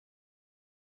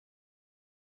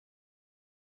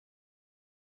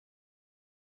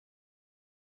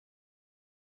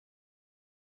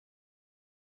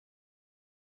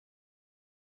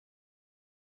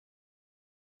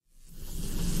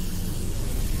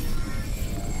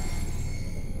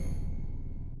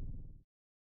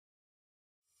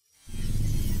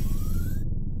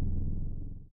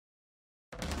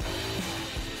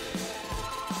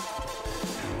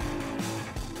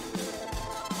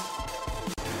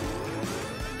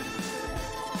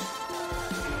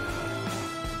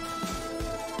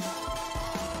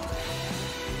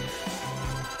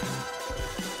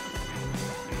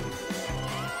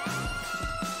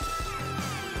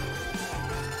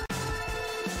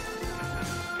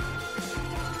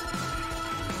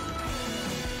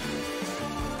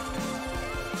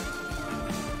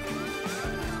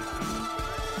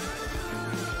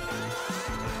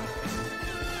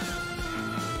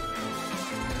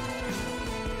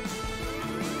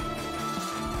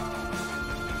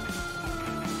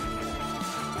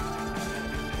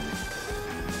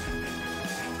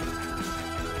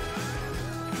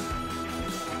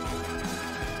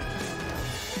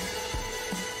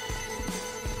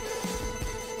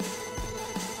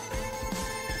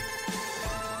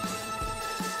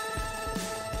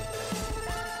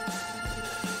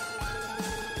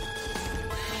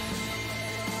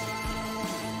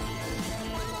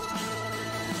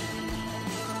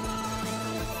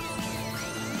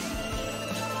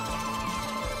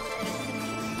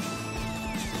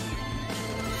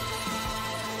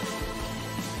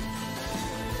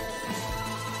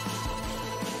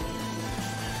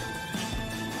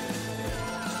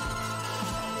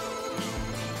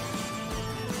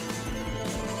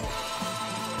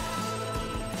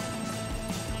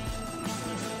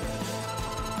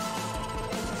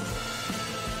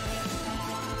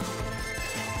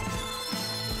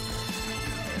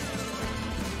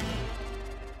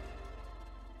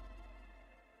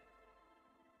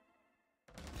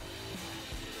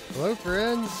Hello,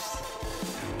 friends.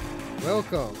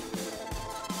 Welcome.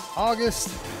 August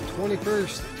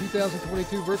 21st,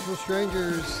 2022, Virtual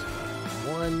Strangers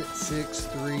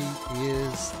 163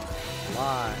 is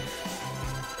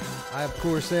live. I, of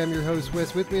course, am your host,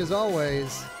 Wes. With me, as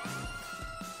always,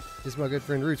 is my good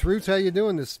friend Roots. Roots, how you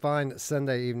doing this fine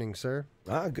Sunday evening, sir?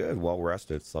 Good. Well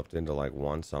rested. Slept into like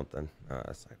one something.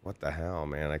 It's like, what the hell,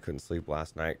 man? I couldn't sleep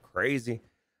last night. Crazy.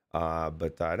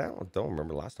 But I don't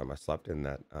remember last time I slept in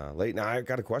that late. Now I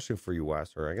got a question for you,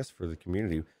 Wes, or I guess for the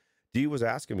community. Dee was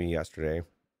asking me yesterday,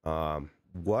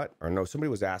 somebody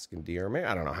was asking Dee, or maybe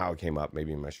I don't know how it came up,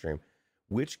 maybe in my stream.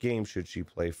 Which game should she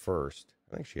play first?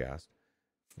 I think she asked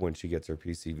when she gets her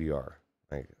PC VR.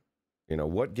 Like,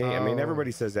 what game? I mean,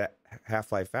 everybody says that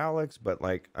Half-Life Alyx, but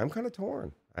like, I'm kind of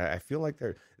torn. I feel like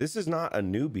this is not a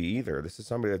newbie either. This is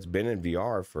somebody that's been in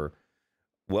VR for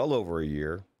well over a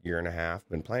year and a half,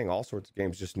 been playing all sorts of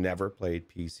games, just never played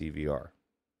PC VR.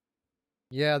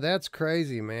 Yeah, that's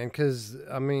crazy, man. Because,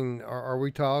 I mean, are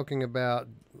we talking about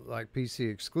like PC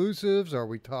exclusives? Are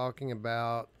we talking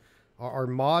about are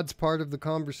mods part of the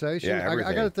conversation? Yeah,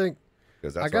 everything. I got to think.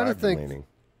 Because that's what I've been leaning.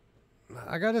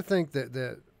 I got to think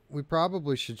that we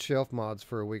probably should shelf mods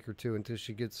for a week or two until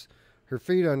she gets her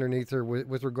feet underneath her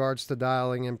with regards to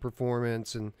dialing and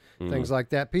performance and things like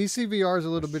that. PC VR is a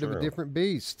little bit of a different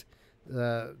beast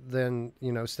than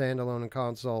standalone and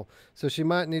console. So she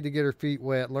might need to get her feet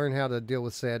wet, learn how to deal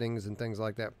with settings and things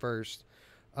like that first.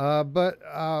 Yeah,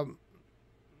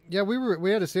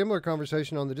 we had a similar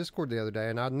conversation on the Discord the other day,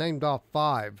 and I named off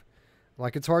 5.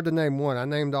 Like, it's hard to name one. I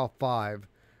named off 5,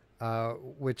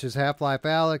 which is Half-Life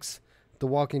Alyx, The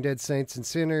Walking Dead Saints and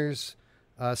Sinners,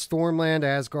 Stormland,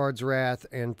 Asgard's Wrath,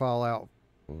 and Fallout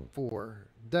 4.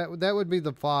 That would be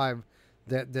the 5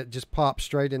 that just pop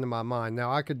straight into my mind.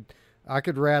 Now I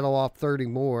could rattle off 30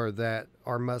 more that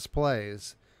are must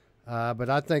plays, but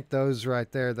I think those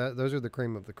right there, those are the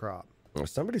cream of the crop.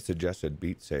 Somebody suggested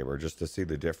Beat Saber just to see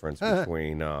the difference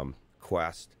between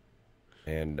Quest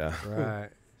and right.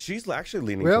 She's actually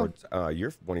leaning towards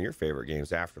one of your favorite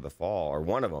games, After the Fall, or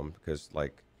one of them, because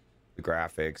like the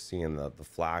graphics, seeing the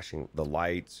flashing, the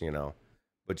lights,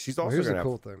 But she's also going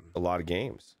to have a lot of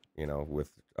games, with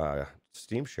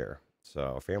Steam Share,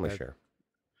 so Family Share.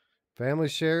 Family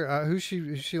Share. Who's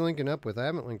she linking up with? I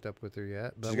haven't linked up with her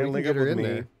yet, but she's going to link up with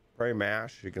me. Probably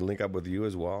Mash. She can link up with you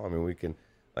as well. I mean, we can.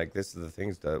 Like, this is the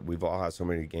things that we've all had so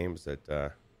many games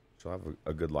that she'll have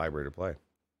a good library to play.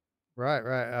 Right.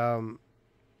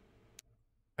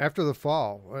 After the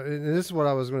Fall, and this is what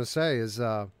I was going to say is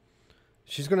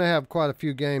she's going to have quite a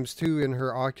few games too in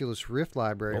her Oculus Rift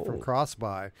library from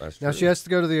Crossbuy. That's now true. she has to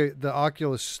go to the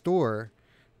Oculus store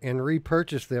and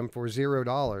repurchase them for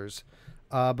 $0.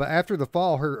 But after the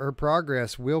Fall, her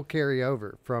progress will carry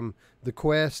over from the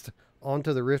Quest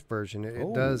onto the Rift version.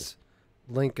 It does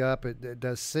link up. It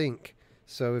does sync.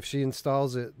 So if she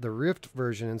installs the Rift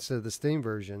version instead of the Steam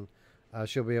version,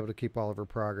 she'll be able to keep all of her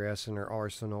progress and her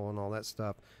arsenal and all that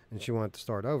stuff. And she won't have to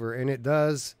start over. And it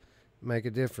does make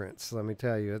a difference. Let me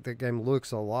tell you, the game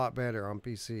looks a lot better on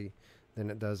PC than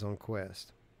it does on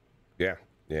Quest. Yeah.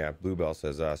 Bluebell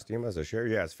says Steam has a share.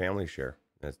 Yeah, it's Family Share.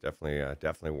 It's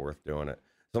definitely worth doing it.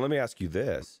 So let me ask you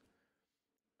this: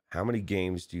 how many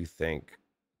games do you think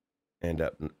end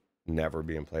up never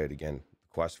being played again, the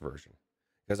Quest version?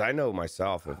 Because I know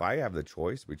myself, if I have the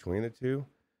choice between the two,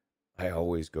 I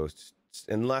always go,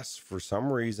 unless for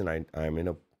some reason I'm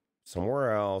in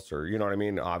somewhere else, or you know what I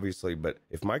mean, obviously. But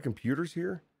if my computer's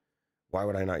here, why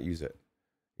would I not use it?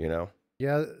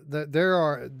 Yeah, there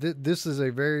are. This is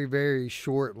a very, very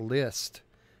short list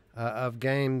of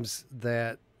games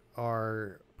that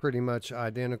are pretty much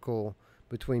identical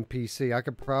between PC. I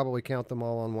could probably count them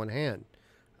all on one hand.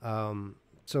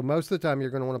 So most of the time you're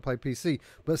going to want to play PC.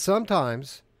 But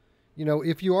sometimes,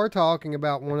 if you are talking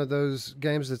about one of those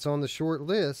games that's on the short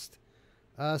list,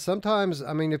 sometimes,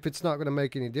 I mean, if it's not going to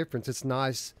make any difference, it's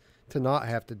nice to not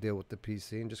have to deal with the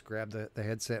PC and just grab the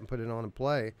headset and put it on and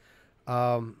play.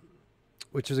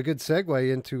 Which is a good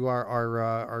segue into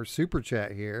our super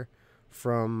chat here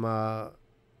from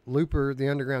Looper, the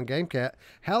Underground Game Cat.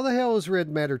 How the hell is Red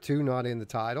Matter 2 not in the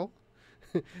title?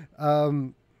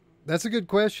 That's a good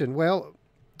question. Well,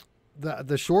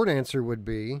 the short answer would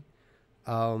be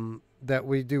that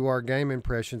we do our game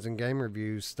impressions and game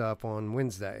reviews stuff on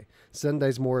Wednesday.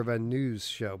 Sunday's more of a news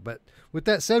show. But with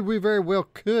that said, we very well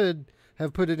could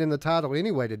have put it in the title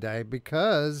anyway today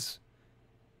because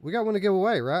we got one to give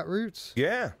away, right, Roots?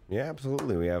 Yeah,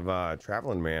 absolutely. We have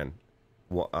Traveling Man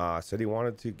said he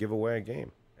wanted to give away a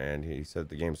game. And he said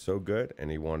the game's so good, and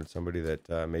he wanted somebody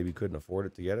that maybe couldn't afford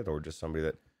it to get it, or just somebody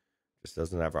that just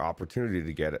doesn't have an opportunity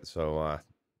to get it. So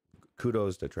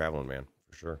kudos to Traveling Man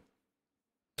for sure.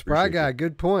 Spry Guy,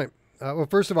 good point. Well,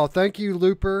 first of all, thank you,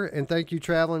 Looper, and thank you,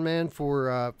 Traveling Man,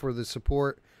 for the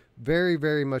support. Very,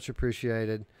 very much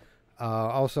appreciated.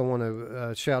 Also want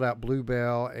to shout out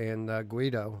Bluebell and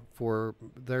Guido for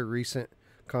their recent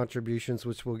contributions,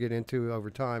 which we'll get into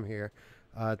over time here.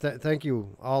 Thank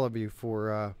you, all of you,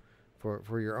 for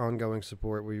your ongoing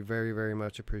support. We very, very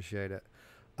much appreciate it.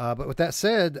 But with that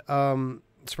said,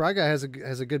 Spry Guy has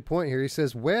a good point here. He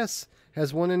says Wes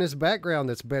has one in his background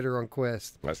that's better on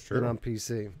Quest than on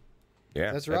PC.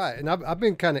 Yeah, that's right. And I've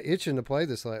been kind of itching to play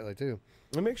this lately too.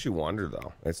 It makes you wonder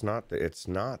though. It's not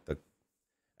the.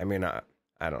 I mean, I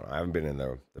don't know. I haven't been in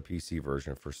the PC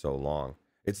version for so long.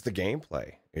 It's the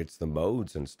gameplay. It's the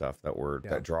modes and stuff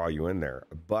that draw you in there.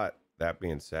 But that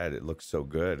being said, it looks so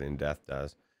good, and Death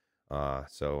does.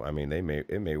 So I mean, it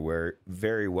may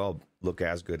very well look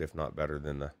as good, if not better,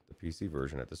 than the PC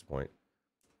version at this point.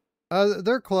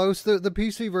 They're close. The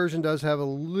PC version does have a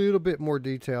little bit more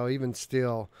detail, even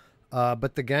still.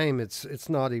 But the game, it's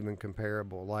not even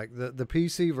comparable. Like the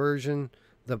PC version,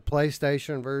 the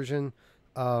PlayStation version,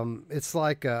 it's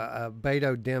like a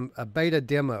beta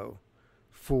demo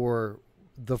for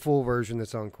the full version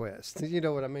that's on Quest. You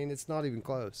know what I mean? It's not even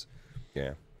close.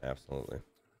 Yeah, absolutely.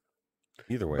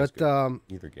 Either way, but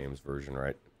either game's version,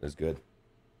 right, is good.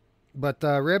 But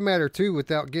Red Matter 2,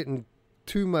 without getting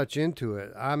too much into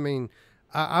it, I mean,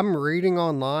 I'm reading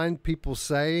online people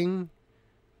saying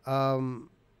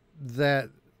that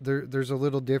there's a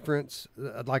little difference,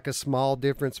 like a small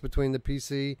difference between the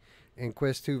PC and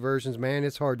Quest 2 versions. Man,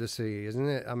 it's hard to see, isn't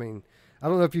it? I mean, I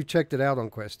don't know if you've checked it out on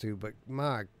Quest 2, but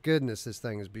my goodness, this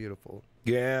thing is beautiful.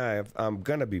 Yeah, I'm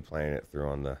going to be playing it through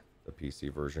on the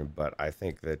PC version, but I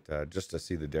think that just to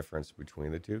see the difference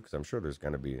between the two, because I'm sure there's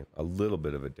going to be a little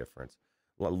bit of a difference.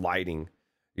 Lighting,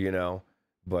 you know,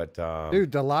 but...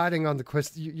 Dude, the lighting on the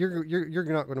Quest, you're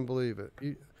not going to believe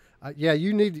it.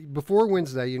 You need, before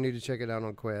Wednesday, you need to check it out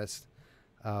on Quest,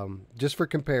 just for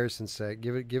comparison's sake.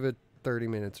 Give it 30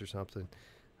 minutes or something.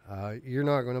 You're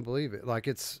not going to believe it. Like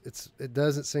it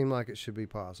doesn't seem like it should be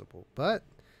possible, but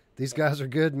these guys are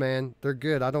good, man. They're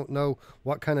good. I don't know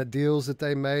what kind of deals that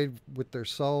they made with their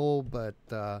soul, but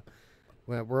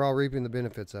well, we're all reaping the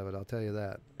benefits of it. I'll tell you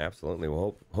that. Absolutely.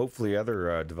 Well, hopefully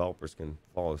other developers can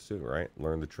follow suit, right?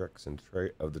 Learn the tricks and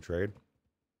of the trade.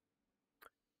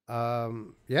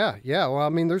 Yeah. Well, I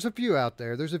mean, there's a few out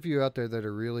there. There's a few out there that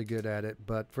are really good at it,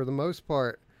 but for the most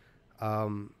part, I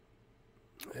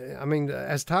mean,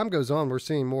 as time goes on, we're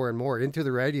seeing more and more. Into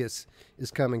the Radius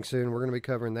is coming soon. We're going to be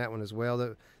covering that one as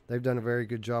well. They've done a very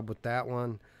good job with that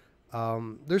one.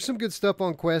 There's some good stuff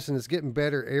on Quest, and it's getting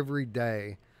better every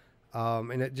day.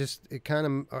 And it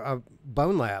kind of,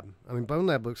 Bone Lab. I mean, Bone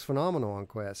Lab looks phenomenal on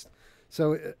Quest.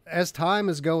 So as time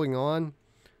is going on,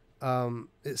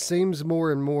 it seems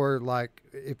more and more like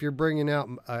if you're bringing out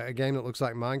a game that looks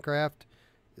like Minecraft,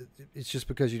 it's just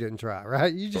because you didn't try,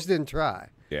 right? You just didn't try.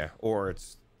 Yeah, or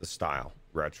it's the style,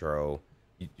 retro.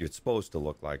 You're supposed to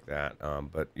look like that,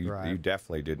 but you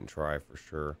definitely didn't try for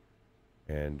sure.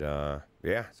 And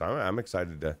yeah, so I'm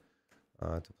excited to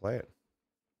play it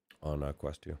on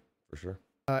Quest 2 for sure.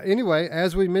 Anyway,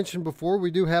 as we mentioned before, we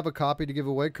do have a copy to give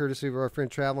away, courtesy of our friend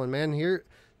Traveling Man here.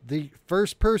 The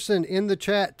first person in the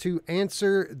chat to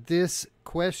answer this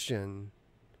question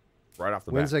right off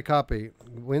the wins bat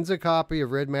wins a copy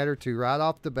of Red Matter 2 right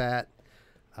off the bat.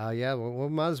 Yeah, well,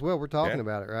 might as well. We're talking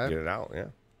about it, right? Get it out,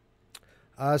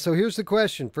 yeah. So here's the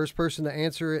question. First person to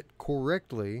answer it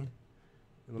correctly.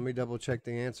 Let me double check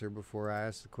the answer before I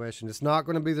ask the question. It's not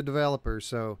going to be the developer,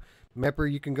 so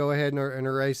Mepper, you can go ahead and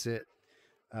erase it.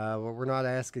 Well, we're not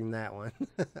asking that one.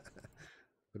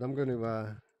 But I'm going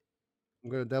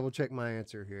to double check my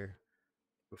answer here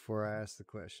before I ask the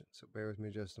question. So bear with me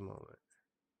just a moment.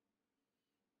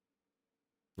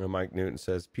 Mike Newton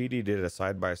says PD did a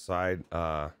side-by-side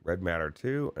Red Matter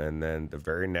 2, and then the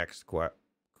very next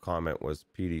comment was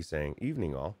PD saying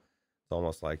evening all. It's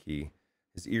almost like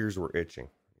his ears were itching.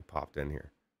 He popped in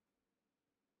here.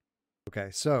 Okay,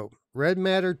 so Red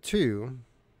Matter 2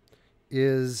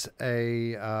 is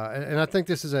and I think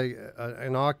this is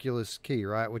an Oculus key,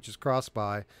 right, which is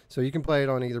cross-buy, so you can play it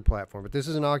on either platform, but this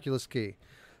is an Oculus key.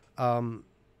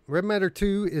 Red Matter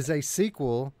 2 is a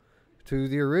sequel to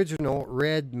the original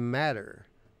Red Matter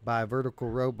by Vertical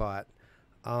Robot.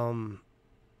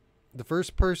 The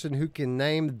first person who can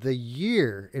name the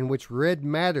year in which Red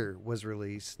Matter was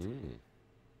released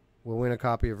will win a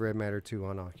copy of Red Matter 2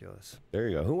 on Oculus. There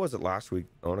you go. Who was it last week?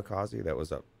 Onakazi that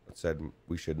was up. Said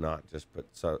we should not just put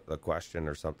a question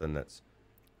or something that's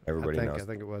everybody knows. I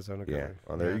think it was Onakazi. Yeah.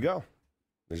 Well, there you go.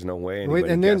 There's no way Wait,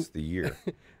 anybody and then- guessed the year.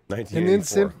 And then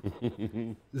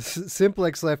 1984.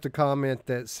 Simplex left a comment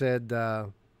that said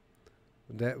that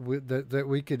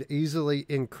we could easily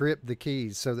encrypt the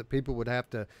keys so that people would have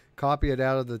to copy it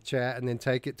out of the chat and then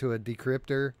take it to a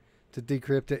decryptor to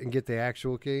decrypt it and get the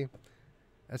actual key.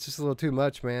 That's just a little too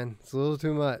much, man. It's a little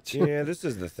too much. Yeah, this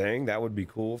is the thing. That would be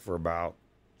cool for about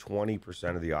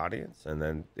 20% of the audience. And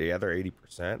then the other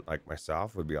 80%, like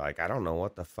myself, would be like, I don't know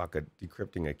what the fuck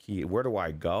decrypting a key. Where do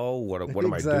I go? What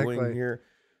am I Exactly. doing here?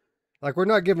 Like, we're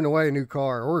not giving away a new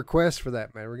car or request for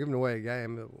that, man. We're giving away a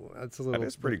game. That's a little. That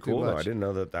is pretty too cool, though. I much. didn't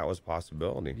know that was a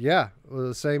possibility. Yeah,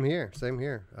 well, same here. Same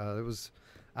here. It was.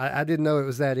 I didn't know it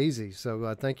was that easy.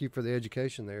 So thank you for the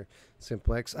education there,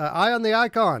 Simplex. Eye on the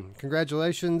Icon.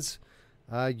 Congratulations.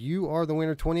 You are the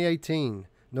winner 2018.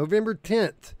 November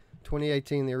 10th,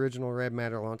 2018, the original Red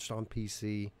Matter launched on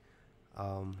PC.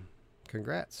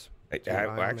 Congrats.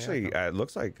 Actually, it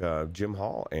looks like Jim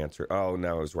Hall answered. Oh,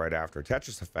 no, it was right after.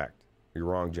 Tetris Effect. You're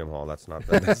wrong, Jim Hall. That's not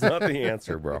the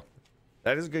answer, bro.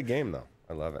 That is a good game, though.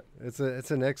 I love it.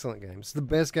 It's an excellent game. It's the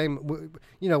best game.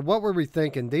 You know, what were we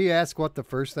thinking? Do you ask what the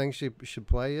first thing she should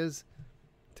play is?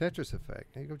 Tetris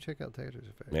Effect. Hey, go check out Tetris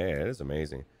Effect. Yeah, it is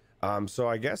amazing. So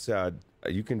I guess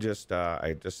you can just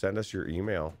send us your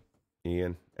email,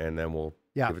 Ian, and then we'll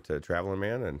give it to Traveling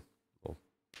Man, and we'll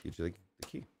get you the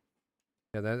key.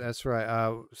 Yeah, that's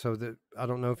right. So that I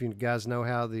don't know if you guys know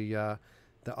how the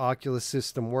Oculus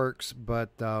system works,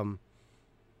 but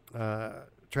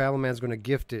Travel Man's going to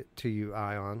gift it to you,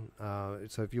 Ion.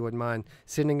 So if you wouldn't mind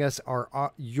sending us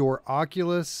your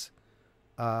Oculus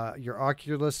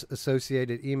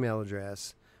associated email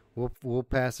address, we'll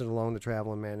pass it along to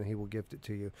Traveling Man, and he will gift it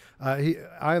to you.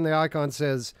 Ion the Icon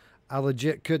says, I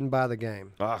legit couldn't buy the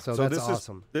game. So that's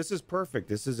awesome. This is perfect.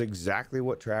 This is exactly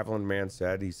what Traveling Man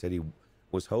said. He said he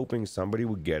was hoping somebody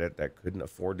would get it that couldn't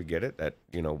afford to get it, that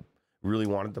really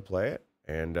wanted to play it,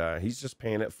 and he's just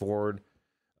paying it forward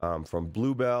from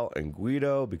Bluebell and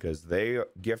Guido because they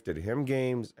gifted him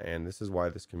games, and this is why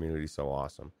this community is so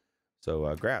awesome. So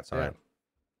congrats, Ian.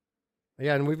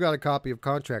 Yeah, and we've got a copy of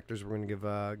Contractors we're going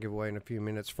to give away in a few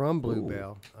minutes from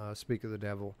Bluebell. Speak of the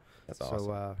Devil. That's awesome.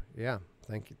 So yeah,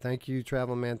 thank you,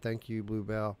 Traveling Man. Thank you,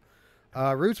 Bluebell.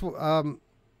 Roots.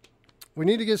 We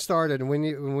need to get started, and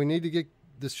we need to get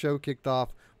this show kicked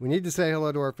off. We need to say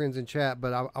hello to our friends in chat,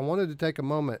 but I wanted to take a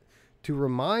moment to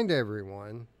remind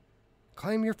everyone,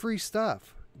 claim your free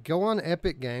stuff. Go on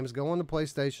Epic Games, go on the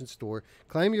PlayStation Store,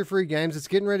 claim your free games. It's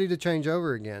getting ready to change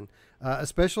over again,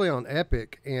 especially on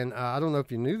Epic. And I don't know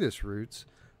if you knew this, Roots.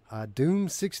 Doom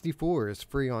 64 is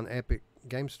free on Epic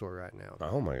Game Store right now.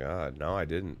 Oh my God, no, I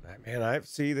didn't. Man,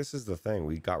 this is the thing.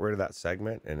 We got rid of that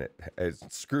segment, and it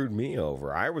screwed me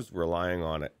over. I was relying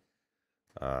on it.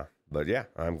 But yeah,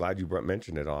 I'm glad you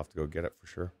mentioned it. I'll have to go get it for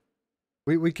sure.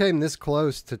 We came this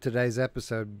close to today's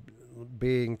episode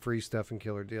being free stuff and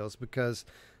killer deals because,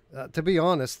 to be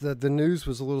honest, the news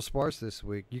was a little sparse this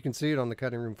week. You can see it on the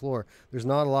cutting room floor. There's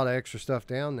not a lot of extra stuff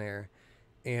down there.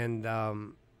 And,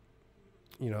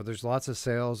 there's lots of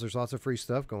sales. There's lots of free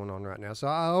stuff going on right now. So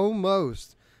I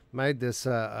almost made this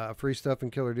free stuff and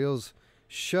killer deals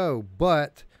show.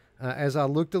 But as I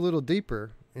looked a little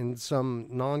deeper in some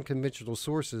non-conventional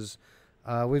sources,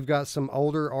 we've got some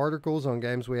older articles on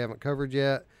games we haven't covered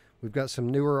yet. We've got some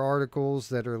newer articles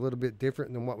that are a little bit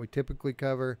different than what we typically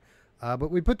cover.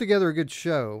 But we put together a good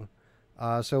show.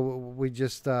 So we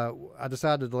just, I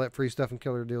decided to let free stuff and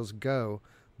killer deals go.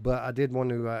 But I did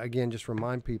want to, again, just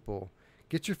remind people,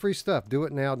 get your free stuff. Do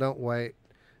it now. Don't wait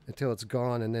until it's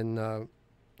gone and then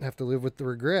have to live with the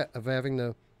regret of having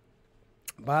to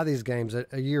buy these games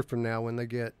a year from now when they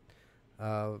get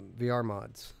VR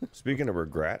mods. Speaking of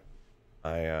regret,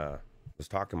 I was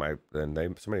talking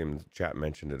somebody in the chat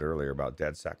mentioned it earlier about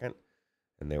Dead Second,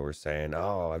 and they were saying,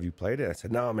 "Oh, have you played it?" I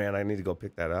said, "No, man, I need to go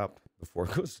pick that up before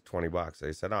it goes to $20."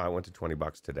 They said, "Oh, I went to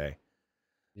 $20 today."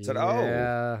 I said,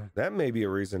 "Oh, that may be a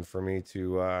reason for me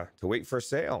to wait for a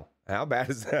sale." How bad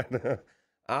is that?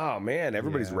 Oh man,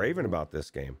 everybody's raving about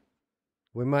this game.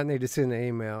 We might need to send an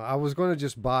email. I was going to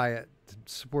just buy it to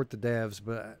support the devs,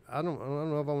 but I don't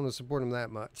know if I want to support them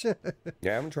that much. Yeah, I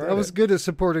haven't tried it. I was good at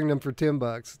supporting them for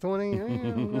 $10. 20? I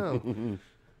don't know.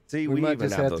 See, we might even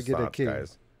just have those to get thoughts,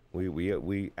 guys.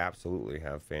 We absolutely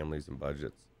have families and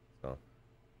budgets. So.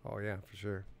 Oh yeah, for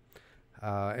sure.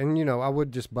 And I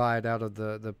would just buy it out of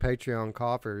the Patreon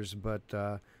coffers,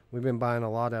 but we've been buying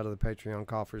a lot out of the Patreon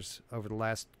coffers over the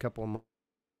last couple of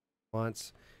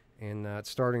months. And it's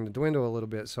starting to dwindle a little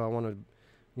bit, so I want to,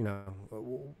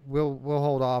 we'll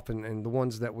hold off, and the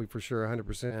ones that we for sure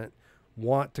 100%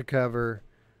 want to cover,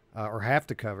 or have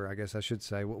to cover, I guess I should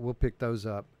say, we'll pick those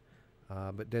up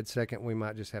But dead second, we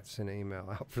might just have to send an email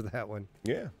out for that one.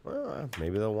 Yeah, well,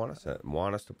 maybe they'll want us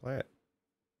to play it.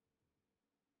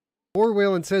 Four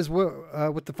Wheeling says,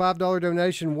 with the $5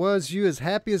 donation, was you as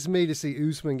happy as me to see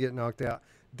Usman get knocked out?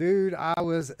 Dude, I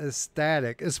was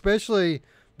ecstatic, especially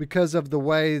because of the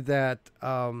way that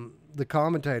the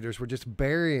commentators were just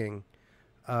burying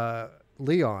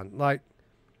Leon. Like,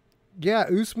 yeah,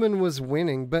 Usman was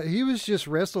winning, but he was just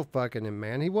wrestle fucking him,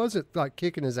 man. He wasn't like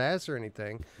kicking his ass or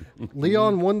anything.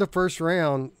 Leon won the first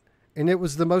round, and it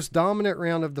was the most dominant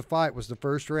round of the fight. Was the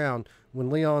first round when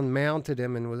Leon mounted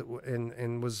him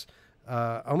and was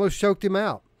almost choked him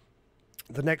out.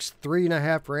 The next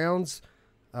 3.5 rounds,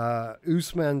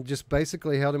 Usman just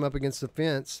basically held him up against the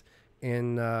fence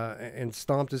and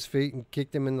stomped his feet and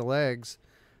kicked him in the legs.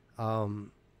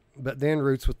 But then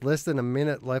Roots, with less than a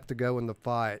minute left to go in the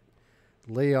fight,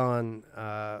 Leon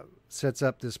sets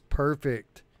up this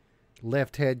perfect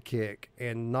left head kick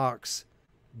and knocks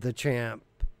the champ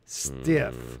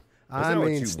stiff. I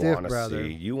mean, stiff, brother.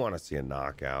 You want to see a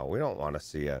knockout. We don't want to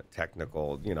see a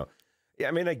technical, Yeah,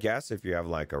 I mean, I guess if you have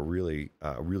like a really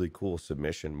cool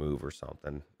submission move or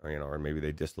something, or maybe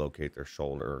they dislocate their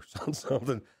shoulder or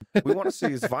something. We want to see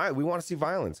we want to see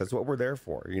violence. That's what we're there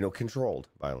for. Controlled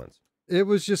violence. It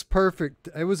was just perfect.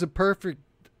 It was a perfect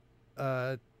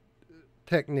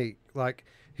technique. Like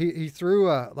he threw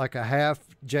a half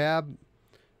jab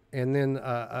and then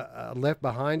left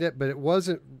behind it, but it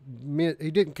wasn't meant. He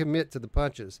didn't commit to the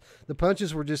punches. The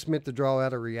punches were just meant to draw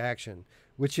out a reaction,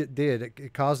 which it did.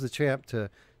 It caused the champ to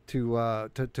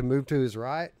move to his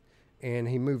right, and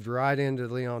he moved right into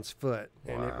Leon's foot,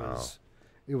 and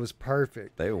it was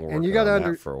perfect. They were working on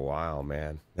that for a while,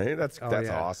 man. Hey, that's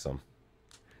awesome.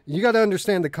 You got to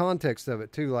understand the context of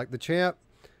it too. Like the champ,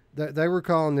 they were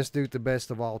calling this dude the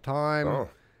best of all time,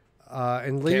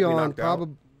 and Leon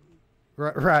probably.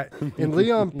 Right. And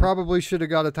Leon probably should have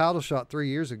got a title shot 3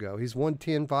 years ago. He's won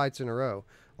 10 fights in a row.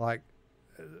 Like,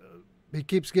 he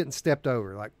keeps getting stepped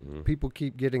over. Like, people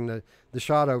keep getting the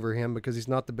shot over him because he's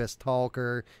not the best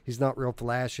talker. He's not real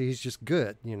flashy. He's just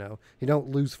good, He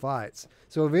don't lose fights.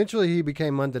 So eventually he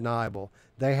became undeniable.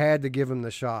 They had to give him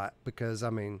the shot because, I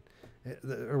mean,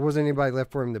 there wasn't anybody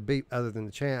left for him to beat other than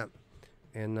the champ.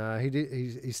 And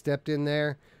he stepped in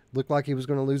there, looked like he was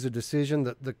going to lose a decision.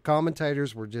 The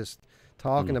commentators were just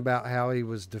talking about how he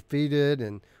was defeated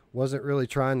and wasn't really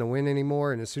trying to win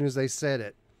anymore. And as soon as they said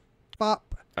it,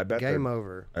 pop, game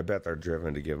over. I bet they're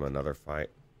driven to give him another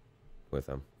fight with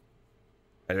him.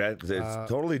 And it's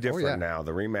totally different now.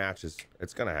 The rematch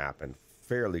it's going to happen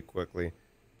fairly quickly.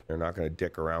 They're not going to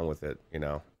dick around with it,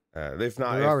 If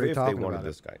they wanted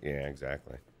this guy. Yeah,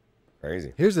 exactly.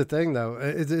 Crazy. Here's the thing, though.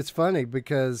 It's funny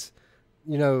because,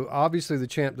 obviously the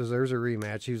champ deserves a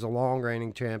rematch. He was a long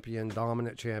reigning champion,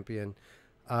 dominant champion.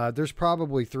 There's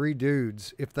probably 3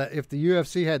 dudes. If the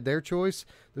UFC had their choice,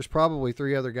 there's probably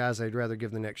 3 other guys they'd rather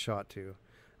give the next shot to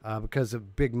because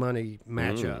of big money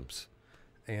matchups.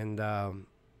 And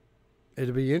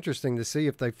it'll be interesting to see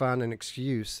if they find an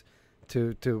excuse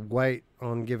to wait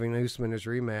on giving Usman his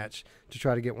rematch to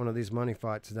try to get one of these money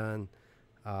fights done.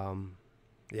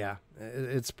 Yeah,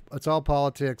 it's all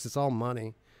politics. It's all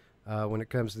money when it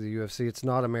comes to the UFC. It's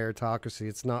not a meritocracy.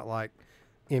 It's not like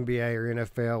NBA or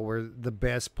NFL where the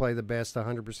best play the best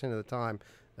 100% of the time.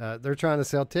 They're trying to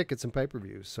sell tickets and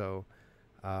pay-per-views. So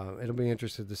it'll be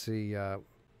interesting to see,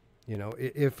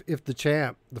 if the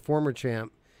champ, the former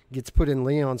champ, gets put in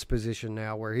Leon's position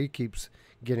now where he keeps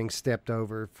getting stepped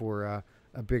over for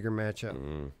a bigger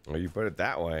matchup. Well, you put it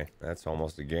that way, that's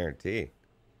almost a guarantee.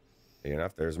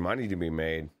 If there's money to be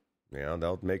made,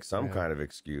 they'll make some kind of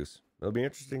excuse. It'll be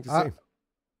interesting to see.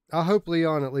 I hope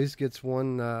Leon at least gets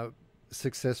one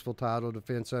successful title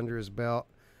defense under his belt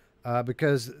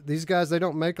because these guys, they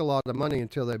don't make a lot of money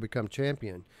until they become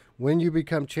champion. When you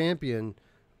become champion,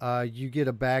 you get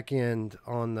a back end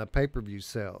on the pay-per-view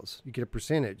sales. You get a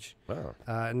percentage. Wow.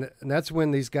 And that's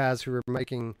when these guys who are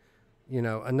making,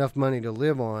 enough money to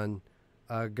live on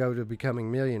go to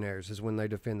becoming millionaires is when they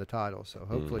defend the title. So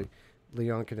hopefully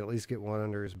Leon can at least get one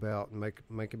under his belt and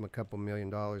make him a couple $1 million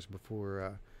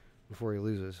before he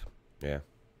loses. Yeah.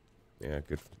 Yeah,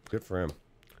 good for him.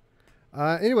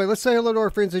 Anyway, let's say hello to our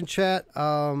friends in chat.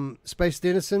 Space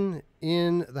Dennison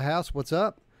in the house. What's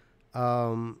up?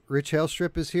 Rich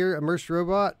Hellstrip is here. Immersed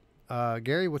Robot.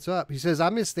 Gary, what's up? He says, I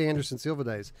miss the Anderson Silva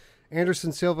days.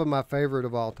 Anderson Silva, my favorite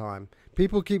of all time.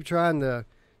 People keep trying to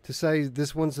say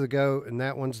this one's the GOAT and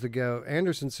that one's the GOAT.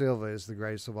 Anderson Silva is the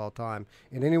greatest of all time.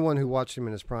 And anyone who watched him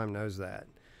in his prime knows that.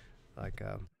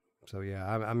 So yeah,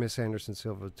 I miss Anderson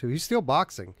Silva too. He's still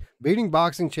boxing, beating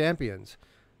boxing champions.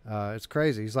 It's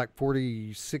crazy. He's like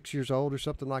 46 years old or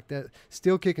something like that.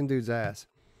 Still kicking dude's ass.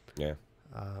 Yeah.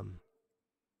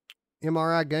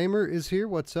 MRI Gamer is here.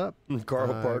 What's up?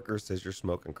 Carl Parker says you're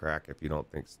smoking crack if you don't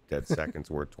think Dead Second's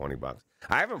worth $20.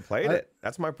 I haven't played it.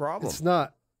 That's my problem. It's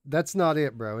not. That's not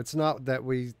it, bro. It's not that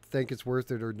we think it's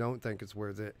worth it or don't think it's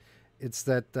worth it. It's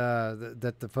that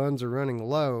that the funds are running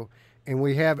low, and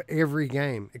we have every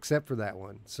game except for that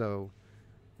one. So,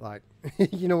 like,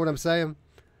 you know what I'm saying?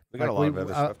 We got a lot of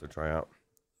other stuff to try out.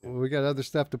 We got other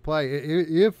stuff to play.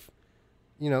 If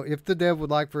if the dev would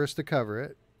like for us to cover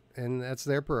it, and that's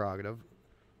their prerogative,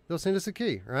 they'll send us a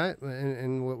key, right?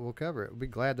 And we'll cover it. We'll be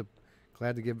glad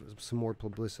to give some more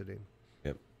publicity.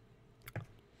 Yep.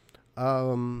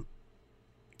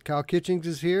 Kyle Kitchings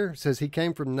is here. Says he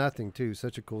came from nothing too.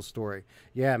 Such a cool story.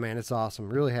 Yeah, man, it's awesome.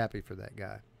 Really happy for that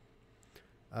guy.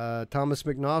 Thomas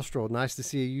McNostril. Nice to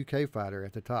see a UK fighter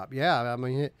at the top. Yeah, I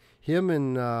mean him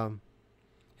and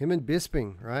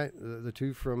Bisping, right? The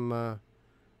two from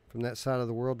that side of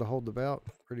the world to hold the belt.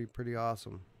 Pretty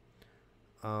awesome.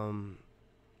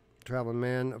 Traveling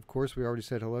Man, of course, we already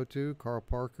said hello to. Carl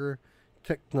Parker.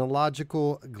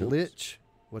 Technological Glitch.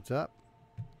 What's up?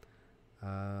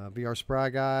 VR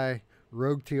Spry Guy.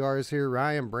 Rogue TR is here.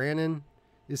 Ryan Brannon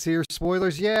is here.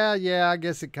 Spoilers. Yeah, I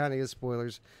guess it kind of is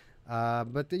spoilers.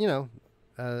 But, they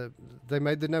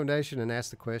made the donation and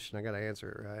asked the question. I got to answer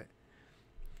it, right?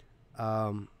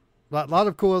 A lot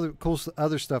of cool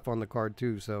other stuff on the card,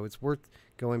 too. So it's worth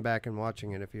going back and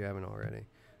watching it if you haven't already.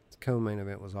 The co-main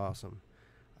event was awesome.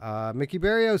 Mickey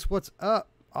Barrios, what's up?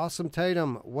 Awesome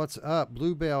Tatum, what's up?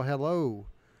 Bluebell, hello.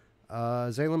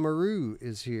 Zayla Maru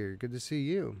is here. Good to see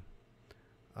you.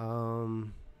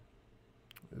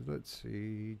 Let's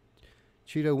see.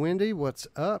 Cheeto Wendy, what's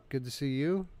up? Good to see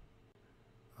you.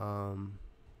 Who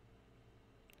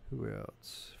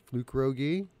else? Fluke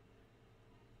Rogie.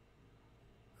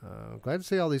 Glad to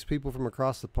see all these people from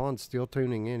across the pond still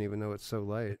tuning in, even though it's so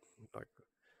late. Like,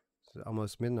 it's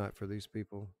almost midnight for these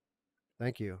people.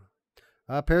 Thank you.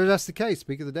 Paradise Decay,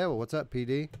 Speak of the Devil. What's up,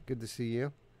 PD? Good to see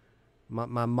you.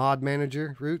 My mod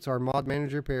manager, Roots, our mod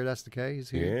manager, Paradise Decay, is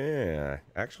here. Yeah.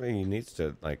 Actually, he needs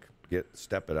to,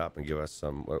 step it up and give us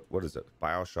some, what is it,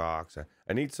 Bioshocks.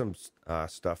 I need some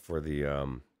stuff for the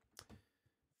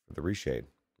reshade,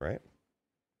 right?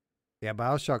 Yeah,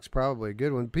 Bioshock's probably a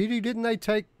good one. PD, didn't they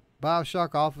take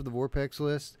Bioshock off of the Vorpex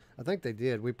list? I think they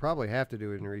did. We probably have to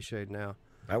do it in Reshade now.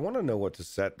 I want to know what to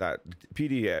set that.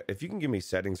 PD, if you can give me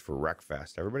settings for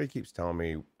Wreckfest. Everybody keeps telling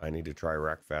me I need to try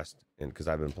Wreckfest because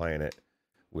I've been playing it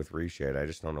with Reshade. I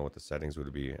just don't know what the settings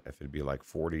would be. If it'd be like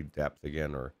 40 depth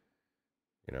again or,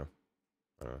 I don't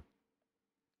know.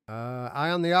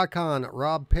 Eye on the Icon,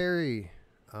 Rob Perry,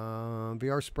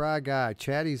 VR Spry Guy,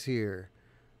 Chatty's here.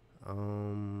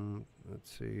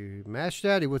 Let's see. Mash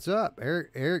Daddy, what's up?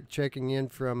 Eric checking in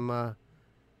from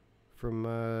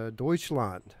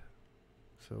Deutschland.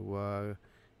 So,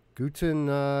 Guten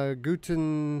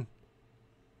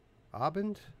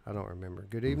Abend? I don't remember.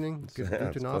 Good evening.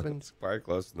 Guten Abend. It's probably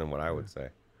closer than what I would say.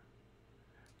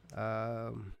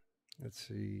 Let's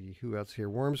see. Who else here?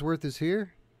 Wormsworth is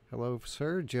here. Hello,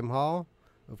 sir. Jim Hall,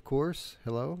 of course.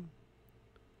 Hello.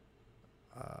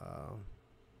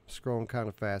 Scrolling kind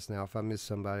of fast now. If I miss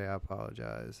somebody, I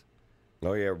apologize.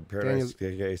 Oh yeah, Paradise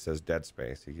DK says Dead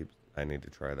Space. I need to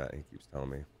try that. He keeps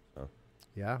telling me. So.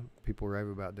 Yeah, people rave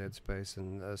about Dead Space,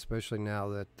 and especially now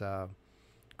that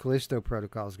Callisto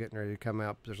Protocol is getting ready to come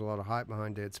out. There's a lot of hype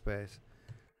behind Dead Space.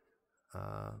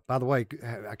 By the way,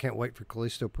 I can't wait for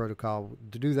Callisto Protocol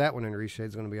to do that one in Reshade.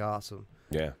 It's going to be awesome.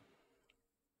 Yeah.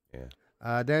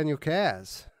 Daniel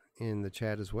Kaz in the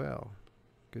chat as well.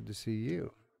 Good to see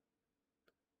you.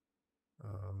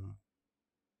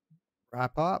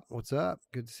 Pop, what's up?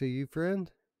 Good to see you, friend.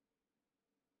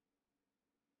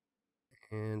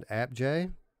 And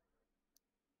AppJ.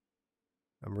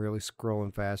 I'm really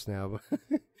scrolling fast now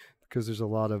because there's a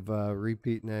lot of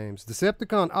repeat names.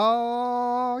 Decepticon.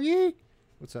 Oh, yeah.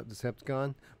 What's up,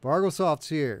 Decepticon? Vargosoft's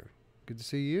here. Good to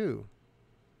see you.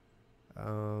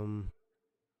 Who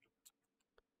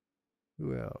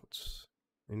else?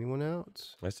 Anyone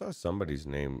else? I saw somebody's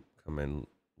name come in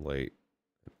late.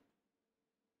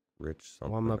 Rich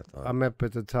something. Well, I'm up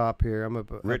at the top here. I'm up.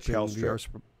 Rich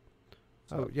Hellstrip.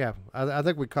 Oh, yeah. I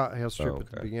think we caught Hellstrip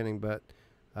at the beginning, but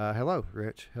hello,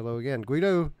 Rich. Hello again.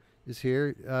 Guido is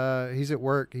here. He's at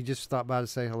work. He just stopped by to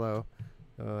say hello.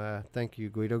 Thank you,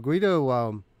 Guido.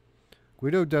 Guido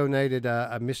donated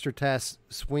a Mr. Task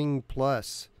Swing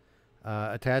Plus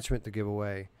attachment to give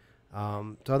away.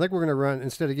 So I think we're going to run,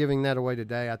 instead of giving that away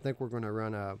today, I think we're going to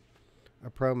run a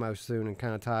promo soon and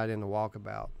kind of tie it in the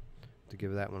walkabout to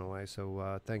give that one away.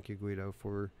 So thank you, Guido,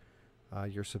 for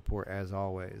your support as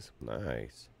always.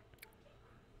 Nice.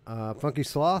 Funky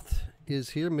Sloth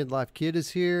is here. Midlife Kid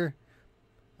is here.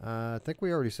 I think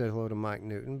we already said hello to Mike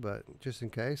Newton, but just in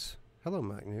case, hello,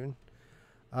 Mike Newton.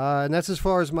 And that's as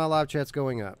far as my live chat's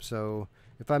going up. So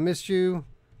if I missed you,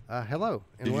 hello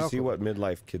and Did you welcome. see what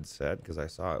Midlife Kid said? Because I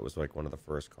saw it was like one of the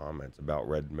first comments about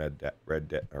Red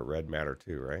Matter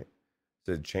 2, right? It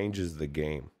said changes the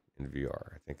game in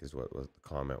VR, I think is what the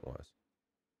comment was.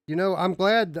 You know, I'm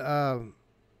glad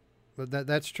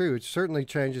that's true. It certainly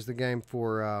changes the game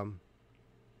for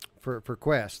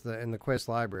Quest and the Quest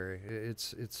library.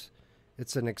 It's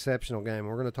an exceptional game.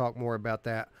 We're going to talk more about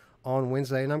that on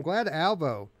Wednesday, and I'm glad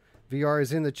Alvo VR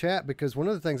is in the chat, because one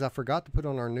of the things I forgot to put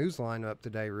on our news line up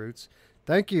today, Roots.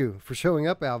 Thank you for showing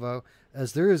up, Alvo,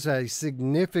 as there is a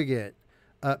significant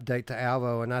update to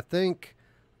Alvo, and I think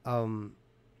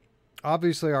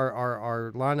obviously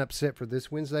our lineup set for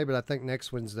this Wednesday, but I think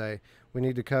next Wednesday we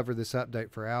need to cover this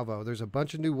update for Alvo. There's a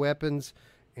bunch of new weapons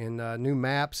and new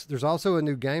maps. There's also a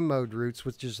new game mode, Roots,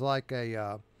 which is like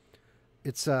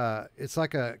it's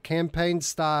like a campaign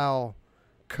style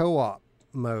co-op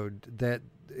mode that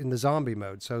in the zombie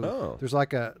mode. So there's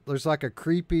like a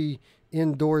creepy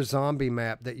indoor zombie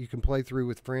map that you can play through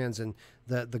with friends, and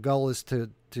the goal is to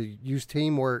use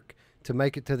teamwork to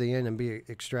make it to the end and be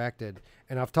extracted.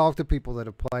 And I've talked to people that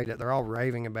have played it. They're all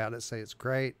raving about it, say it's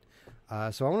great.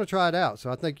 So I want to try it out.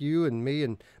 So I think you and me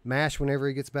and Mash, whenever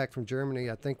he gets back from Germany,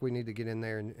 I think we need to get in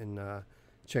there and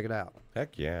check it out.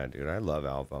 Heck yeah, dude. I love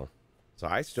Alvo. So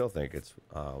I still think it's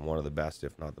one of the best,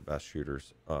 if not the best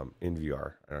shooters in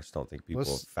VR. And I just don't think people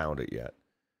have found it yet.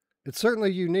 It's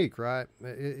certainly unique, right?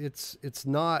 It's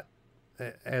not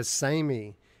as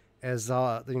samey as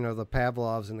the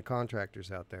Pavlovs and the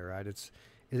contractors out there, right?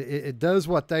 It does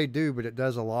what they do, but it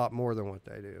does a lot more than what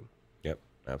they do. Yep,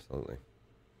 absolutely.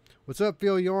 What's up,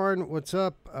 Phil Yarn? What's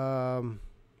up,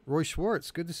 Roy Schwartz?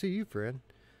 Good to see you, friend.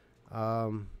 I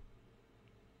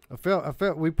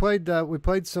felt we played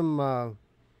some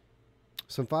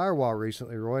Firewall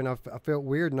recently, Roy, and I felt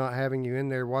weird not having you in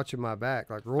there watching my back.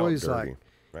 Like Roy's like,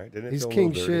 right? Didn't it he's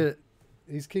king shit.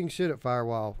 He's king shit at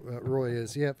Firewall. Roy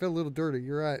is. Yeah, it felt a little dirty.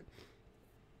 You're right.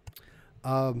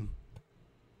 Kentucky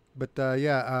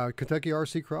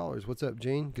RC Crawlers. What's up,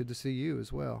 Gene? Good to see you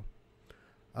as well.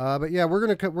 But yeah, we're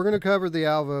gonna cover the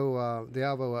Alvo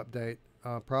update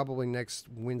probably next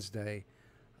Wednesday.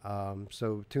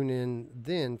 So tune in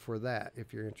then for that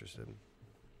if you're interested.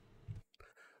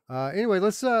 Anyway,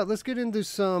 let's get into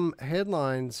some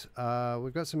headlines.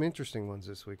 We've got some interesting ones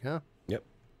this week, huh? Yep.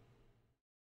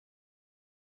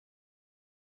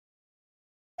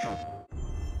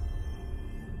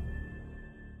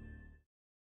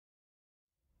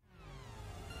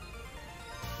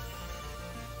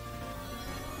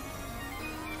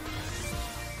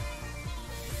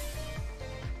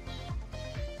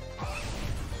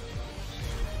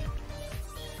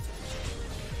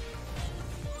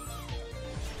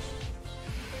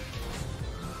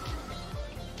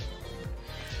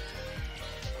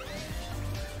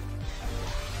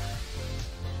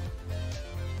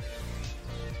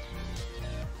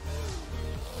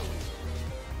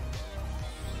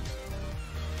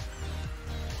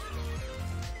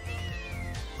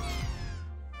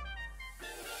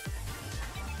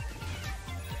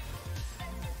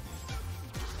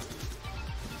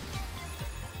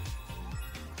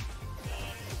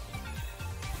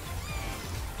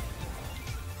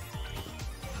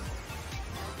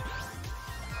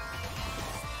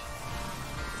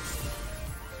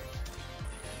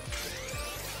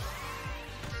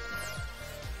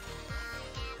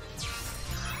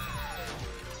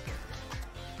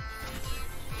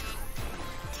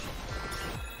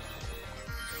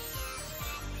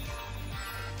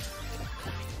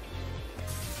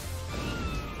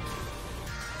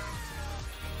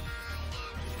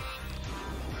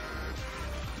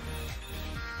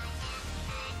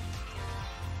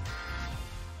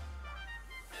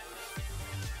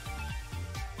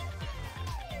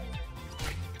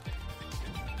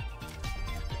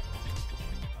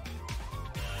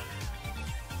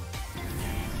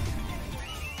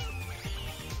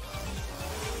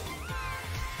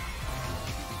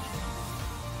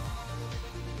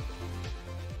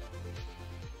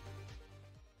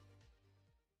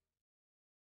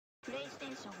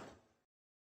 PlayStation.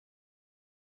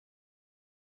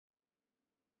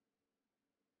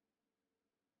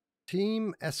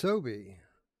 Team Asobi,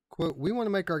 quote, "We want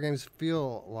to make our games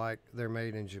feel like they're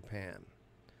made in Japan."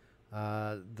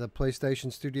 The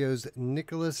PlayStation Studios'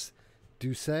 Nicolas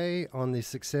Doucet on the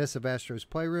success of Astro's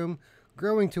Playroom,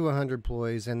 growing to 100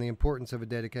 employees, and the importance of a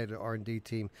dedicated R&D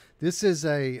team. This is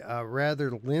a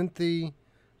rather lengthy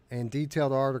and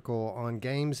detailed article on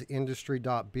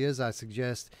gamesindustry.biz. I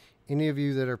suggest any of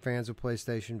you that are fans of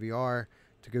PlayStation VR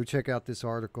to go check out this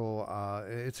article.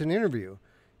 It's an interview,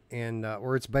 and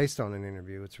or it's based on an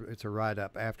interview. It's a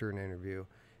write-up after an interview,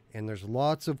 and there's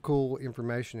lots of cool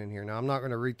information in here. Now, I'm not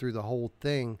going to read through the whole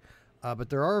thing, but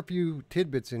there are a few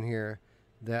tidbits in here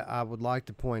that I would like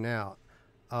to point out.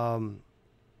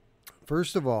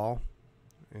 First of all,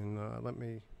 and let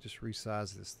me just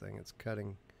resize this thing. It's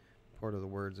cutting part of the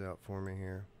words out for me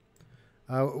here.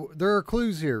 There are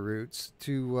clues here, Roots,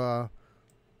 to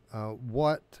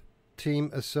what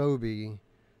Team Asobi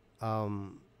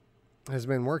has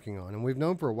been working on. And we've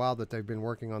known for a while that they've been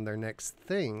working on their next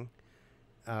thing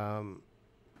for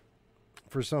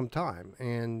some time.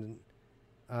 And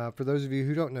for those of you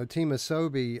who don't know, Team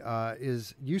Asobi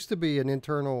used to be an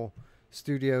internal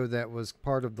studio that was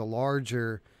part of the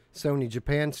larger Sony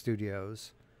Japan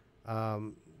studios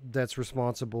that's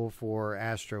responsible for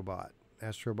Astrobot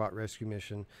Rescue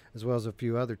Mission, as well as a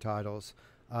few other titles.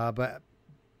 But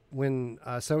when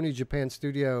Sony Japan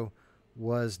Studio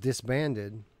was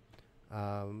disbanded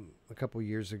a couple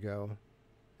years ago,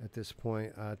 at this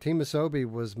point, Team Asobi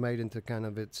was made into kind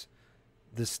of this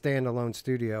standalone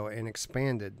studio and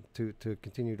expanded to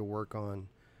continue to work on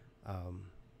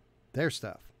their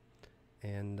stuff.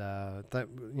 And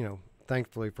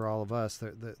thankfully for all of us,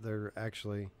 they're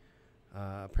actually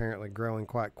apparently growing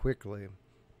quite quickly.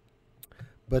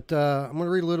 But I'm going to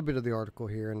read a little bit of the article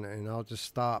here, and I'll just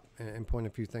stop and point a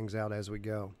few things out as we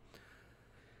go.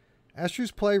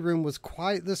 Astro's Playroom was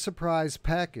quite the surprise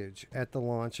package at the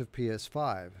launch of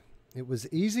PS5. It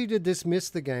was easy to dismiss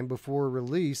the game before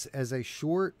release as a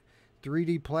short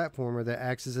 3D platformer that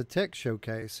acts as a tech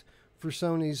showcase for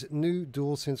Sony's new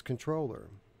DualSense controller.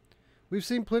 We've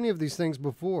seen plenty of these things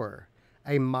before,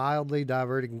 a mildly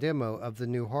diverting demo of the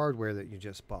new hardware that you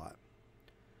just bought.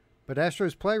 But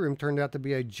Astro's Playroom turned out to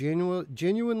be a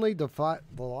genuinely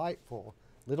delightful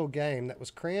little game that was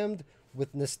crammed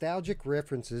with nostalgic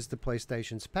references to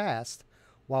PlayStation's past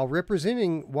while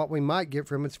representing what we might get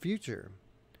from its future.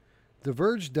 The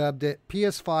Verge dubbed it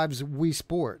PS5's Wii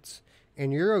Sports,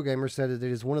 and Eurogamer said that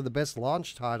it is one of the best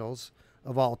launch titles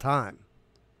of all time.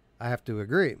 I have to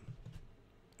agree.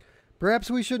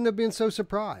 Perhaps we shouldn't have been so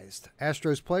surprised.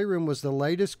 Astro's Playroom was the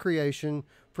latest creation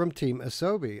from Team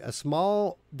Asobi, a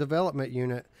small development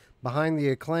unit behind the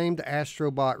acclaimed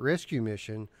Astrobot Rescue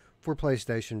Mission for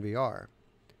PlayStation VR.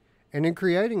 And in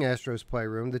creating Astro's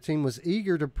Playroom, the team was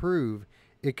eager to prove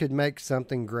it could make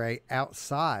something great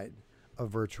outside of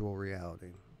virtual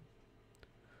reality.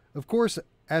 Of course,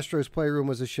 Astro's Playroom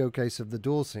was a showcase of the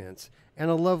DualSense and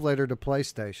a love letter to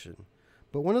PlayStation.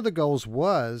 But one of the goals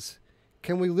was,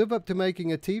 can we live up to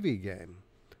making a TV game?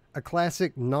 A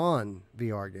classic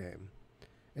non-VR game?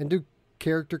 And do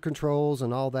character controls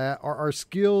and all that, are our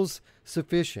skills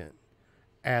sufficient?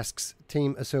 Asks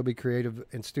Team Asobi creative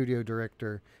and studio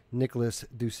director Nicolas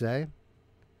Doucet.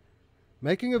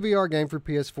 Making a VR game for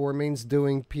PS4 means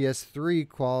doing PS3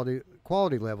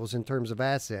 quality levels in terms of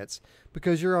assets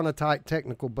because you're on a tight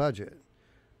technical budget.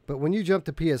 But when you jump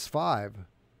to PS5,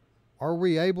 are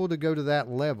we able to go to that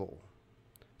level?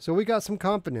 So we got some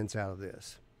confidence out of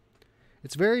this.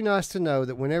 It's very nice to know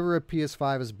that whenever a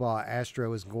PS5 is bought,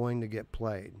 Astro is going to get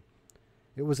played.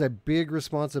 It was a big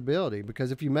responsibility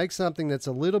because if you make something that's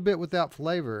a little bit without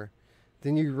flavor,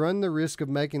 then you run the risk of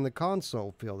making the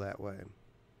console feel that way.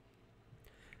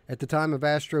 At the time of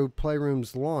Astro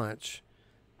Playroom's launch,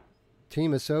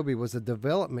 Team Asobi was a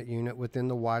development unit within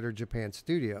the wider Japan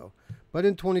studio. But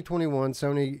in 2021,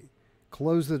 Sony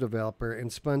closed the developer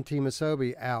and spun Team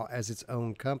Asobi out as its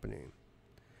own company.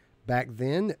 Back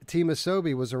then, Team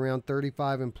Asobi was around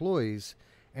 35 employees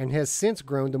and has since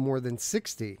grown to more than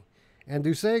 60, and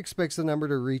Doucet expects the number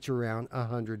to reach around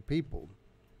 100 people.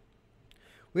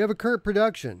 We have a current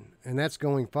production, and that's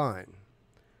going fine.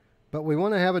 But we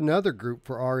want to have another group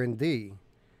for R&D,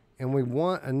 and we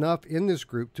want enough in this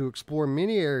group to explore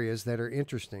many areas that are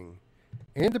interesting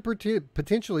and to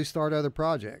potentially start other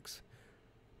projects.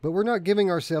 But we're not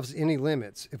giving ourselves any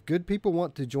limits. If good people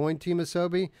want to join Team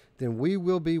Asobi, then we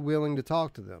will be willing to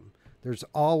talk to them. There's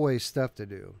always stuff to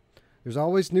do. There's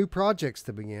always new projects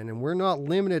to begin, and we're not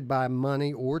limited by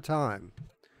money or time.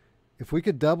 If we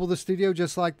could double the studio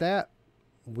just like that,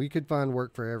 we could find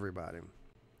work for everybody.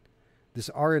 This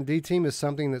R&D team is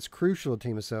something that's crucial to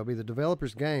Team Asobi. The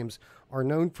developers' games are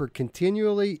known for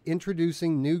continually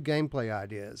introducing new gameplay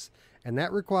ideas, and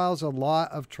that requires a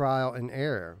lot of trial and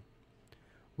error.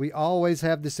 We always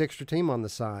have this extra team on the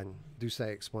side, Doucet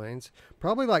explains.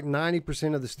 Probably like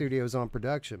 90% of the studio is on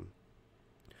production.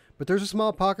 But there's a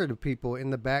small pocket of people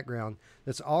in the background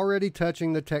that's already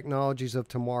touching the technologies of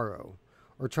tomorrow,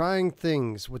 or trying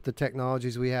things with the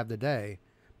technologies we have today,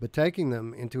 but taking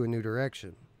them into a new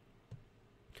direction.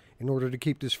 In order to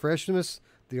keep this freshness,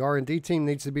 the R&D team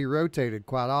needs to be rotated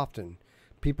quite often.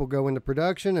 People go into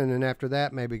production, and then after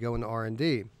that, maybe go into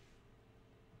R&D.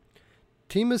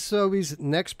 Team Asobi's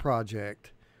next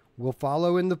project will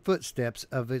follow in the footsteps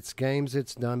of its games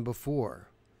it's done before.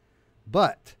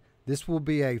 But this will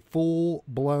be a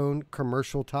full-blown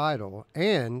commercial title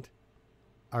and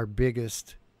our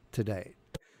biggest to date.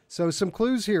 So some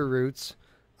clues here, Roots,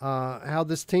 how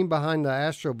this team behind the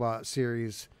Astrobot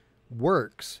series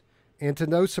works. And to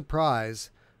no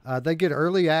surprise, they get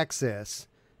early access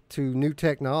to new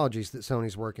technologies that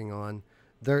Sony's working on.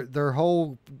 Their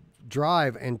whole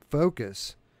drive and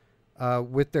focus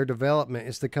with their development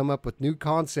is to come up with new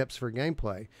concepts for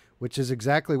gameplay, which is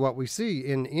exactly what we see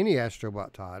in any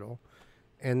Astrobot title.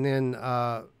 And then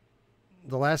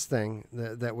the last thing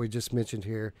that we just mentioned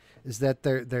here is that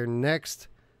their next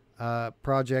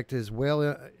project is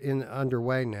well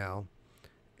underway now.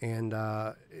 And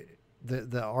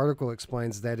the article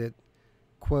explains that it,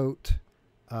 quote,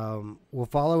 will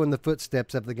follow in the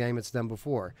footsteps of the game it's done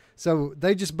before. So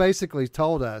they just basically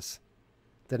told us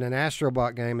that an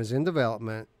Astrobot game is in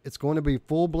development. It's going to be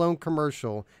full-blown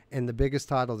commercial and the biggest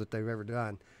title that they've ever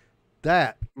done.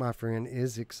 That, my friend,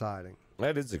 is exciting.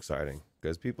 That is exciting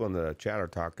because people in the chat are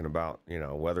talking about,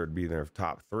 whether it be their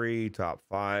top 3, top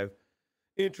 5.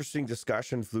 Interesting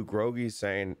discussion. Fluke Rogi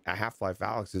saying a Half-Life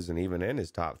Alyx isn't even in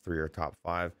his top 3 or top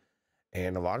 5.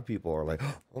 And a lot of people are like,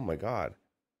 oh my God.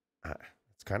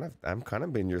 I'm kind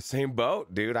of in your same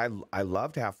boat, dude. I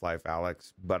loved Half-Life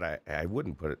Alyx, but I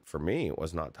wouldn't put it, for me, it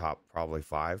was not top probably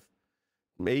 5,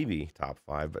 maybe top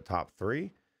 5, but top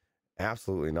 3,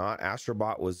 absolutely not.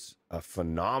 Astrobot was a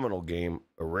phenomenal game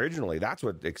originally. That's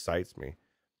what excites me.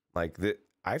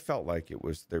 I felt like it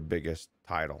was their biggest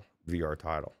title, VR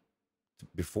title,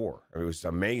 before. It was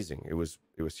amazing. It was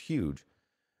huge.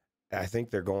 I think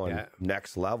they're going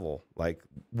next level, like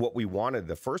what we wanted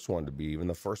the first one to be. Even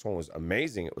the first one was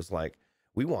amazing. It was like,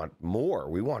 we want more.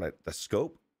 We want the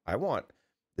scope.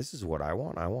 This is what I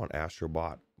want. I want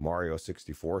Astrobot Mario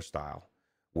 64 style,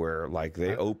 where like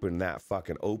they open that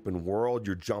fucking open world.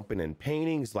 You're jumping in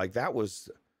paintings. Like that was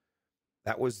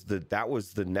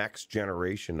the next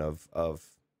generation of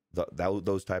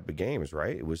those type of games,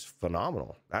 right? It was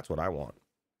phenomenal. That's what I want.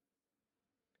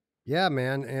 Yeah,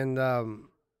 man. And,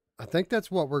 I think that's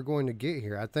what we're going to get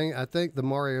here. I think the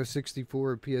Mario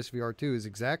 64 PSVR 2 is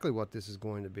exactly what this is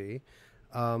going to be,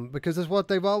 because it's what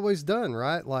they've always done,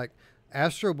 right? Like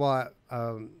Astrobot,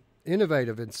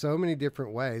 innovative in so many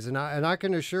different ways, and I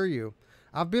can assure you,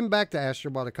 I've been back to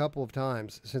Astrobot a couple of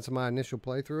times since my initial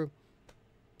playthrough.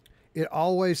 It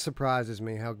always surprises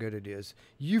me how good it is.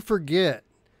 You forget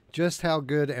just how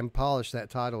good and polished that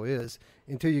title is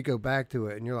until you go back to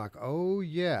it, and you're like, oh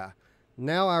yeah,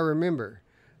 now I remember.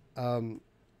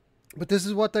 But this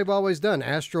is what they've always done.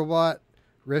 Astrobot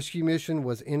Rescue Mission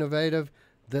was innovative.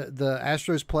 The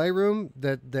Astro's Playroom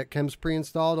that comes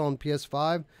pre-installed on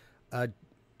PS5,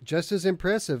 just as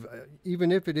impressive,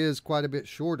 even if it is quite a bit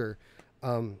shorter.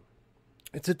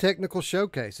 It's a technical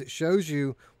showcase. It shows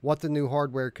you what the new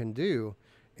hardware can do,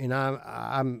 and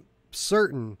I'm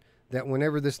certain that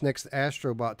whenever this next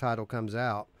Astrobot title comes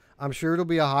out, I'm sure it'll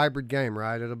be a hybrid game,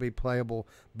 right? It'll be playable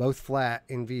both flat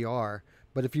and VR.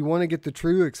 But if you want to get the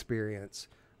true experience,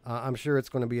 I'm sure it's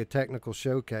going to be a technical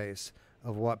showcase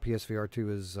of what PSVR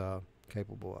 2 is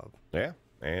capable of. Yeah,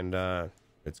 and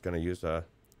it's going to use a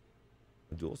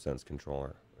DualSense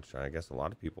controller, which I guess a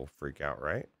lot of people freak out,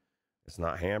 right? It's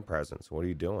not hand presence. What are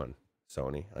you doing,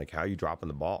 Sony? Like, how are you dropping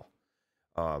the ball?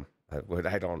 I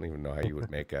don't even know how you would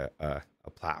make a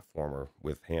platformer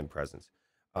with hand presence.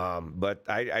 But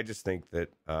I just think that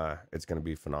it's going to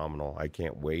be phenomenal. I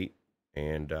can't wait.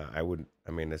 And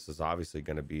this is obviously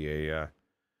going to be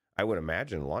I would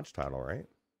imagine, a launch title, right?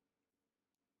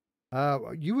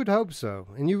 You would hope so,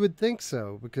 and you would think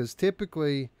so, because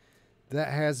typically that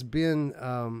has been,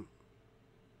 I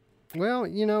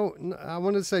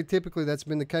want to say typically that's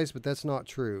been the case, but that's not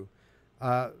true.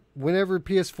 Whenever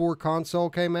PS4 console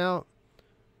came out,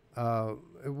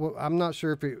 I'm not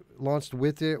sure if it launched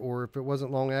with it or if it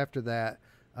wasn't long after that.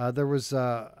 There was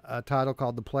a title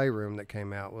called The Playroom that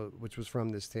came out, which was from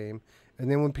this team.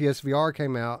 And then when PSVR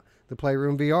came out, The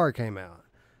Playroom VR came out.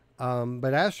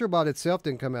 But Astrobot itself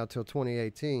didn't come out till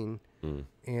 2018.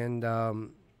 And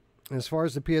as far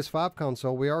as the PS5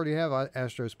 console, we already have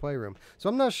Astro's Playroom. So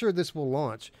I'm not sure this will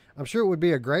launch. I'm sure it would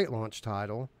be a great launch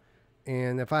title.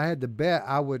 And if I had to bet,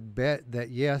 I would bet that,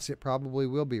 yes, it probably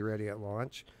will be ready at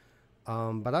launch.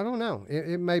 But I don't know.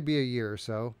 It may be a year or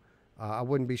so. I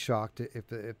wouldn't be shocked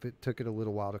if it took it a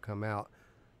little while to come out.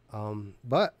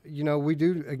 But we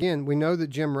know that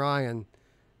Jim Ryan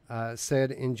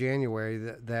said in January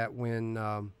that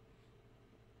when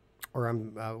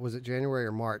was it January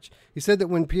or March? He said that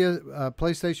when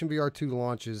PlayStation VR 2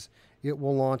 launches, it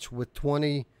will launch with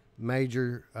 20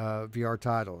 major VR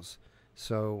titles.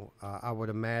 So I would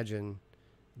imagine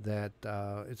that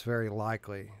it's very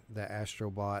likely that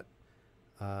Astrobot,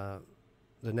 the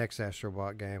next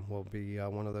Astrobot game, will be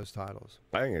one of those titles.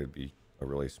 I think it would be a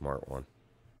really smart one,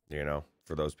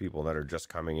 for those people that are just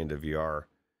coming into VR.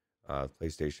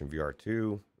 PlayStation VR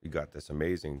 2, you got this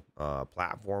amazing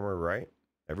platformer, right?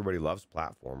 Everybody loves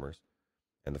platformers,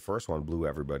 and the first one blew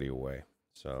everybody away.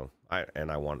 So I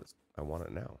want it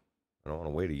now. I don't want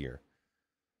to wait a year.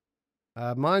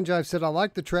 Mindjive said, I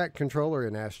like the track controller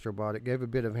in Astrobot. It gave a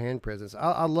bit of hand presence.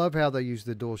 I love how they use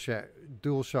the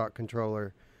DualShock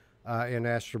controller in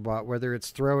Astrobot, whether it's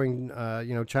throwing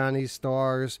Chinese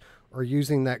stars or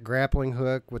using that grappling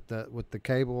hook with the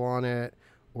cable on it,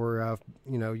 or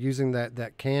using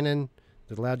that cannon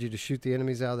that allowed you to shoot the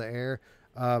enemies out of the air.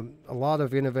 A lot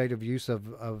of innovative use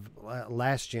of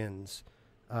last gen's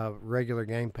regular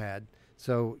gamepad.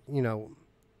 So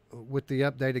with the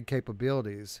updated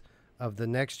capabilities of the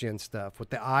next gen stuff, with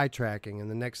the eye tracking and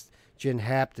the next gen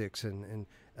haptics and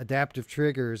adaptive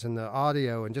triggers and the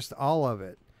audio and just all of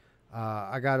it,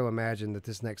 I got to imagine that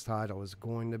this next title is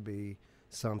going to be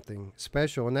something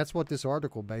special, and that's what this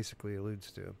article basically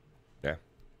alludes to. Yeah,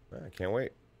 I can't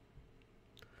wait.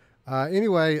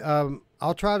 Anyway,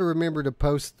 I'll try to remember to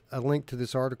post a link to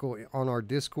this article on our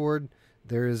Discord.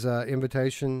 There is an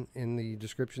invitation in the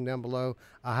description down below.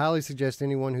 I highly suggest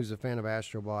anyone who's a fan of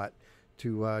Astrobot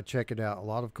to check it out. A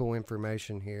lot of cool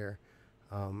information here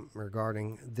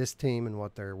regarding this team and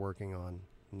what they're working on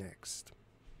next.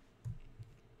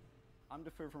 I'm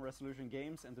Defer from Resolution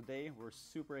Games, and today we're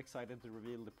super excited to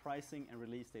reveal the pricing and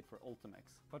release date for Ultimex.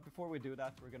 But before we do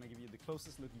that, we're going to give you the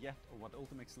closest look yet of what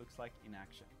Ultimex looks like in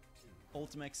action.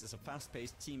 Ultimex is a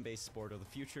fast-paced, team-based sport of the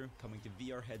future coming to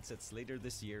VR headsets later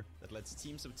this year that lets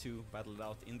teams of 2 battle it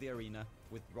out in the arena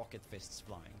with rocket fists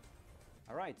flying.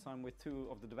 Alright, so I'm with 2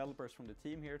 of the developers from the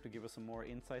team here to give us some more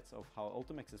insights of how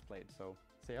Ultimex is played. So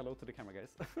say hello to the camera, guys.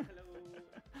 Hello.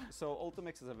 So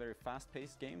Ultimex is a very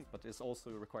fast-paced game, but it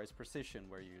also requires precision,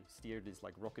 where you steer these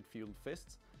like rocket-fueled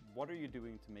fists. What are you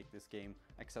doing to make this game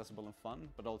accessible and fun,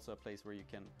 but also a place where you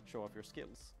can show off your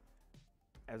skills?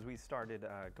 As we started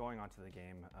going onto the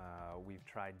game, we've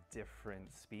tried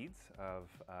different speeds of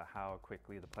how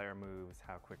quickly the player moves,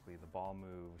 how quickly the ball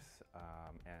moves,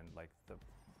 and like the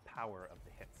power of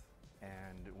the hits.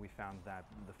 And we found that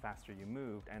the faster you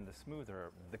moved and the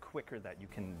smoother, the quicker that you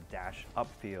can dash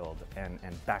upfield and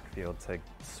backfield to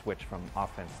switch from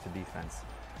offense to defense.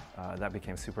 That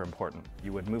became super important.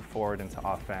 You would move forward into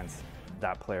offense,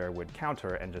 that player would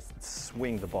counter and just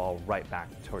swing the ball right back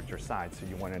towards your side. So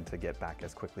you wanted to get back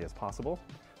as quickly as possible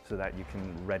so that you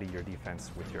can ready your defense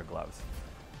with your gloves.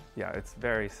 Yeah, it's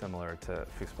very similar to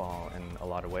foosball in a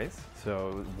lot of ways.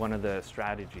 So one of the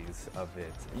strategies of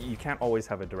it, you can't always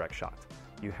have a direct shot.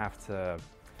 You have to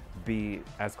be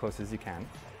as close as you can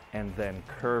and then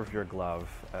curve your glove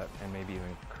and maybe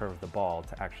even curve the ball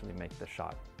to actually make the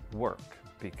shot work,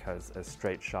 because a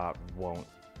straight shot won't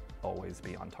always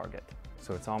be on target.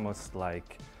 So it's almost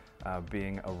like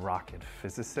being a rocket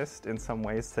physicist in some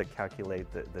ways to calculate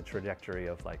the trajectory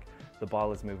of like the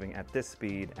ball is moving at this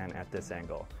speed and at this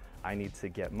angle. I need to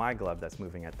get my glove that's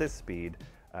moving at this speed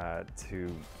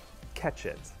to catch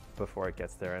it before it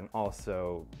gets there, and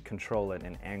also control it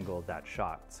and angle that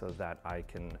shot so that I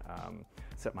can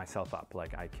set myself up.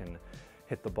 Like I can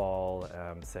hit the ball,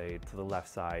 say to the left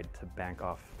side to bank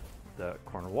off the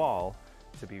corner wall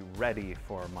to be ready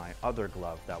for my other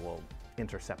glove that will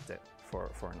intercept it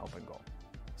for an open goal.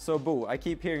 So Bo, I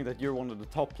keep hearing that you're one of the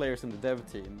top players in the dev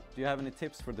team. Do you have any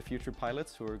tips for the future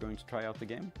pilots who are going to try out the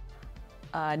game?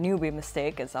 A newbie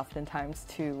mistake is oftentimes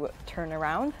to turn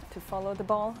around to follow the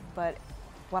ball, but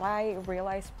what I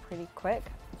realized pretty quick,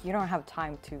 you don't have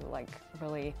time to like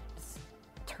really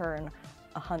turn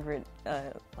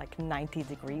 90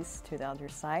 degrees to the other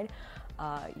side.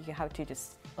 You have to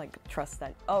just like trust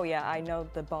that, oh yeah, I know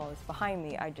the ball is behind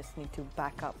me, I just need to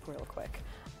back up real quick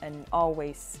and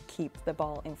always keep the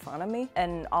ball in front of me.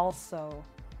 And also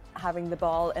having the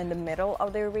ball in the middle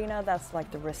of the arena, that's like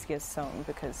the riskiest zone,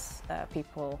 because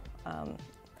people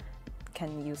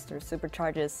can use their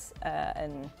supercharges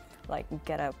and like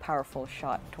get a powerful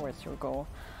shot towards your goal.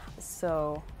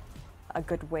 So a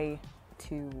good way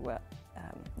to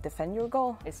defend your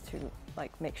goal is to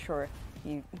like make sure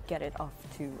you get it off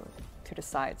to the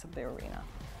sides of the arena,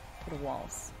 to the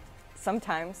walls.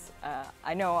 sometimes,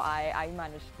 I know I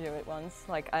managed to do it once.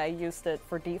 Like, I used it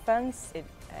for defense. It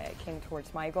came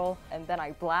towards my goal, and then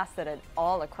I blasted it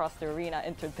all across the arena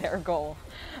into their goal.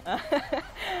 And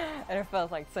it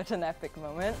felt like such an epic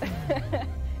moment.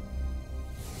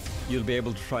 You'll be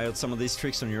able to try out some of these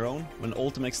tricks on your own when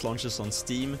Ultimex launches on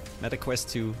Steam, MetaQuest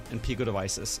 2 and Pico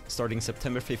devices starting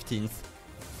September 15th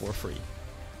for free.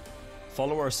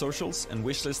 Follow our socials and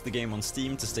wishlist the game on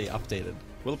Steam to stay updated.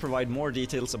 We'll provide more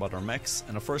details about our mechs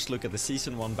and a first look at the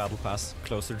Season 1 Battle Pass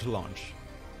closer to launch.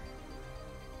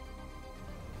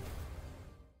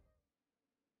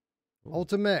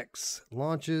 Ultimex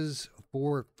launches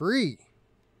for free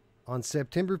on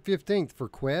September 15th for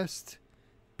Quest,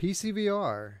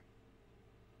 PCVR,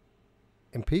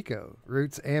 and Pico,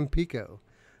 Roots and Pico.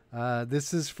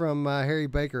 This is from Harry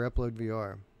Baker, Upload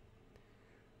VR.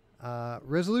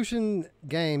 Resolution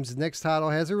Games' next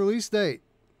title has a release date.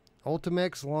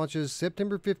 Ultimex launches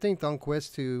September 15th on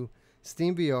Quest 2,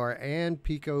 Steam VR, and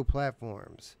Pico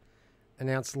platforms.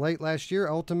 Announced late last year,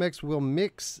 Ultimex will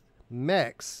mix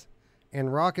mechs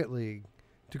and Rocket League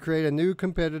to create a new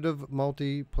competitive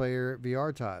multiplayer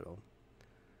VR title.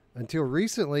 Until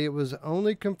recently, it was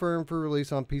only confirmed for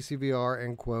release on PC VR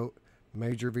and, quote,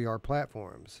 major VR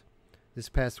platforms. This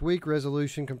past week,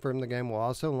 Resolution confirmed the game will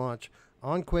also launch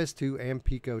on Quest 2 and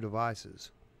Pico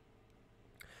devices.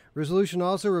 Resolution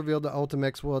also revealed that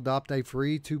Ultimex will adopt a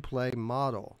free-to-play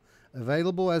model,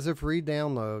 available as a free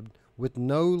download with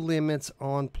no limits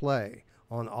on play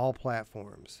on all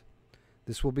platforms.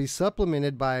 This will be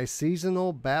supplemented by a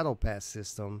seasonal battle pass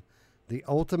system, the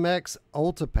Ultimex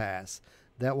Ultipass,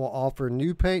 that will offer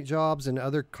new paint jobs and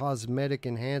other cosmetic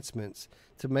enhancements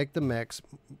to make the mechs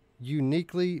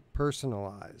uniquely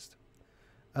personalized.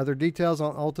 Other details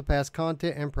on Ultipass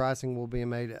content and pricing will be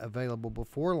made available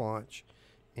before launch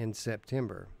in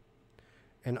September.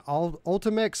 An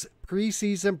Ultimex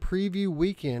preseason preview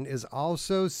weekend is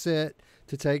also set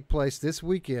to take place this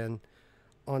weekend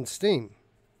on Steam,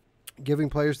 giving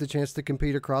players the chance to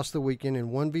compete across the weekend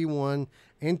in 1v1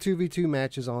 and 2v2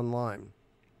 matches online.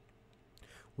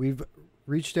 We've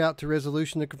reached out to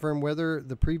Resolution to confirm whether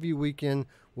the preview weekend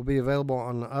will be available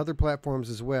on other platforms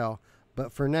as well,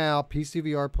 but for now,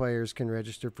 PCVR players can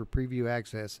register for preview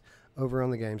access over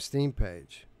on the game's Steam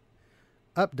page.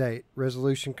 Update: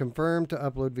 Resolution confirmed to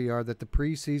Upload VR that the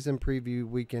preseason preview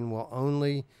weekend will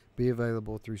only be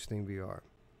available through Steam VR.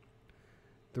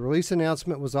 The release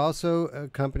announcement was also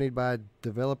accompanied by a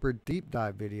developer deep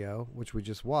dive video, which we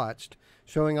just watched,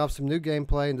 showing off some new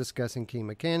gameplay and discussing key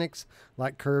mechanics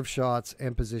like curve shots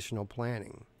and positional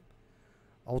planning.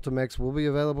 Ultimex will be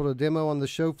available to demo on the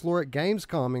show floor at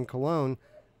Gamescom in Cologne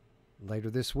later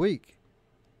this week.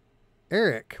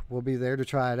 Eric will be there to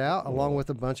try it out, along with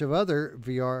a bunch of other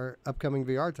upcoming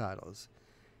VR titles.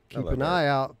 Keep an eye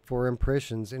out for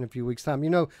impressions in a few weeks' time. You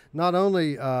know, not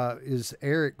only is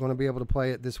Eric going to be able to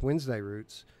play it this Wednesday,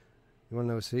 Roots. You want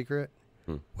to know a secret?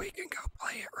 We can go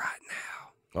play it right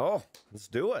now. Oh, let's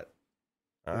do it.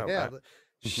 Yeah.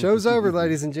 Show's over,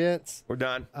 ladies and gents. We're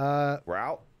done. We're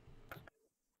out.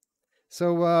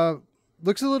 So,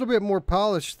 looks a little bit more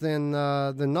polished than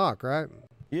Knock, right?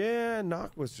 Yeah,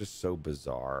 Knock was just so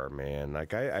bizarre, man.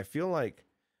 Like, I feel like,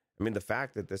 I mean, the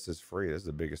fact that this is free, this is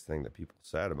the biggest thing that people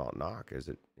said about Knock, is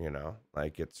it, you know,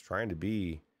 like it's trying to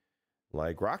be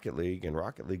like Rocket League, and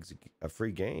Rocket League's a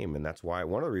free game, and that's why,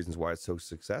 one of the reasons why it's so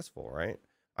successful, right?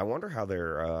 I wonder how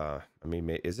they're, I mean,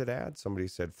 is it ads? Somebody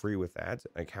said free with ads.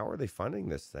 Like, how are they funding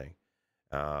this thing?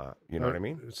 You know what I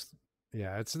mean?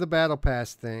 It's the Battle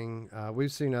Pass thing. We've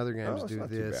seen other games do not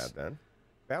this. Too bad, then.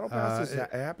 Battle Pass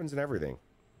it happens in everything.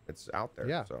 It's out there,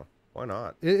 yeah. So why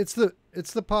not? It's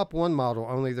the Pop 1 model,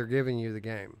 only they're giving you the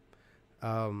game.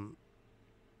 And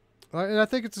I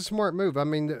think it's a smart move. I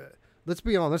mean, let's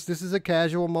be honest, this is a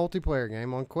casual multiplayer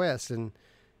game on Quest, and,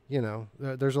 you know,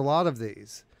 there's a lot of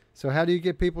these. So how do you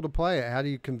get people to play it? How do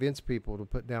you convince people to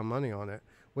put down money on it?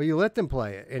 Well, you let them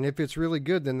play it, and if it's really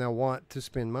good, then they'll want to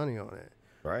spend money on it.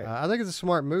 Right. I think it's a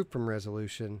smart move from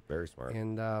Resolution. Very smart.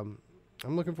 And I'm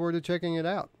looking forward to checking it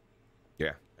out.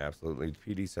 Yeah, absolutely.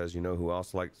 PD says, you know who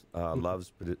else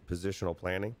loves positional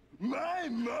planning? My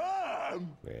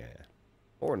mom! Yeah.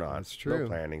 Or not. That's true. No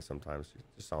planning sometimes,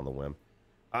 just on the whim.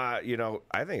 You know,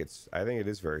 I think it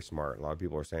is very smart. A lot of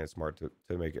people are saying it's smart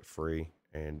to make it free,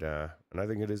 and I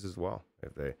think it is as well.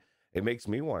 It makes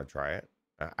me want to try it.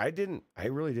 I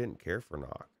really didn't care for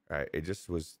Knock. It just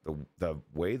was the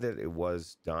way that it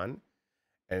was done,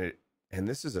 and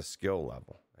this is a skill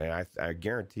level. And I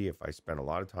guarantee if I spent a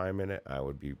lot of time in it, I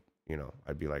would be, you know,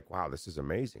 I'd be like, wow, this is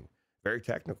amazing. Very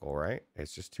technical, right?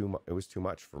 It's just too much. It was too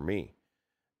much for me.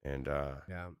 And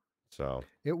yeah. So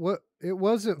it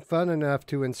wasn't fun enough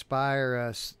to inspire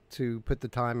us to put the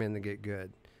time in to get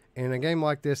good. In a game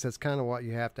like this, that's kind of what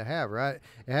you have to have, right?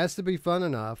 It has to be fun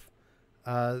enough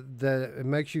that it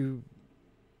makes you.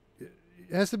 It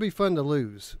has to be fun to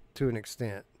lose to an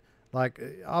extent. Like,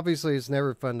 obviously, it's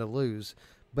never fun to lose,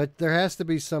 but there has to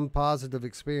be some positive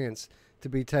experience to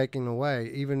be taken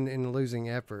away, even in the losing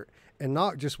effort. And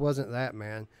Knock just wasn't that,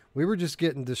 man. We were just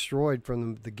getting destroyed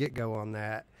from the get-go on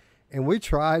that. And we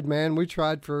tried, man. We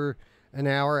tried for an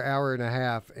hour, hour and a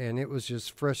half, and it was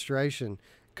just frustration.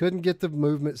 Couldn't get the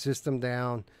movement system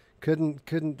down. Couldn't.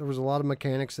 There was a lot of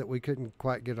mechanics that we couldn't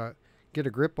quite get a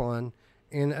grip on.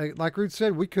 And like Ruth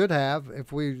said, we could have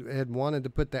if we had wanted to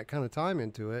put that kind of time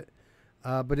into it.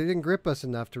 But it didn't grip us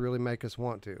enough to really make us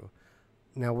want to.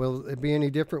 Now, will it be any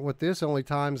different with this? Only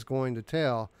time's going to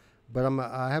tell. But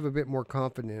I have a bit more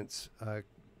confidence,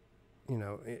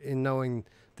 in knowing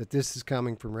that this is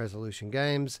coming from Resolution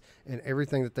Games, and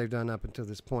everything that they've done up until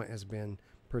this point has been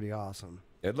pretty awesome.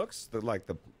 it looks like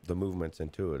the movement's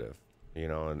intuitive,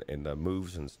 and the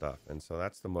moves and stuff. And so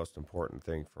that's the most important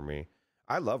thing for me.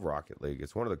 I love Rocket League.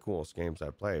 It's one of the coolest games I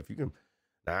play. If you can,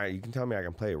 now you can tell me I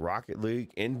can play Rocket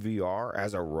League in VR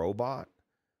as a robot.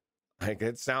 Like,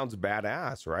 it sounds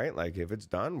badass, right? Like, if it's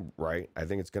done right, I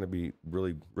think it's going to be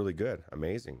really, really good,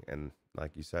 amazing. And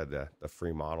like you said, the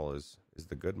free model is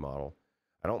the good model.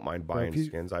 I don't mind buying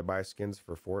skins. I buy skins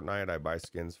for Fortnite. I buy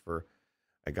skins for.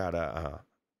 I got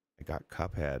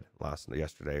Cuphead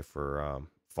yesterday for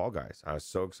Fall Guys. I was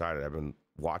so excited. I've been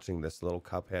watching this little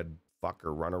Cuphead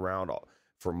fucker run around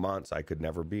for months. I could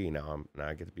never be. Now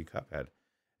I get to be Cuphead.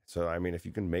 So I mean, if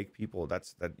you can make people,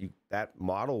 that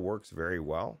model works very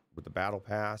well with the battle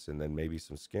pass, and then maybe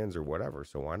some skins or whatever.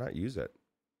 So why not use it?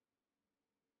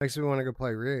 Makes me want to go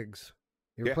play Rigs.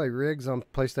 You ever play Rigs on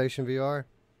PlayStation VR?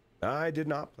 I did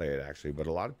not play it actually, but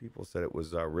a lot of people said it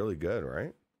was really good,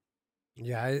 right?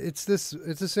 Yeah, it's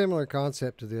a similar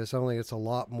concept to this, only it's a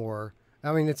lot more.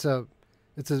 I mean, it's a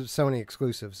Sony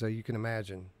exclusive, so you can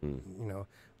imagine,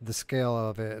 the scale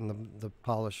of it and the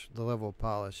polish, the level of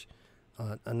polish,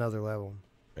 another level.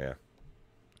 Yeah.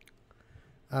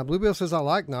 Bluebill says I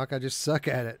like Knock, I just suck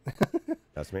at it.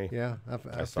 That's me. Yeah,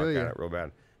 I suck at it real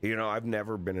bad. I've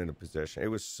never been in a position. It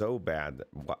was so bad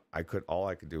that all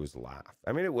I could do was laugh.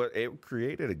 I mean, it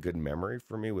created a good memory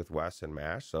for me with Wes and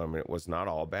Mash. So I mean, it was not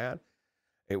all bad.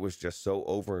 It was just so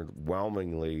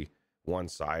overwhelmingly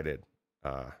one-sided.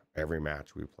 Every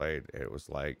match we played, it was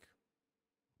like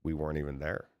we weren't even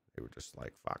there. They were just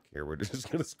like, "Fuck, here we're just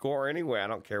gonna score anyway. I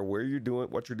don't care where you're doing,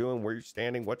 what you're doing, where you're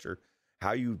standing,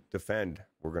 how you defend.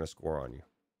 We're gonna score on you."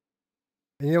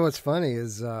 And you know what's funny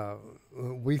is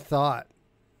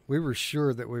we were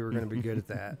sure that we were going to be good at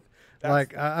that.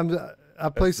 Like I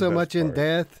play so much in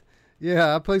Death.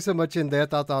 Yeah, I play so much in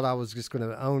Death. I thought I was just going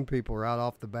to own people right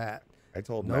off the bat. I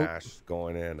told Mash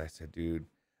going in, I said, dude,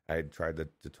 I had tried the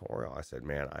tutorial. I said,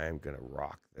 man, I am going to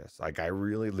rock this. Like, I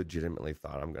really legitimately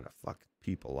thought I'm going to fuck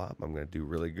people up. I'm going to do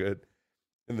really good.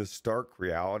 And the stark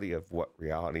reality of what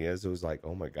reality is, it was like,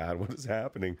 oh my God, what is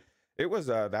happening? It was,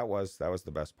 that was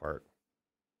the best part.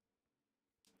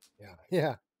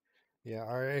 Yeah. Yeah,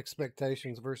 our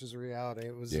expectations versus reality.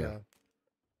 It was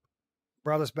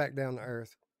brought us back down to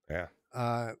earth.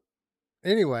 Yeah.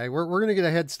 Anyway, we're going to get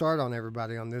a head start on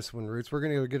everybody on this one, Roots. We're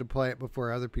going to get to play it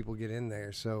before other people get in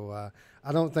there. So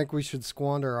I don't think we should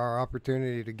squander our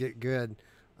opportunity to get good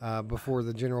before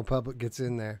the general public gets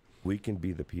in there. We can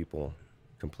be the people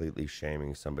completely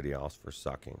shaming somebody else for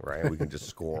sucking, right? We can just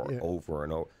score over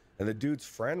and over. And the dude's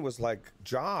friend was like,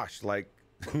 Josh, like,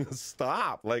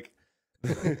 stop. Like,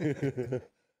 that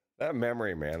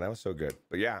memory, man, that was so good.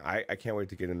 But yeah, I can't wait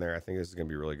to get in there. I think this is gonna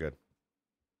be really good.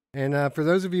 And for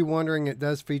those of you wondering, it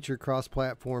does feature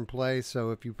cross-platform play.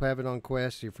 So if you have it on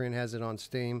Quest, your friend has it on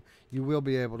Steam, you will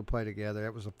be able to play together.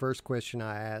 That was the first question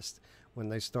I asked when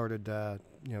they started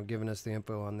giving us the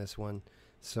info on this one.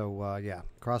 So yeah,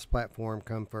 cross-platform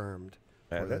confirmed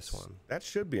for this one. That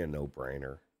should be a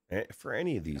no-brainer for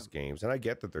any of these games. And I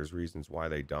get that there's reasons why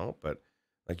they don't, but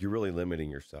like, you're really limiting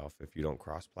yourself if you don't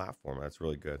cross-platform. That's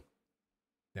really good.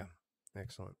 Yeah,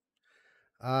 excellent.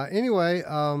 Anyway,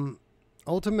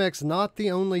 Ultimate's not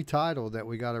the only title that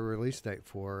we got a release date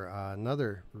for.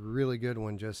 Another really good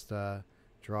one just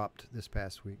dropped this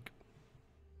past week.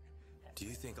 Do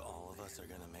you think all of us are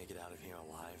going to make it out of here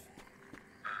alive?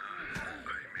 I'd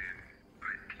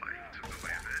like to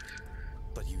believe it.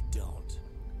 But you don't.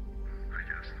 I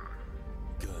guess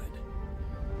not. Good.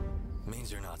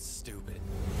 Means you're not stupid.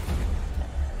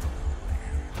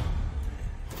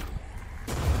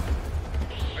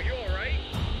 Are you alright?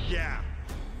 Yeah.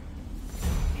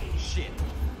 Shit.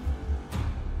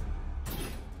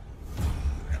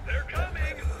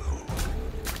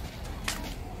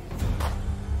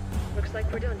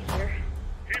 We're done here.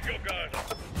 Keep your guard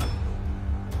up.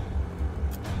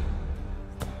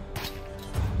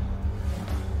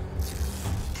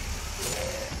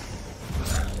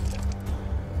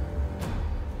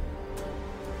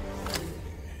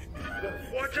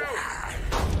 Watch out!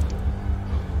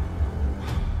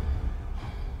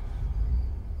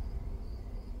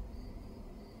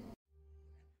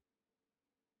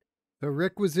 The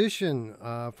Requisition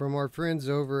from our friends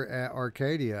over at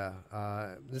Arcadia.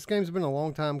 This game's been a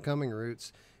long time coming,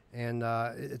 Roots, and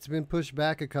it's been pushed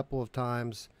back a couple of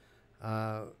times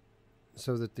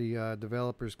so that the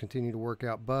developers continue to work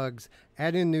out bugs,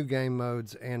 add in new game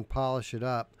modes, and polish it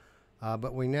up.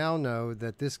 But we now know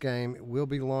that this game will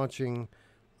be launching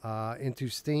into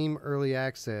Steam Early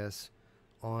Access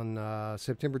on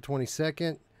September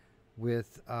 22nd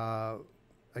with a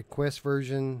Quest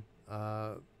version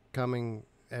coming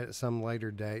at some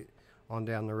later date on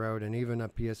down the road, and even a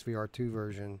PSVR 2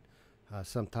 version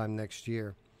sometime next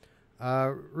year.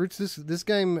 Roots, this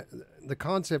game, the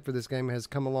concept for this game has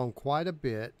come along quite a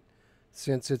bit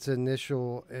since its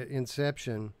initial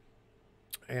inception,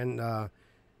 and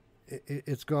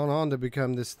it's gone on to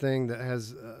become this thing that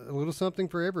has a little something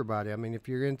for everybody. I mean, if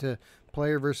you're into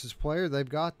player versus player, they've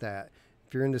got that.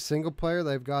 If you're into single player,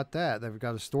 they've got that. They've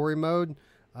got a story mode,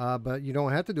 but you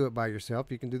don't have to do it by yourself.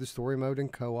 You can do the story mode in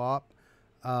co-op.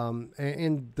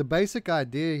 And the basic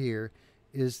idea here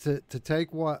is to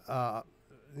take what,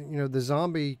 the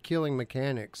zombie killing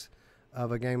mechanics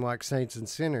of a game like Saints and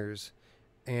Sinners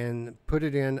and put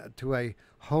it into a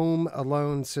Home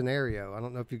Alone scenario. I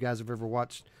don't know if you guys have ever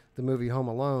watched the movie Home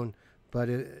Alone, but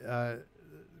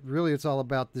really it's all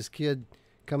about this kid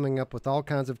coming up with all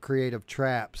kinds of creative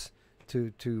traps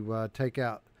to take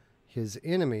out his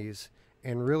enemies,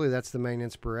 and really that's the main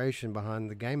inspiration behind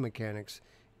the game mechanics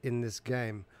in this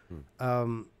game.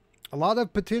 A lot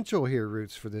of potential here,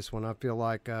 Roots, for this one. I feel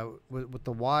like with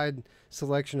the wide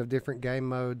selection of different game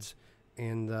modes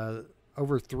and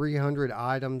over 300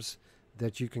 items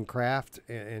that you can craft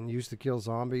and use to kill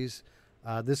zombies,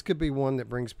 this could be one that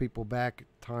brings people back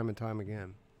time and time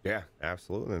again. Yeah,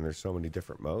 absolutely. And there's so many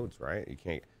different modes, right? You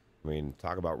can't,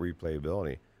 talk about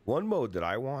replayability. One mode that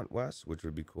I want, Wes, which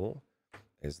would be cool,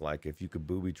 is like if you could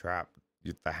booby trap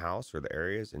the house or the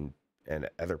areas and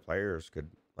other players could,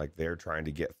 like they're trying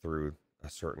to get through a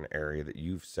certain area that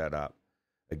you've set up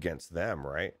against them,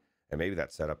 right? And maybe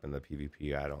that's set up in the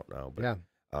PvP, I don't know. But, yeah,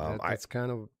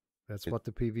 that's what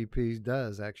the PvP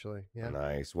does, actually. Yeah.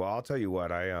 Nice. Well, I'll tell you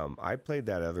what, I played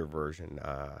that other version.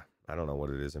 I don't know what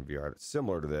it is in VR. It's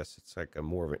similar to this. It's like a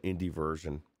more of an indie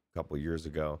version a couple of years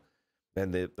ago.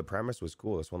 And the premise was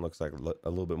cool. This one looks like a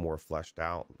little bit more fleshed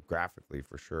out graphically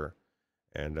for sure.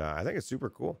 And I think it's super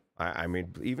cool. I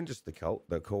mean, even just the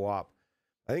co-op,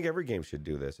 I think every game should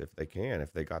do this if they can,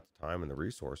 if they got the time and the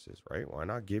resources, right? Why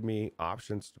not give me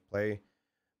options to play?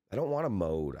 I don't want a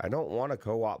mode. I don't want a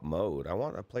co-op mode. I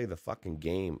want to play the fucking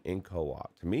game in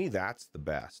co-op. To me, that's the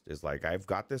best. Is like, I've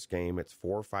got this game. It's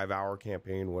 4 or 5 hour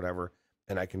campaign, whatever.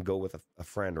 And I can go with a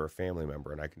friend or a family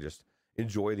member and I can just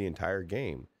enjoy the entire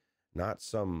game, not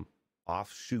some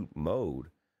offshoot mode.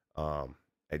 I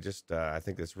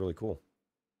think that's really cool.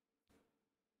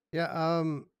 Yeah.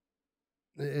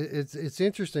 It's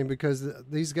interesting because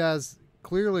these guys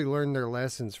clearly learned their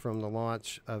lessons from the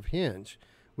launch of Hinge,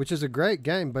 which is a great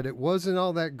game, but it wasn't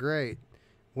all that great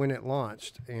when it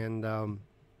launched. And,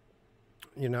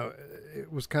 it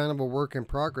was kind of a work in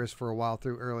progress for a while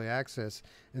through early access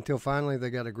until finally they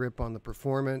got a grip on the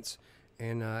performance,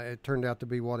 and it turned out to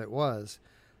be what it was.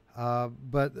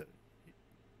 But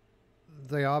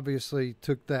they obviously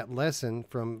took that lesson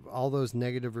from all those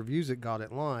negative reviews it got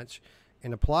at launch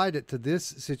and applied it to this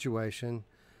situation,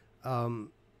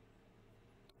 and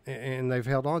they've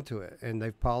held on to it, and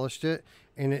they've polished it.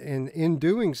 And in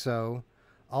doing so,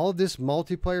 all of this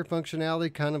multiplayer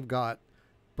functionality kind of got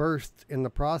birthed in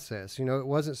the process. It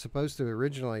wasn't supposed to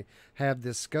originally have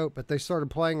this scope, but they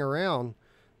started playing around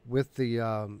with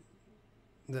the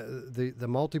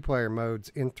multiplayer modes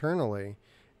internally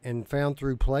and found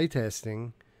through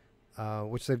playtesting,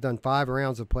 which they've done 5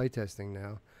 rounds of playtesting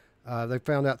now. They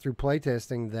found out through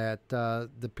playtesting that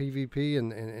the PvP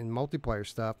and multiplayer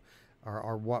stuff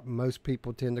are what most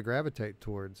people tend to gravitate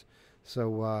towards.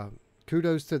 So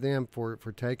kudos to them for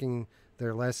taking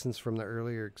their lessons from the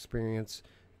earlier experience.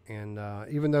 And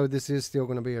even though this is still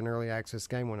going to be an early access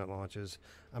game when it launches,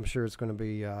 I'm sure it's going to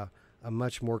be a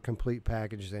much more complete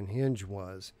package than Hinge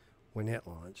was when it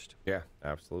launched. Yeah,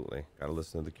 absolutely. Got to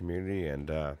listen to the community.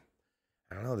 And I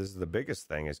don't know, this is the biggest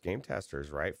thing as game testers,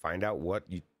 right? Find out what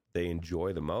they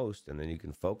enjoy the most, and then you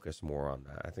can focus more on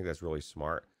that. I think that's really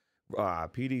smart.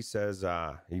 PD says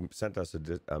he sent us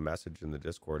a message in the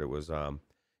Discord. It was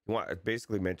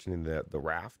basically mentioning the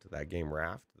Raft, that game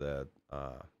Raft, the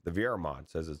VR mod.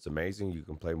 Says it's amazing. You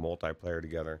can play multiplayer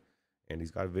together, and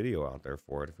he's got a video out there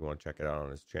for it if you want to check it out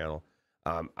on his channel.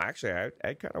 I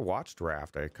kind of watched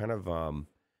Raft. I kind of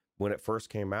when it first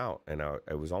came out, and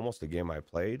it was almost a game I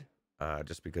played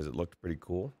just because it looked pretty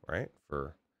cool, right?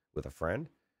 With a friend,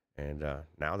 and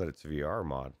now that it's a VR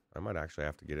mod, I might actually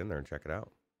have to get in there and check it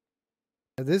out.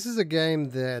 This is a game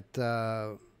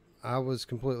that I was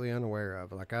completely unaware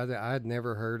of. Like I had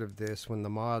never heard of this when the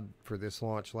mod for this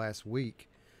launched last week.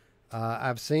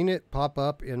 I've seen it pop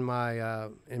up in my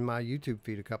YouTube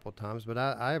feed a couple of times, but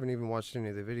I haven't even watched any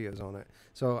of the videos on it.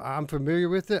 So I'm familiar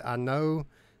with it. I know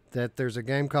that there's a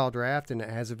game called Raft and it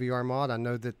has a VR mod. I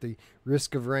know that the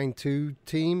Risk of Rain 2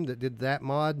 team that did that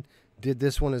mod did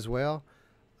this one as well.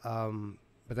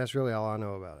 But that's really all I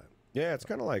know about it. Yeah, it's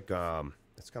kind of like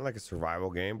a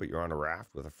survival game, but you're on a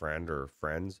raft with a friend or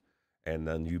friends, and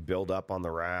then you build up on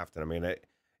the raft. And I mean,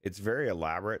 it's very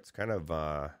elaborate. It's kind of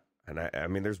I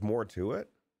mean, there's more to it,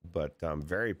 but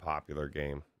very popular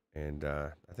game. And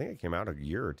I think it came out a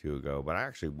year or two ago. But I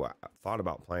actually thought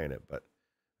about playing it, but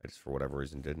I just for whatever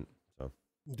reason didn't. So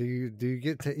do you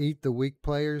get to eat the weak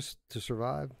players to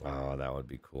survive? Oh, that would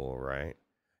be cool, right?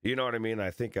 You know what I mean?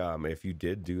 I think if you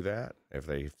did do that, if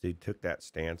they took that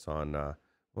stance on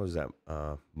what was that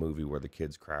movie where the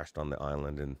kids crashed on the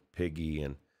island and Piggy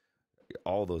and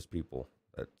all those people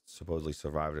that supposedly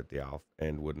survived at the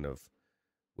end wouldn't have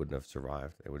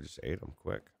survived. They would just ate them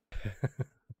quick.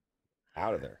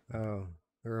 Out of there. Oh,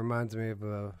 it reminds me of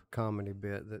a comedy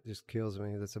bit that just kills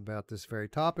me. That's about this very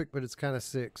topic, but it's kind of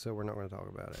sick, so we're not going to talk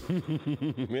about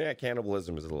it. Yeah,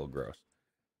 cannibalism is a little gross.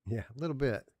 Yeah, a little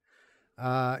bit.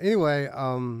 Anyway,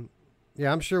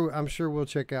 yeah, I'm sure we'll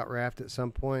check out Raft at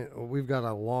some point. We've got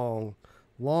a long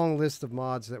list of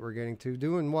mods that we're getting to.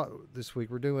 Doing what this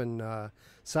week? We're doing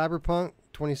Cyberpunk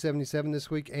 2077 this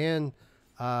week and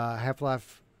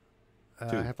Half-Life 2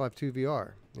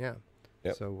 VR. Yeah.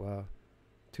 Yep. So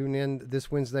tune in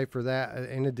this Wednesday for that.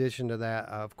 In addition to that,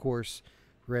 of course,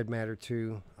 Red Matter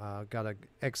 2 got an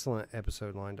excellent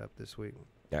episode lined up this week.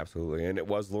 Absolutely. And it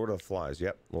was Lord of the Flies.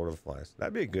 Yep, Lord of the Flies.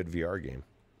 That'd be a good VR game,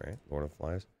 right? Lord of the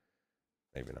Flies.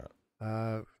 Maybe not.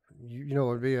 You know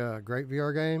what would be a great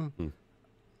VR game?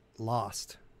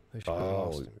 Lost. They should put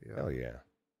Lost in VR. Hell yeah.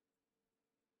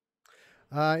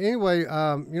 Anyway,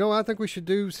 you know what I think we should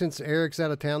do since Eric's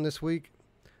out of town this week?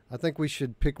 I think we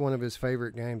should pick one of his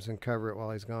favorite games and cover it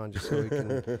while he's gone just so he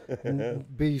can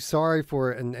be sorry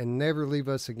for it and never leave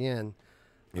us again.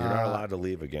 You're not allowed to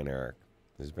leave again, Eric.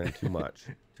 There's been too much,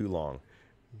 too long.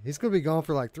 He's going to be gone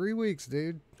for like 3 weeks,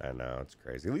 dude. I know, it's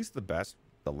crazy. At least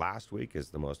the last week is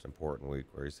the most important week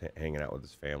where he's hanging out with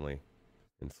his family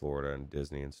in Florida and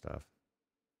Disney and stuff.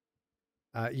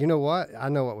 You know what? I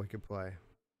know what we could play.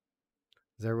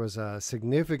 There was a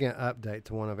significant update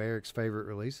to one of Eric's favorite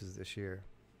releases this year.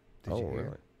 Did you hear?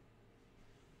 Really?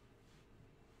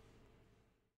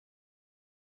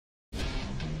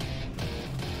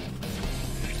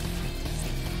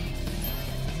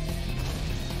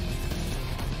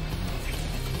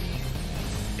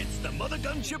 Mother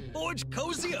Gunship Forge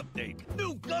Cozy Update.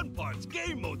 New gun parts,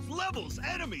 game modes, levels,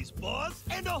 enemies, boss,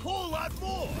 and a whole lot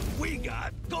more. We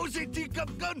got Cozy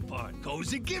Teacup Gun Part,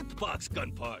 Cozy Gift Box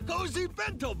Gun Part, Cozy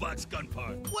Bento Box Gun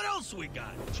Part. What else we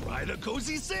got? Try the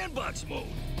Cozy Sandbox Mode,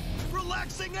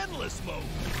 Relaxing Endless Mode,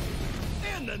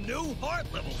 and the new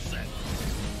Heart Level set.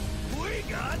 We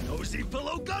got Cozy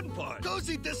Pillow Gun Part,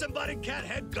 Cozy Disembodied Cat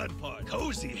Head Gun Part,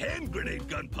 Cozy Hand Grenade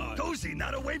Gun Part, Cozy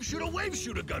Not a Wave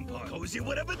Shooter Gun Part, Cozy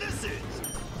whatever this is.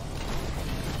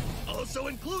 Also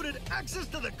included, access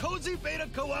to the Cozy Beta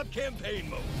Co-op Campaign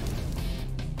Mode.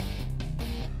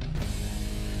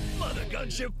 Mother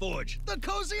Gunship Forge, the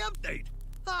Cozy Update.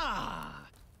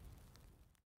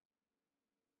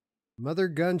 Mother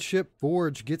Gunship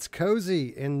Forge gets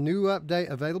cozy and new update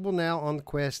available now on the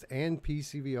Quest and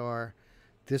PCVR.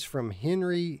 This from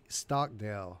Henry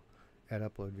Stockdale at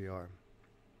Upload VR.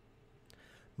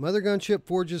 Mother Gunship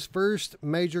Forge's first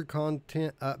major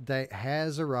content update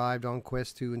has arrived on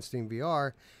Quest 2 and Steam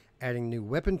VR, adding new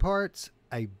weapon parts,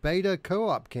 a beta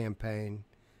co-op campaign,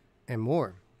 and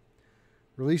more.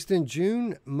 Released in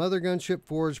June, Mother Gunship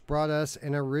Forge brought us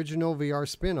an original VR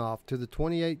spin-off to the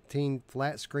 2018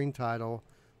 flat-screen title,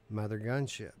 Mother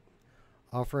Gunship.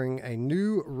 Offering a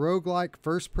new roguelike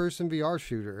first-person VR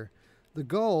shooter, the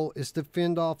goal is to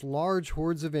fend off large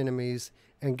hordes of enemies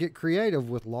and get creative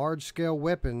with large-scale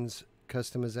weapons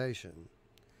customization.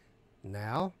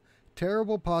 Now,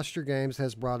 Terrible Posture Games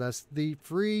has brought us the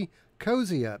free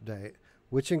Cozy Update,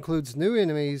 which includes new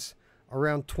enemies,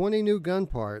 around 20 new gun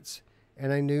parts,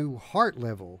 and a new heart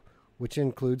level, which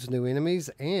includes new enemies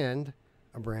and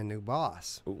a brand new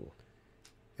boss. Ooh.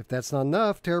 If that's not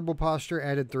enough, Terrible Posture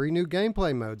added 3 new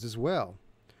gameplay modes as well.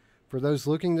 For those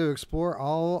looking to explore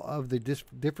all of the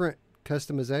different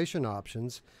customization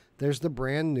options, there's the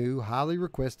brand new, highly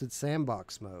requested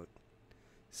sandbox mode.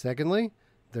 Secondly,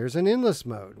 there's an endless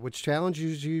mode, which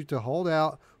challenges you to hold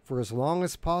out for as long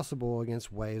as possible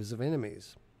against waves of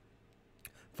enemies.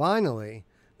 Finally,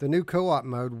 the new co-op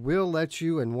mode will let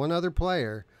you and one other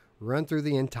player run through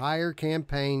the entire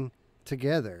campaign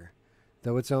together,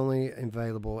 though it's only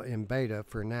available in beta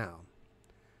for now.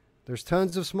 There's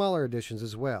tons of smaller additions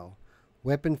as well.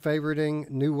 Weapon favoriting,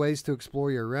 new ways to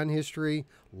explore your run history,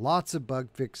 lots of bug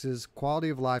fixes, quality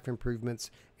of life improvements,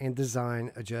 and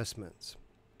design adjustments.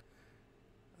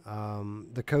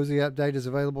 The Cozy update is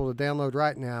available to download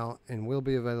right now and will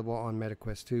be available on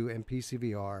MetaQuest 2 and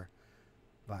PCVR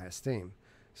via Steam.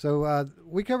 So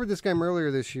we covered this game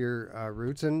earlier this year,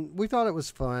 Roots, and we thought it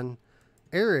was fun.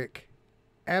 Eric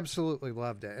absolutely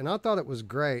loved it, and I thought it was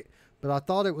great, but I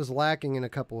thought it was lacking in a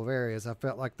couple of areas. I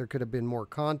felt like there could have been more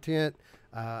content.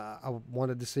 I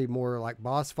wanted to see more like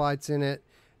boss fights in it,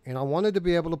 and I wanted to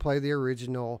be able to play the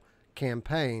original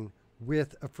campaign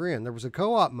with a friend. There was a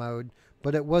co-op mode,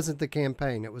 but it wasn't the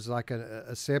campaign. It was like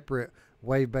a separate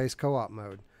wave-based co-op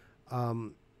mode.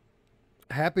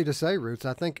 Happy to say, Roots,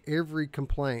 I think every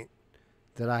complaint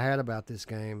that I had about this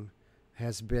game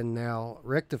has been now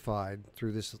rectified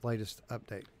through this latest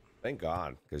update. Thank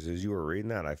God, because as you were reading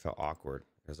that, I felt awkward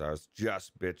because I was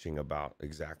just bitching about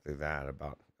exactly that,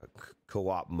 about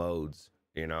co-op modes,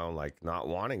 you know, like not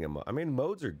wanting them. I mean,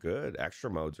 modes are good. Extra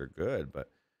modes are good, but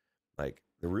like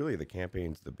the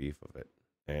campaign's the beef of it.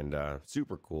 And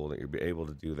super cool that you'll be able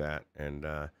to do that. And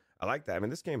I like that. I mean,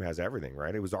 this game has everything,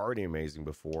 right? It was already amazing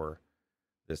before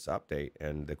this update,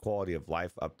 and the quality of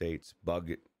life updates,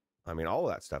 I mean, all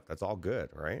of that stuff, that's all good,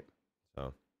 right?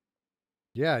 So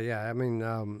yeah. I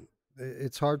mean,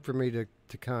 it's hard for me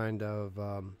to kind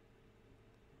of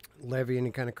levy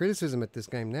any kind of criticism at this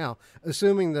game now,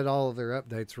 assuming that all of their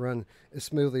updates run as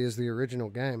smoothly as the original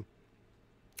game.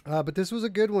 But this was a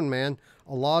good one, man.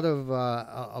 A lot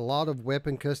of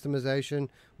weapon customization,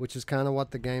 which is kind of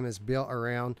what the game is built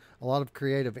around. A lot of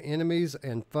creative enemies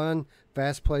and fun,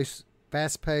 fast-paced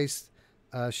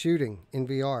shooting in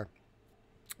VR.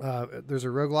 There's a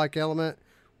roguelike element,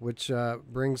 which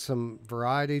brings some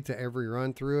variety to every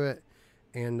run through it,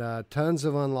 and tons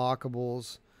of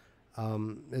unlockables.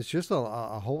 It's just a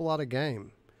whole lot of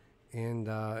game, and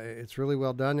it's really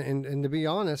well done. And to be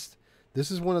honest, this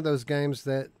is one of those games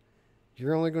that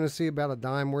you're only going to see about a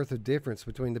dime worth of difference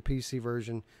between the PC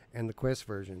version and the Quest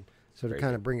version. So to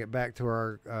kind of bring it back to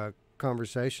our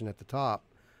conversation at the top,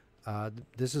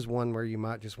 this is one where you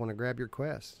might just want to grab your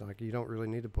Quest. Like, you don't really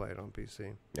need to play it on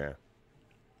PC. Yeah,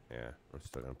 I'm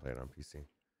still going to play it on PC.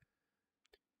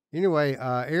 Anyway,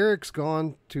 Eric's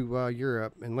gone to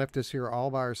Europe and left us here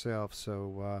all by ourselves.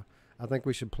 So I think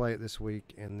we should play it this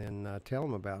week and then tell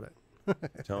him about it.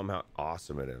 Tell them how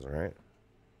awesome it is, right?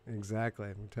 Exactly.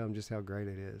 Tell them just how great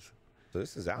it is. So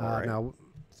this is out, right? Now,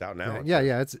 it's out now.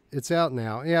 Yeah. It's out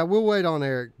now. Yeah, we'll wait on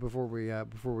Eric before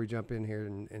we jump in here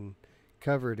and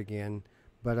cover it again.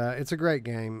 But it's a great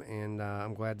game, and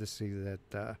I'm glad to see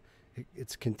that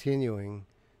it's continuing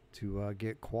to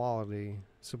get quality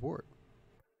support.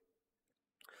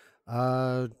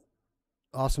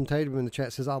 Awesome Tatum in the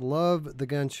chat says, "I love the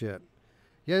gunship."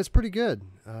 Yeah, it's pretty good.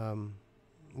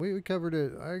 We covered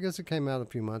it. I guess it came out a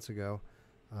few months ago,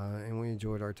 and we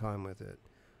enjoyed our time with it.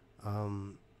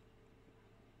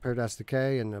 Paradise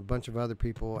Decay and a bunch of other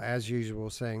people, as usual,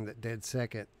 saying that Dead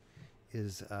Second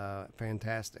is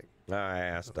fantastic. I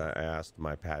asked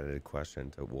my patented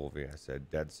question to Wolvie. I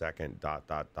said, "Dead Second ...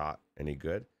 any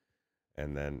good?"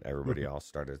 And then everybody else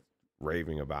started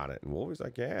raving about it. And Wolvie's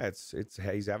like, "Yeah,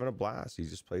 he's having a blast. He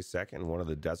just plays second in one of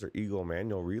the Desert Eagle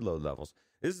manual reload levels."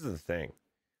 This is the thing.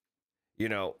 You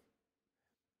know,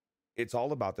 it's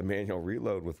all about the manual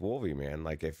reload with Wolvie, man.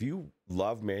 Like, if you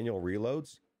love manual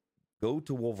reloads, go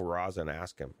to Wolveraza and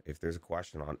ask him if there's a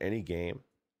question on any game,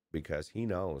 because he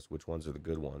knows which ones are the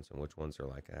good ones and which ones are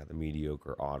like the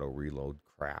mediocre auto reload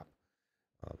crap,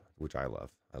 which I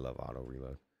love. I love auto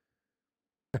reload.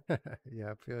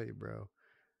 Yeah, I feel you, bro.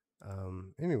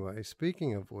 Anyway,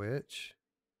 speaking of which,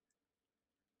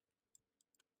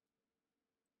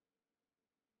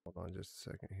 hold on just a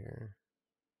second here.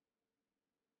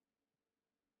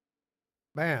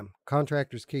 Bam!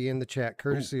 Contractor's key in the chat,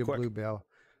 courtesy of Bluebell.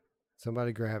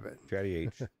 Somebody grab it. Chatty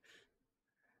H.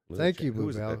 Thank you,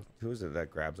 Bluebell. Who is it that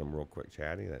grabs them real quick,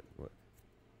 Chatty?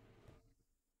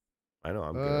 I know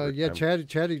I'm good. Yeah,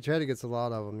 Chatty gets a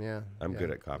lot of them. Yeah, I'm yeah,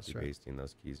 good at that's copy right. pasting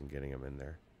those keys and getting them in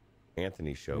there.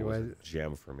 Anthony's show was Anyway. a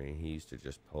gem for me. He used to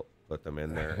just put them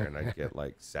in there, and I'd get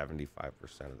like 75%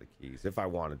 of the keys if I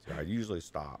wanted to. I'd usually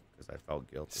stop because I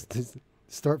felt guilty.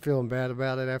 Start feeling bad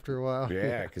about it after a while.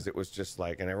 Yeah, because it was just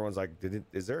like, and everyone's like,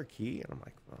 is there a key? And I'm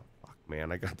like, oh, fuck,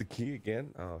 man, I got the key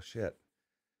again. Oh, shit.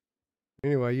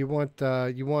 Anyway, you want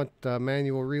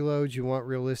manual reloads. You want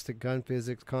realistic gun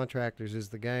physics. Contractors is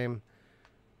the game.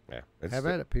 Yeah. Have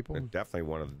at it, people. It's definitely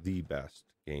one of the best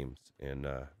games in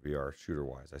VR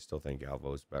shooter-wise. I still think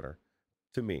Alvo's better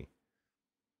to me.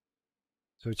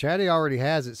 So Chatty already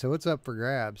has it, so it's up for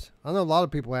grabs. I know a lot of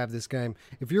people have this game.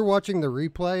 If you're watching the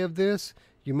replay of this,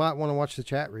 you might want to watch the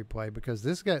chat replay because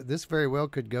this very well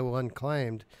could go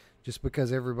unclaimed just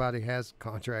because everybody has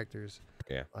contractors.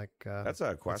 Yeah, like that's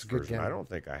a Quest version. I don't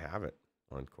think I have it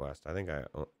on Quest. I think I.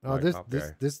 Oh, this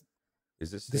is this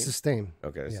Steam? This is Steam.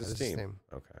 Okay, this yeah, is this Steam. Is Steam.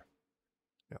 Okay.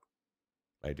 Yeah,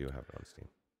 I do have it on Steam.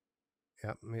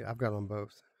 Yeah, I've got it on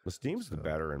both. Well, Steam's the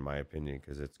better in my opinion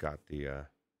because it's got the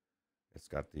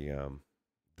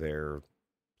their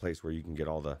place where you can get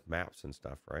all the maps and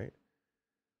stuff, right?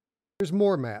 There's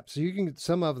more maps. So you can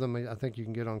some of them I think you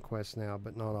can get on Quest now,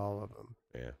 but not all of them.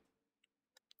 Yeah.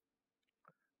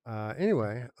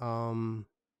 Anyway,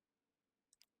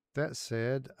 that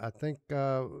said, I think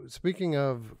speaking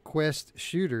of Quest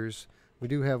shooters, we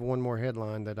do have one more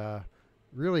headline that I'm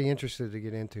really interested to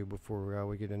get into before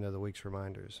we get into the week's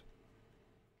reminders.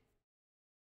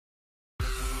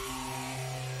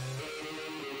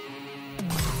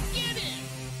 Get it!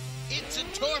 It's a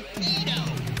torpedo!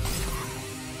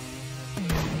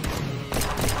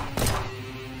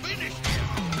 Finish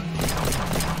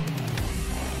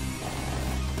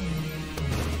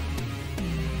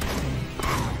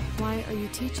Why are you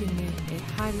teaching me a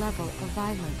high level of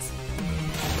violence?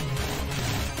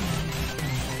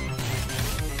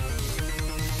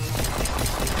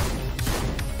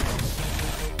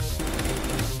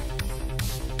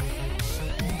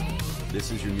 This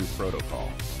is your new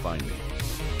protocol. Find me.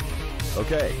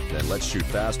 Okay, then let's shoot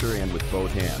faster and with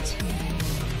both hands.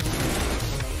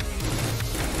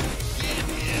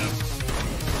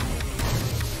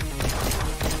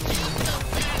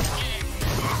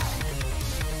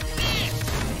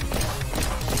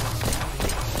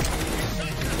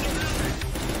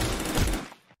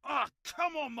 Ah,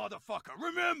 come on, motherfucker,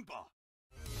 remember!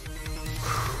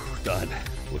 Done.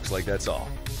 Looks like that's all.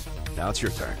 Now it's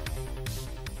your turn.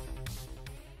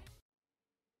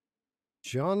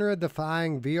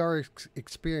 Genre-defying VR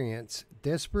experience,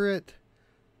 Desperate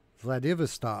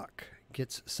Vladivostok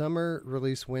gets summer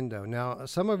release window. Now,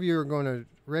 some of you are going to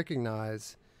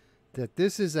recognize that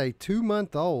this is a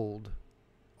 2-month-old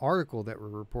article that we're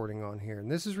reporting on here. And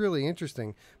this is really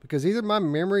interesting because either my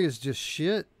memory is just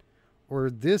shit or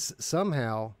this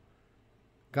somehow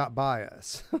got by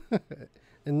us.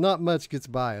 And not much gets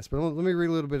by us. But let me read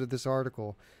a little bit of this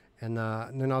article and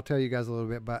then I'll tell you guys a little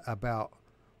bit about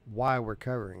why we're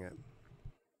covering it.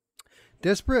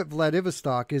 Desperate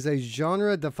Vladivostok is a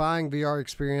genre-defying VR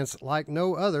experience like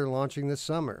no other launching this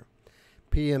summer.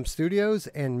 PM Studios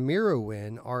and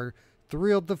Mirrorwind are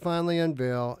thrilled to finally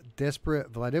unveil Desperate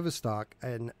Vladivostok,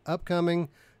 an upcoming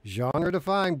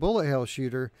genre-defying bullet hell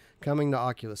shooter coming to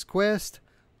Oculus Quest,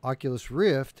 Oculus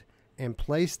Rift, and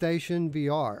PlayStation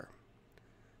VR.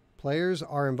 Players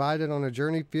are invited on a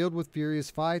journey filled with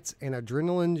furious fights and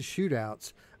adrenaline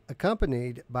shootouts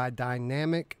accompanied by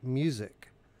dynamic music.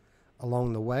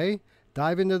 Along the way,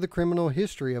 dive into the criminal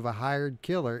history of a hired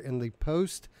killer in the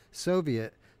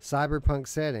post-Soviet cyberpunk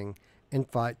setting and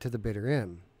fight to the bitter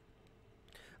end.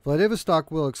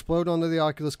 Vladivostok will explode onto the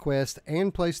Oculus Quest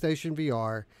and PlayStation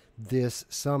VR this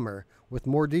summer, with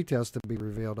more details to be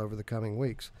revealed over the coming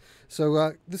weeks.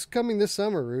 So this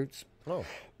summer, Roots. Oh,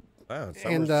 wow!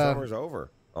 Summer's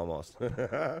over almost.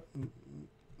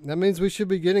 That means we should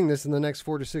be getting this in the next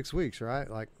 4 to 6 weeks, right?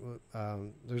 Like,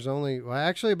 there's only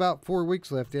actually about 4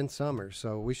 weeks left in summer,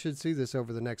 so we should see this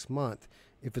over the next month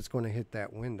if it's going to hit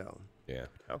that window. Yeah,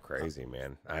 how crazy,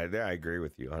 man! I agree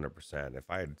with you 100%. If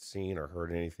I had seen or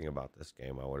heard anything about this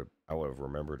game, I would have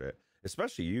remembered it.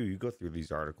 Especially you. You go through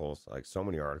these articles, like so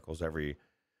many articles every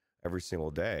single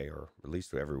day, or at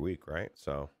least every week, right?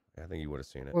 So I think you would have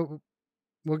seen it.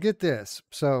 Well, get this.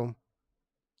 So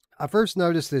I first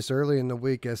noticed this early in the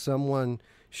week as someone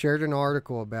shared an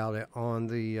article about it on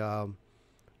the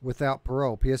Without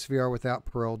Parole, PSVR Without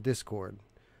Parole Discord.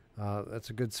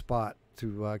 That's a good spot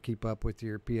to keep up with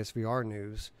your PSVR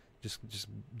news. Just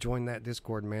join that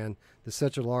Discord, man. There's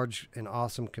such a large and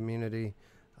awesome community.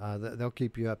 They'll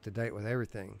keep you up to date with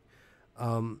everything.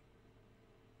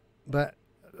 But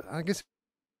I guess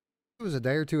was a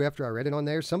day or two after I read it on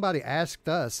there, somebody asked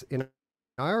us in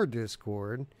our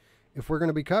Discord if we're going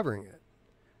to be covering it.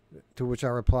 To which I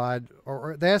replied,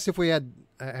 or they asked if we had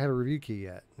a review key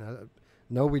yet.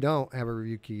 No, we don't have a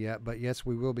review key yet, but yes,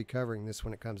 we will be covering this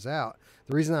when it comes out.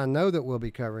 The reason I know that we'll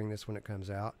be covering this when it comes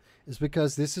out is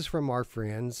because this is from our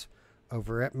friends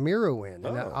over at Mirrorwind.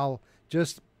 And I'll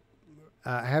just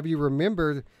have you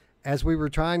remember, as we were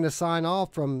trying to sign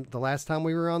off from the last time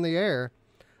we were on the air,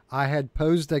 I had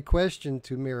posed a question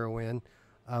to Mirrorwind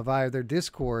via their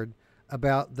Discord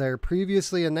about their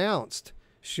previously announced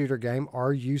shooter game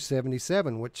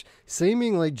RU-77, which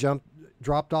seemingly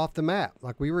dropped off the map.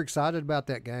 Like, we were excited about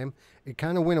that game. It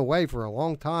kind of went away for a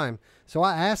long time. So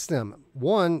I asked them,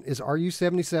 one, is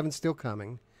RU-77 still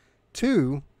coming?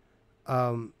 Two,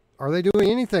 are they doing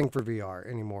anything for VR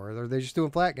anymore? Or are they just doing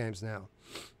flat games now?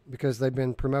 Because they've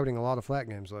been promoting a lot of flat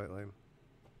games lately.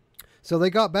 So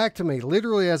they got back to me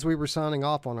literally as we were signing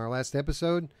off on our last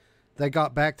episode. They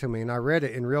got back to me, and I read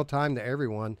it in real time to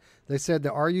everyone. They said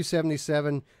that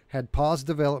RU-77 had paused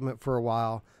development for a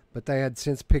while, but they had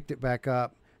since picked it back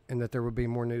up, and that there would be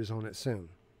more news on it soon.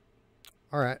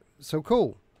 All right, so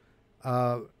cool.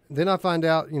 Then I find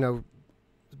out,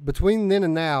 between then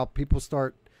and now, people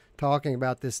start talking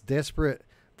about this Desperate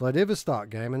Vladivostok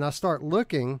game, and I start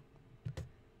looking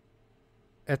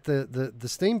at the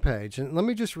Steam page. And let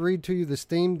me just read to you the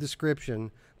Steam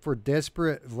description for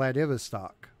Desperate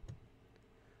Vladivostok.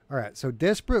 All right, so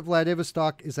Desperate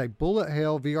Vladivostok is a bullet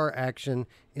hell VR action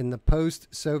in the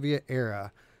post-Soviet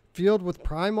era, filled with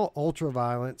primal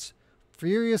ultraviolence,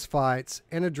 furious fights,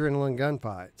 and adrenaline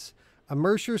gunfights.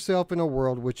 Immerse yourself in a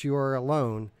world which you are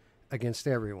alone against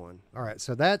everyone. All right,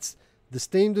 so that's the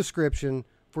Steam description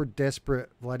for Desperate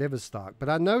Vladivostok. But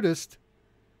I noticed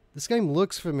this game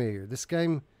looks familiar.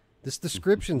 This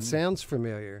description sounds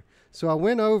familiar. So I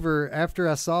went over, after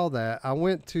I saw that, I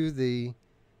went to the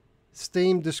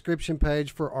Steam description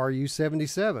page for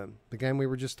RU-77, the game we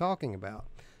were just talking about.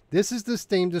 This is the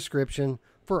Steam description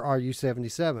for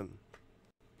RU-77.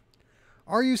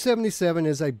 RU-77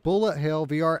 is a bullet hell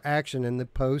VR action in the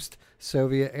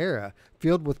post-Soviet era,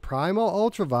 filled with primal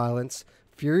ultraviolence,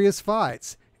 furious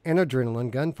fights, and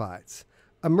adrenaline gunfights.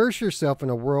 Immerse yourself in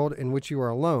a world in which you are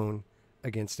alone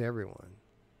against everyone.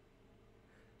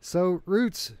 So,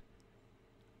 Roots,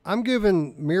 I'm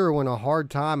giving Mirrorwind a hard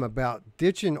time about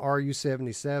ditching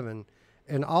RU-77,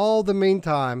 and all the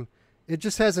meantime, it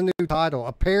just has a new title.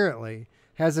 Apparently,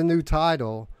 has a new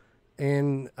title,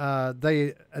 and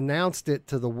they announced it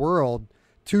to the world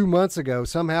 2 months ago.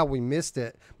 Somehow we missed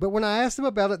it. But when I asked them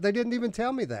about it, they didn't even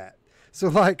tell me that. So,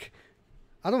 like,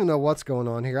 I don't know what's going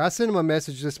on here. I sent them a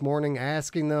message this morning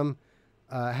asking them,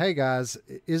 hey, guys,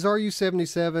 is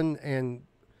RU-77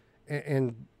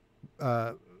 and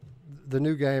the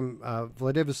new game,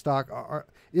 Vladivostok,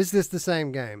 is this the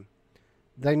same game?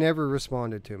 They never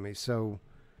responded to me. So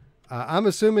I'm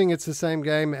assuming it's the same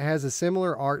game. It has a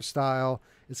similar art style.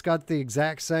 It's got the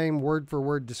exact same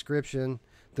word-for-word description.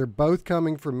 They're both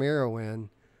coming from Mirrorwind.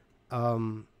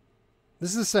 This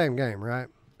is the same game, right?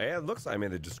 Yeah, it looks,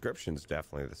 the description's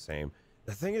definitely the same.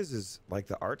 The thing is like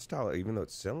the art style, even though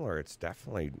it's similar, it's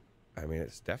definitely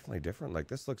different. Like,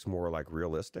 this looks more like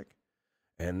realistic.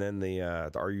 And then the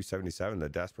RU-77, the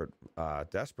Desperate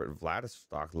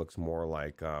Vladivostok, looks more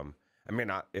like,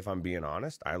 if I'm being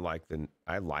honest, I like the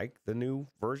new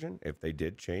version. If they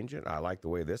did change it, I like the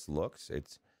way this looks.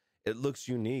 It looks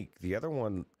unique. The other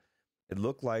one, it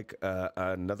looked like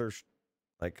another,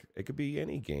 like, it could be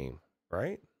any game,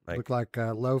 right? Looked like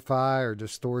lo-fi or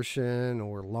distortion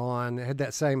or lawn. It had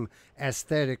that same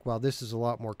aesthetic, while this is a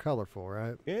lot more colorful,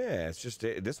 right? Yeah, it's just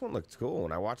this one looks cool.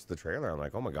 When I watched the trailer, I'm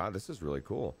like, oh my god, this is really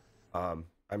cool. I'm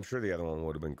sure the other one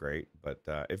would have been great, but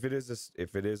if it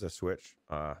is a Switch,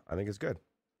 I think it's good.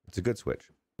 It's a good Switch.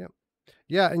 Yep.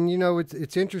 Yeah, and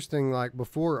it's interesting. Like,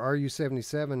 before,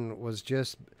 RU-77 was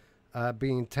just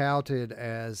being touted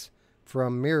as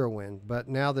from Mirrorwind, but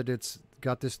now that it's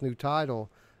got this new title,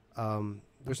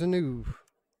 there's a new,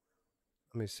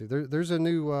 let me see, there's a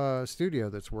new studio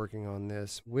that's working on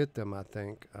this with them, I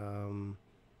think.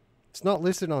 It's not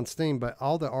listed on Steam, but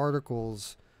all the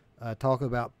articles talk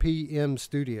about PM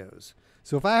Studios.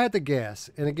 So if I had to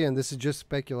guess, and again, this is just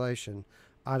speculation,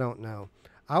 I don't know,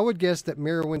 I would guess that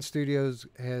Mirrorwind Studios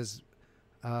has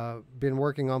been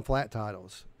working on flat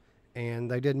titles, and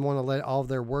they didn't want to let all of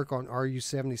their work on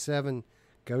RU-77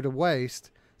 go to waste.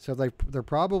 So they're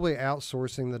probably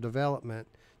outsourcing the development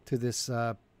to this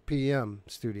PM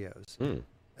Studios.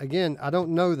 Again, I don't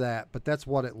know that, but that's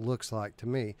what it looks like to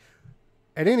me.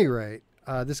 At any rate,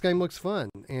 this game looks fun,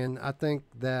 and I think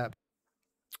that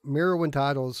Mirrorwind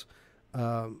titles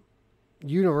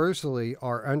universally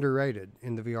are underrated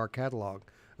in the VR catalog.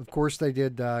 Of course, they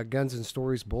did Guns and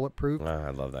Stories Bulletproof.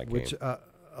 I love that game. Which a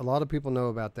lot of people know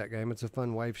about that game. It's a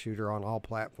fun wave shooter on all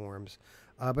platforms.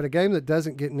 But a game that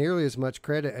doesn't get nearly as much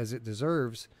credit as it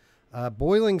deserves,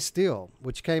 Boiling Steel,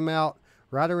 which came out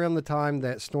right around the time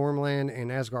that Stormland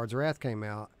and Asgard's Wrath came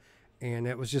out. And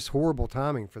it was just horrible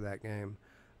timing for that game.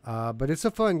 But it's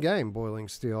a fun game, Boiling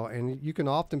Steel. And you can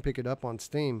often pick it up on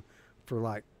Steam for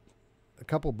like a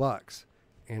couple bucks.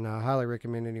 And I highly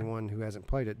recommend anyone who hasn't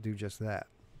played it do just that.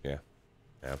 Yeah,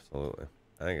 absolutely.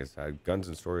 I think it's Guns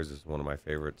and Stories is one of my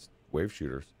favorites wave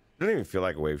shooters. It doesn't even feel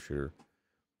like a wave shooter.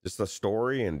 Just the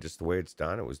story and just the way it's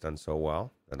done. It was done so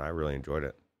well that I really enjoyed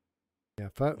it. Yeah,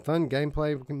 fun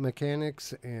gameplay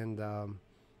mechanics and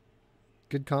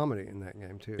good comedy in that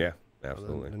game too. Yeah,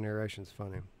 absolutely. The narration's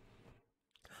funny.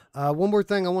 One more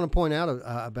thing I want to point out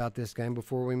about this game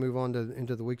before we move on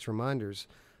into the week's reminders.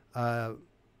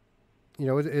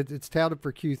 It's touted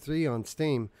for Q3 on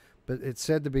Steam, but it's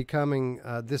said to be coming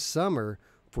this summer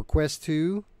for Quest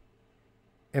 2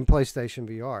 and PlayStation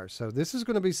VR. So this is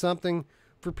going to be something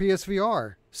for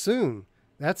PSVR soon.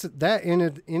 That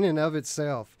in and of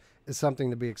itself is something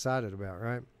to be excited about,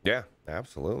 right? Yeah,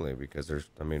 absolutely. Because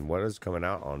what is coming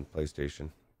out on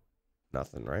PlayStation?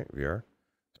 Nothing, right? VR.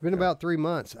 It's been about 3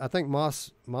 months. I think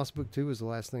Moss Book 2 was the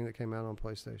last thing that came out on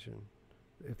PlayStation.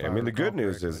 The good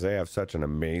news is they have such an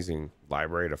amazing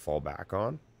library to fall back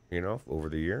on, over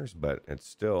the years, but it's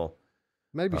still...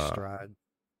 Maybe Stride.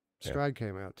 Stride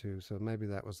came out too, so maybe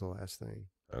that was the last thing.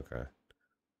 Okay.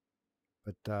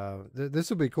 But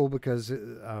this will be cool because,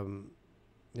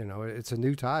 it's a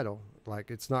new title.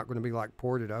 Like, it's not going to be like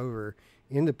ported over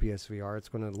into PSVR. It's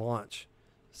going to launch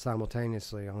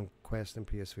simultaneously on Quest and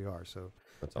PSVR. So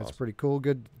that's awesome. Pretty cool.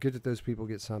 Good that those people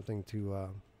get something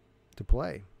to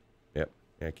play. Yep.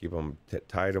 Yeah, keep them,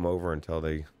 tide them over until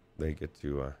they get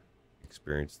to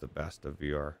experience the best of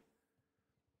VR.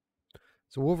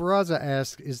 So Wolveraza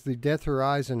asks, is the Death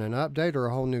Horizon an update or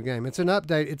a whole new game? It's an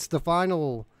update. It's the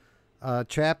final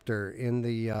chapter in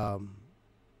the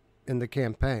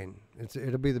campaign.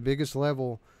 It'll be the biggest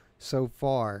level so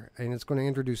far, and it's going to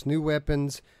introduce new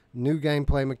weapons, new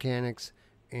gameplay mechanics,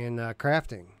 and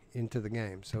crafting into the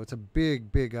game. So it's a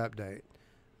big update.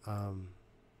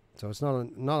 So it's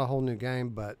not a whole new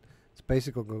game, but it's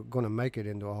basically going to make it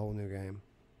into a whole new game.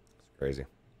 It's crazy.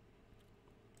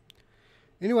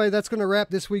 Anyway, that's going to wrap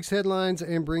this week's headlines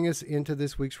and bring us into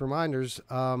this week's reminders.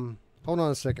 Hold on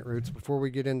a second, Roots. Before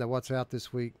we get into what's out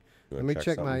this week, let me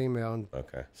check my email and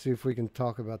see if we can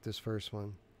talk about this first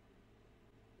one.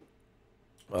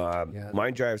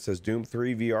 Minddrive says Doom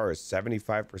 3 VR is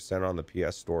 75% on the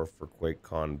PS Store for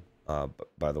QuakeCon,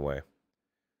 by the way.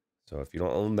 So if you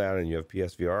don't own that and you have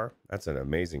PSVR, that's an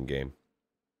amazing game.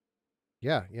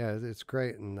 Yeah, it's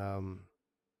great. And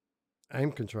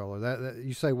aim controller. That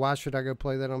you say, why should I go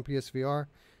play that on PSVR?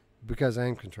 Because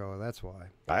aim controller. That's why.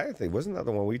 I think wasn't that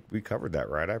the one we covered that,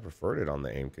 right? I preferred it on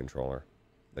the aim controller,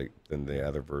 than the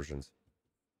other versions.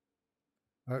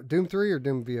 Doom 3 or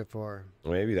Doom VFR?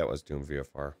 Maybe that was Doom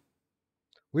VFR.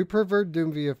 We preferred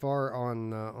Doom VFR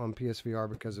on PSVR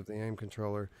because of the aim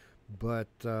controller, but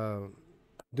Doom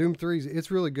 3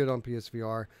 it's really good on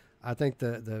PSVR. I think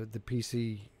the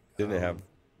PC didn't it have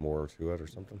more to it or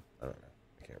something. I don't know.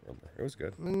 I can't remember. It was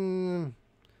good.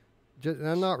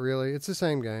 Not really. It's the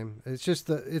same game. It's just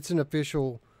it's an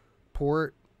official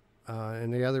port,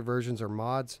 and the other versions are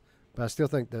mods. But I still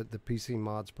think that the PC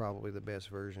mod's probably the best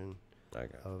version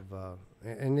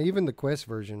and even the Quest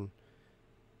version.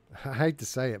 I hate to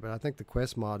say it, but I think the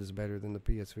Quest mod is better than the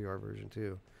PSVR version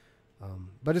too.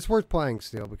 But it's worth playing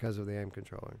still because of the aim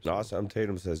controller. So. Awesome.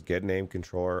 Tatum says, get an aim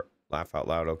controller. Laugh out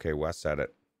loud. Okay, Wes said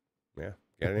it. Yeah,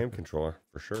 get an aim controller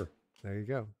for sure. There you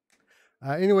go.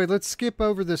 Anyway, let's skip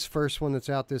over this first one that's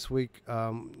out this week.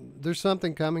 There's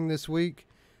something coming this week,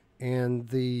 and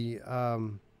the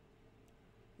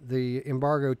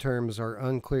embargo terms are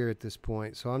unclear at this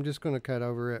point. So I'm just going to cut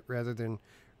over it rather than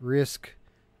risk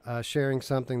sharing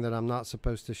something that I'm not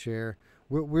supposed to share.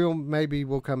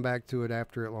 We'll come back to it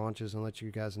after it launches and let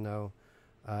you guys know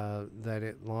that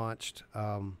it launched.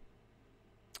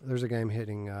 There's a game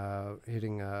hitting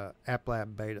App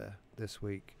Lab beta this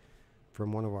week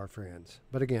from one of our friends.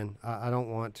 But again, I don't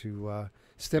want to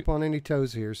step on any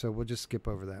toes here, so we'll just skip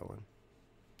over that one.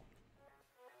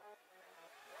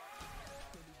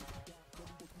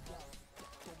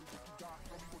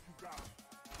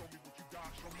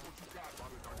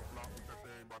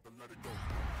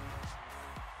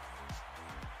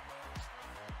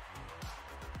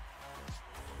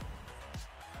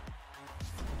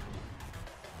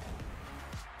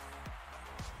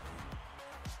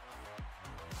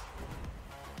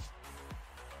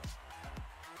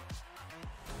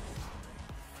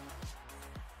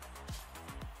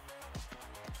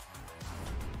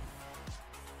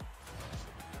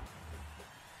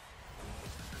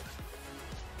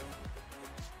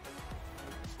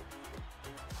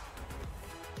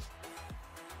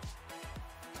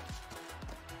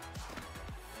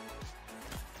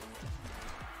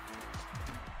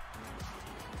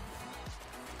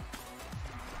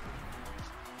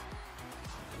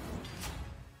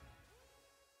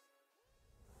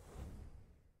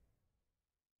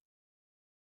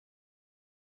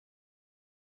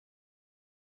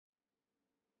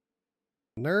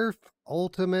 Nerf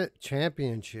Ultimate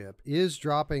Championship is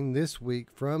dropping this week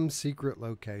from Secret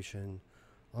Location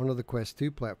onto the Quest 2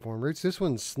 platform. Roots, this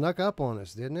one snuck up on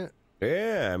us, didn't it?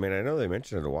 Yeah, I mean, I know they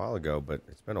mentioned it a while ago, but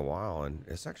it's been a while, and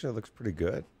it actually looks pretty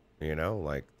good. You know,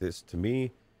 like this, to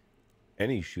me,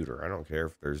 any shooter, I don't care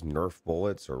if there's Nerf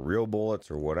bullets or real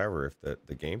bullets or whatever, if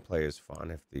the gameplay is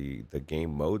fun, if the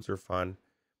game modes are fun,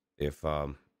 if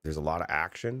there's a lot of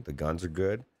action, the guns are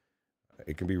good,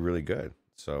 it can be really good.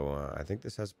 So I think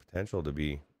this has potential to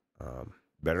be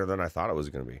better than I thought it was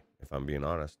going to be, if I'm being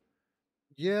honest.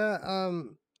 Yeah,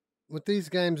 with these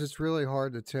games, it's really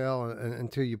hard to tell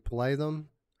until you play them.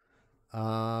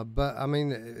 But, I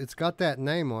mean, it's got that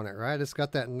name on it, right? It's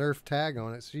got that Nerf tag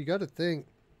on it. So you got to think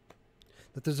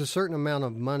that there's a certain amount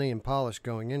of money and polish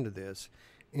going into this.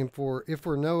 And if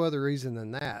for no other reason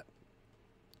than that,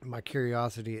 my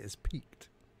curiosity is piqued.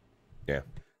 Yeah.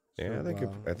 Yeah,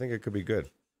 So, I think it could be good.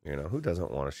 You know, who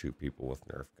doesn't want to shoot people with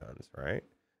Nerf guns, right?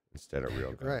 Instead of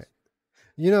real guns. Right.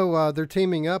 You know, they're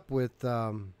teaming up with,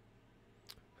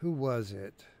 who was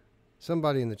it?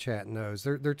 Somebody in the chat knows.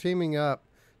 They're teaming up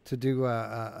to do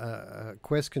a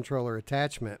Quest controller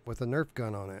attachment with a Nerf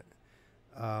gun on it.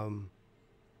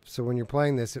 So when you're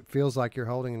playing this, it feels like you're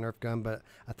holding a Nerf gun, but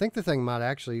I think the thing might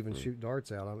actually even shoot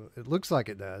darts out. It looks like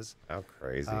it does. How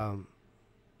crazy.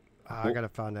 I got to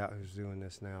find out who's doing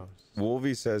this now.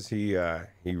 Wolvie says he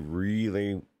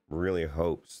really, really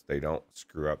hopes they don't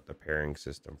screw up the pairing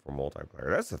system for multiplayer.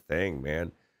 That's the thing,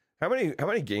 man. How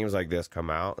many games like this come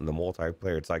out and the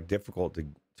multiplayer, it's like difficult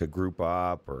to group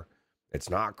up, or it's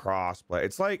not cross-play.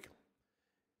 It's like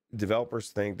developers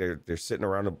think they're sitting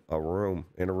around a room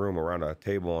around a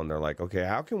table, and they're like, okay,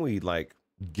 how can we like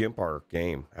gimp our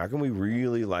game? How can we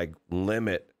really like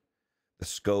limit the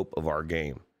scope of our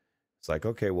game? It's like,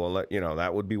 okay, well,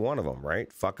 that would be one of them,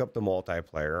 right? Fuck up the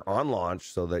multiplayer on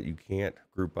launch so that you can't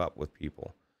group up with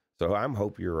people. So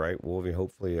hope you're right, Wolvie.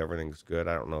 Hopefully everything's good.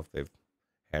 I don't know if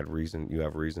you have reason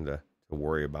to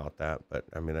worry about that, but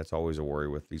I mean, that's always a worry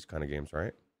with these kind of games,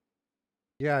 right?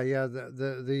 Yeah.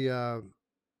 The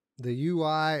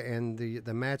UI and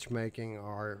the matchmaking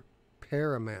are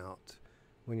paramount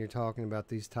when you're talking about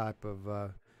these type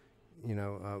of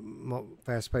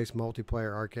fast-paced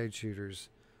multiplayer arcade shooters.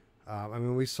 I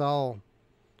mean, we saw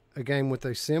a game with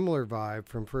a similar vibe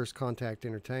from First Contact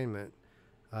Entertainment,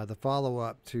 the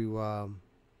follow-up to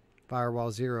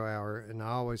Firewall Zero Hour, and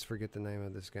I always forget the name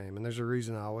of this game. And there's a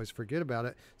reason I always forget about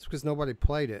it. It's because nobody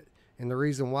played it. And the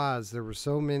reason why is there were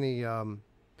so many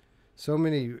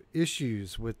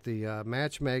issues with the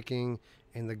matchmaking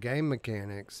and the game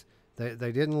mechanics. They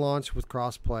didn't launch with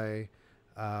crossplay.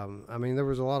 I mean, there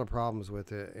was a lot of problems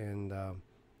with it, and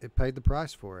it paid the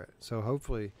price for it. So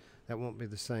hopefully that won't be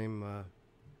the same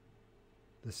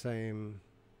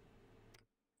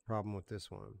problem with this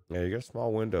one. Yeah, you get a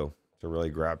small window to really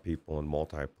grab people in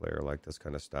multiplayer like this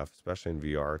kind of stuff, especially in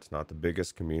VR. It's not the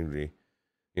biggest community.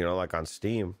 You know, like on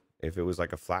Steam, if it was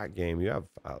like a flat game, you have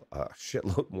a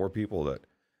shitload more people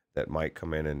that might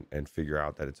come in and figure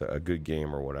out that it's a good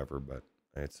game or whatever. But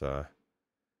it's I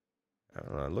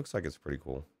don't know. It looks like it's pretty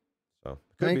cool. So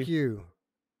thank you,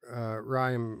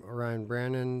 Ryan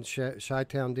Brandon,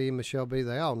 Chi-Town D, Michelle B.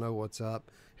 They all know what's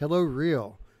up. Hello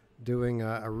Real, doing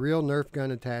a real Nerf gun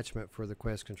attachment for the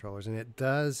Quest controllers, and it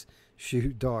does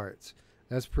shoot darts.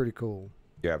 That's pretty cool.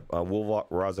 Yeah, Wolf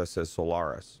Raza says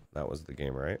Solaris. That was the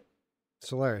game, right?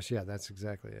 Solaris, yeah, that's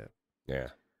exactly it. Yeah.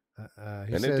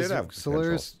 He and says it did have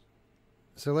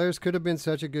Solaris could have been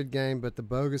such a good game, but the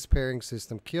bogus pairing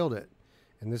system killed it.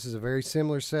 And this is a very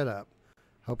similar setup.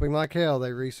 Hoping like hell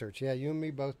they research. Yeah, you and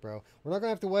me both, bro. We're not going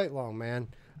to have to wait long, man.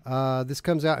 This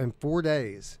comes out in 4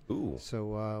 days. Ooh.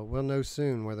 So we'll know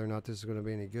soon whether or not this is going to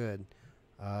be any good.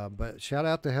 But shout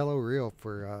out to Hello Real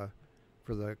for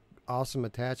the awesome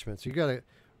attachments. You got to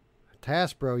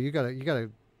task, bro. You got to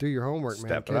do your homework, man.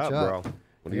 Step it up, bro.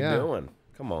 What are you doing?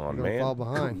 Come on, You're man. Fall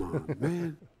behind. Come on,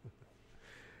 man.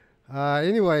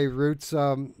 Anyway, Roots,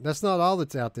 that's not all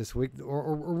that's out this week,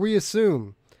 or we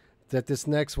assume that this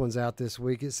next one's out this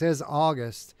week. It says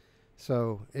August,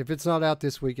 so if it's not out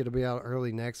this week, it'll be out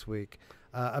early next week.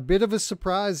 A bit of a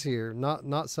surprise here,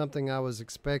 not something I was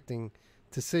expecting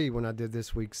to see when I did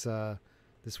this week's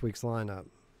lineup.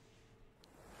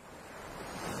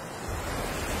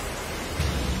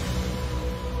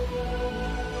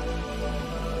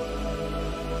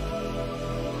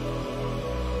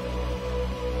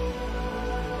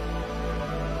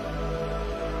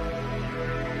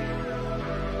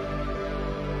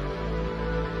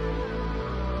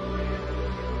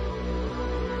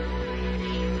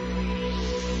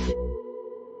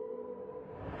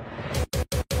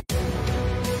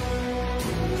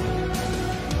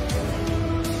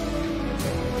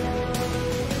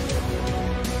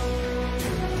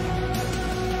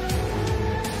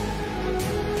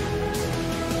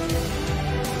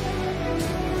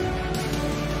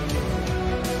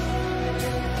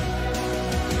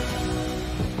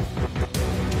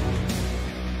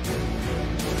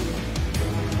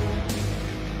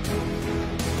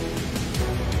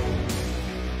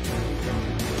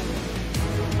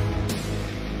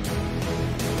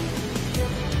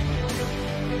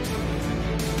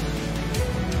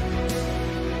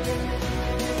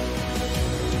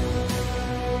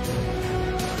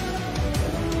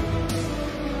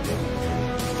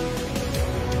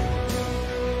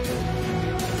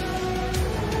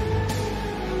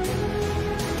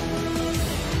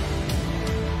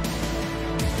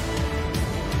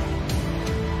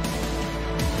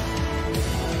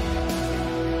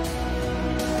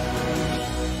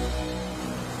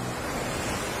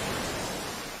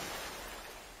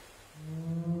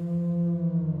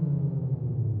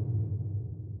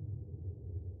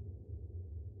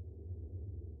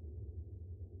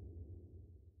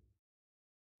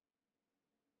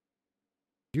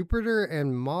 Jupiter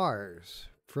and Mars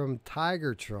from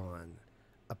Tigertron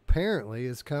apparently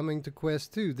is coming to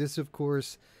Quest 2. This, of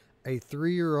course, a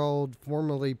 3-year-old,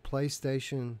 formerly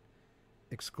PlayStation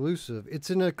exclusive. It's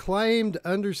an acclaimed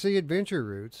undersea adventure,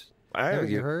 Roots. Have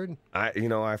you heard?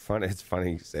 It's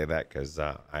funny you say that because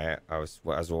as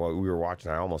we were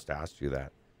watching, I almost asked you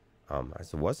that. I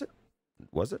said, was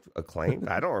it acclaimed?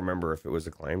 I don't remember if it was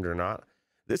acclaimed or not.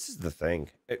 This is the thing.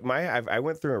 I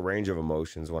went through a range of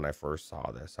emotions when I first saw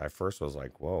this. I first was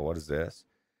like, whoa, what is this?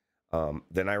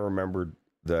 Then I remembered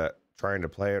trying to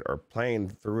play it or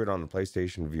playing through it on the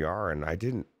PlayStation VR, and I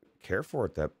didn't care for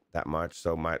it that much.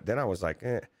 So then I was like,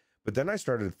 eh. But then I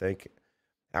started to think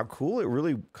how cool it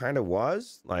really kind of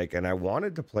was. And I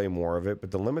wanted to play more of it,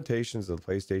 but the limitations of the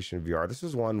PlayStation VR, this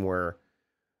was one where,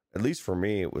 at least for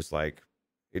me, it was like,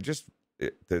 it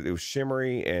was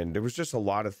shimmery, and there was just a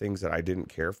lot of things that I didn't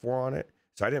care for on it.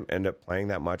 So I didn't end up playing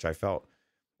that much. I felt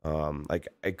like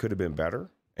it could have been better,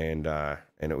 and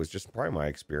it was just probably my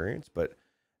experience. But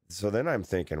so then I'm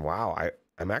thinking, wow,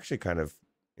 I'm actually kind of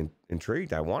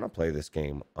intrigued. I want to play this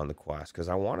game on the Quest because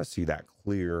I want to see that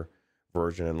clear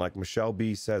version. And like Michelle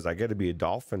B says, I get to be a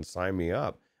dolphin, sign me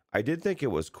up. I did think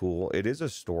it was cool. It is a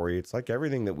story. It's like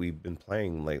everything that we've been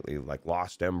playing lately, like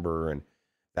Lost Ember and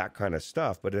that kind of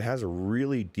stuff, but it has a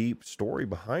really deep story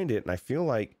behind it. And I feel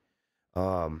like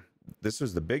this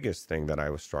was the biggest thing that I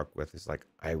was struck with, is like,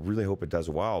 I really hope it does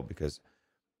well, because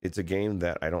it's a game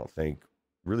that I don't think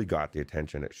really got the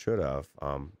attention it should have.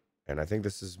 And I think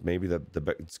this is maybe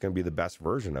it's going to be the best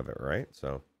version of it, right?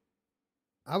 So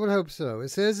I would hope so. It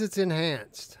says it's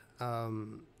enhanced.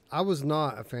 I was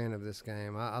not a fan of this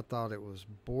game. I thought it was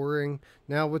boring.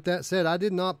 Now, with that said, I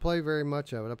did not play very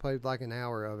much of it. I played like an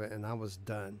hour of it, and I was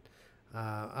done.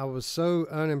 I was so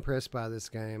unimpressed by this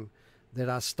game that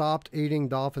I stopped eating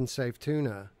dolphin-safe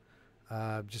tuna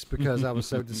just because I was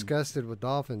so disgusted with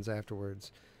dolphins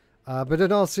afterwards. But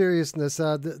in all seriousness,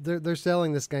 they're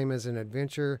selling this game as an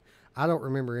adventure. I don't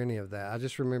remember any of that. I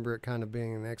just remember it kind of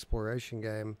being an exploration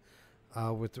game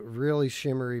with really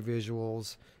shimmery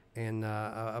visuals and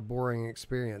a boring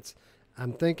experience.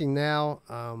 I'm thinking now,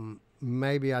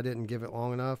 maybe I didn't give it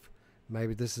long enough.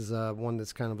 Maybe this is one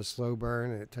that's kind of a slow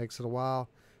burn and it takes it a while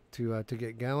to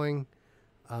get going.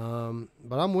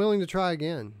 But I'm willing to try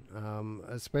again,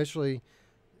 especially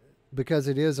because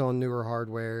it is on newer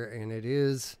hardware and it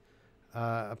is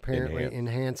apparently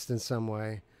enhanced in some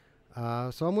way.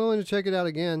 So I'm willing to check it out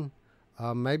again.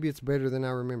 Maybe it's better than I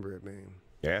remember it being.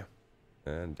 Yeah,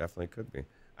 and definitely could be.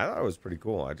 I thought it was pretty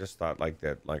cool. I just thought like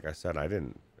I said,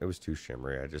 it was too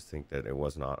shimmery. I just think that it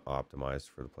was not optimized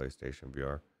for the PlayStation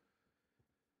VR.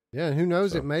 Yeah, and who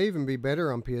knows, it may even be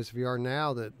better on PSVR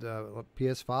now that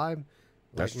PS5.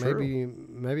 That's true.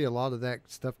 Maybe a lot of that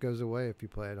stuff goes away if you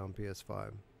play it on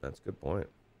PS5. That's a good point.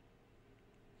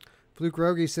 Fluke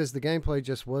Rogie says the gameplay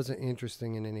just wasn't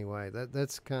interesting in any way.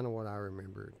 That's kind of what I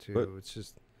remember too.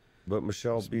 But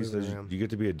Michelle B says you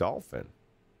get to be a dolphin.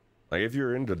 Like, if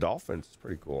you're into dolphins, it's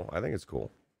pretty cool. I think it's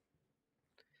cool.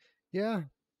 Yeah.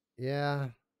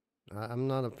 I'm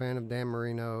not a fan of Dan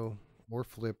Marino or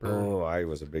Flipper. Oh, I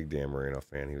was a big Dan Marino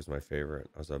fan. He was my favorite.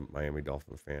 I was a Miami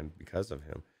Dolphin fan because of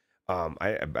him.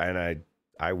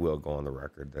 I will go on the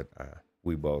record that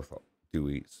we both do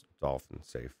eat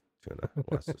dolphin-safe tuna.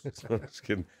 Just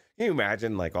kidding. Can you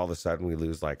imagine, like, all of a sudden we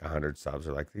lose like 100 subs?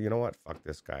 Or like, you know what? Fuck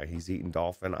this guy. He's eating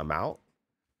dolphin. I'm out.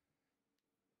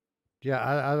 Yeah,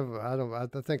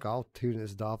 I think all tuna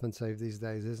is dolphin safe these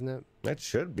days, isn't it? That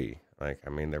should be. Like, I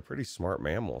mean, they're pretty smart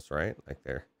mammals, right? Like,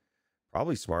 they're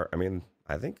probably smart. I mean,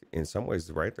 I think in some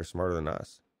ways, right, they're smarter than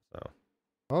us. So.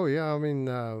 Oh yeah, I mean,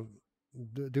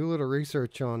 do a little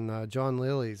research on John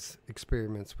Lilly's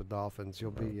experiments with dolphins.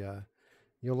 You'll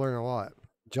learn a lot.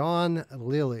 John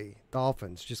Lilly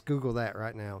dolphins. Just Google that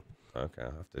right now. Okay,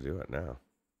 I'll have to do it now.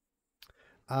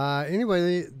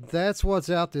 Anyway, that's what's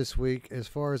out this week. As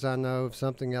far as I know, if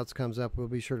something else comes up, we'll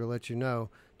be sure to let you know.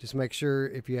 Just make sure,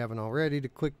 if you haven't already, to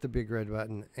click the big red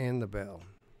button and the bell.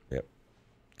 Yep.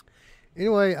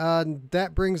 Anyway,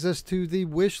 that brings us to the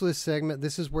wish list segment.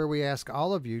 This is where we ask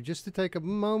all of you just to take a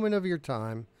moment of your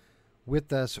time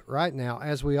with us right now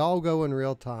as we all go in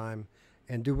real time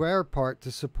and do our part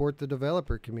to support the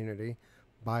developer community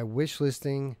by wish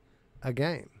listing a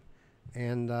game.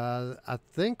 And I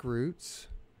think, Roots,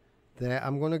 that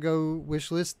I'm going to go wish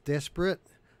list Desperate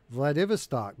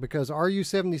Vladivostok, because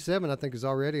RU-77 I think is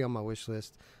already on my wish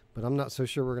list, but I'm not so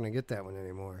sure we're going to get that one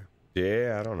anymore.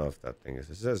 Yeah, I don't know if that thing is.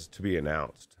 It says to be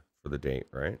announced for the date,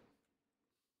 right?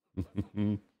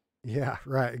 Yeah,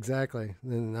 right, exactly.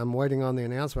 And I'm waiting on the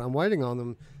announcement. I'm waiting on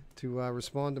them to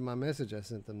respond to my message I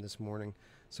sent them this morning.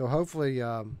 So hopefully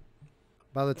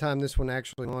by the time this one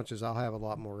actually launches, I'll have a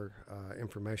lot more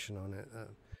information on it.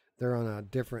 They're on a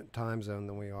different time zone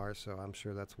than we are, so I'm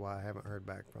sure that's why I haven't heard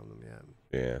back from them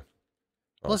yet. Yeah.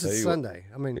 Plus, it's Sunday.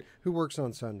 I mean, who works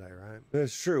on Sunday, right?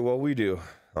 That's true. Well, we do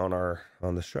on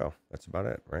the show. That's about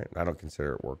it, right? I don't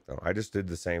consider it work though. I just did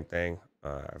the same thing.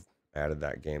 I've added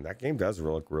that game. That game does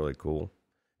look really cool.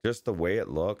 Just the way it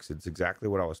looks, it's exactly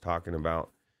what I was talking about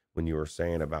when you were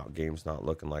saying about games not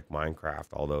looking like Minecraft.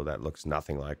 Although that looks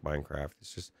nothing like Minecraft.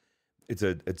 It's just it's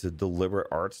a deliberate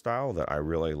art style that I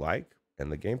really like,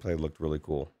 and the gameplay looked really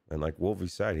cool. And like Wolvie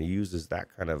said, he uses that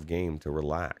kind of game to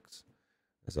relax.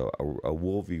 So a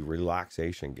Wolvie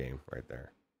relaxation game right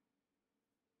there.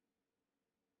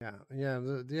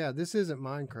 Yeah. This isn't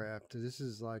Minecraft. This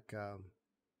is like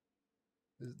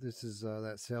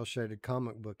that cell shaded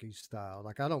comic booky style.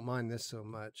 Like I don't mind this so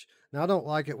much. Now I don't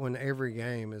like it when every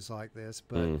game is like this,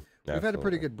 but we've had a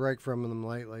pretty good break from them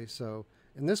lately. So,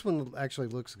 and this one actually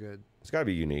looks good. It's got to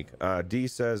be unique. D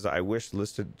says,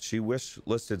 she wish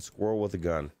listed squirrel with a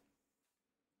gun.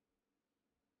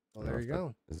 Well, there you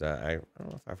go. I don't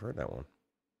know if I've heard that one.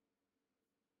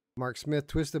 Mark Smith,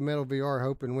 Twisted Metal VR,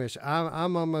 hope and wish.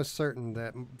 I'm almost certain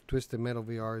that Twisted Metal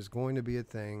VR is going to be a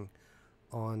thing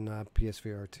on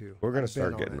PSVR 2. We're going to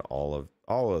start getting all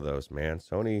of those, man.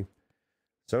 Sony's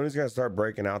going to start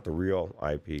breaking out the real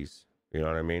IPs. You know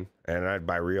what I mean? And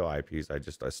by real IPs, I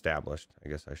just established. I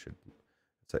guess I should.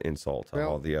 It's an insult to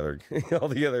all the other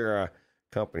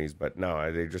companies, but no,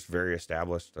 they're just very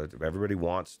established. Everybody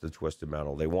wants the Twisted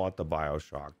Metal. They want the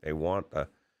BioShock. They want the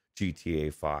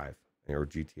GTA 5 or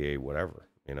GTA whatever,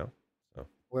 you know? So.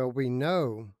 Well, we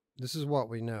know, this is what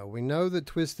we know. We know that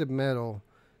Twisted Metal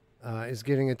is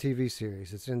getting a TV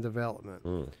series. It's in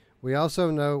development. We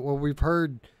also know, we've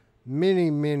heard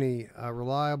many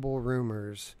reliable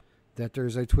rumors that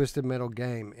there's a Twisted Metal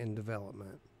game in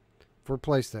development for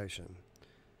PlayStation.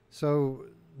 So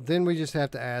then we just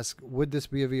have to ask, would this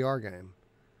be a VR game?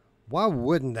 Why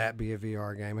wouldn't that be a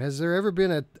VR game? Has there ever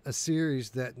been a series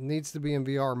that needs to be in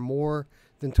VR more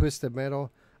than Twisted Metal?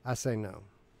 I say no.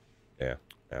 Yeah,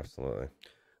 absolutely.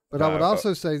 But I would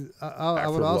also say, I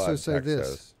would also say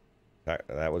this.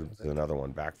 That was another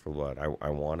one, Back 4 Blood. I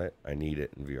want it. I need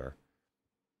it in VR.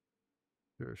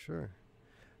 Sure.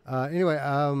 Anyway,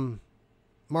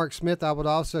 Mark Smith, I would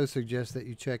also suggest that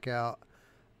you check out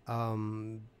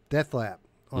Deathlap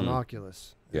on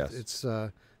Oculus. Yes.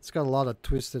 It's got a lot of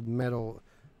Twisted Metal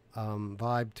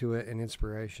vibe to it and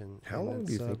inspiration. How long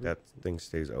do you think that thing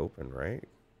stays open, right?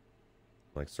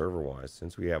 Like server-wise,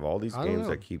 since we have all these games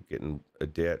that keep getting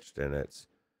ditched, and it's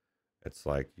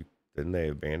like, didn't they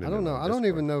abandon? I don't know. I don't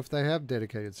even know if they have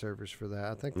dedicated servers for that.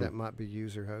 I think that might be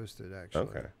user-hosted, actually.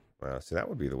 Okay. Well, so that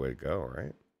would be the way to go,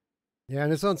 right? Yeah,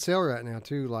 and it's on sale right now,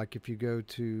 too. Like, if you go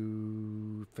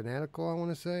to Fanatical, I want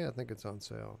to say, I think it's on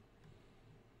sale.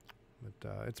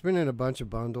 But it's been in a bunch of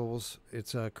bundles.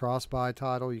 It's a cross-buy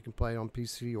title. You can play it on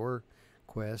PC or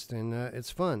Quest, and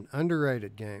it's fun.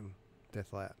 Underrated game,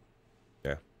 Deathlap.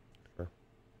 Yeah, sure.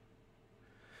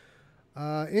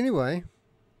 Anyway,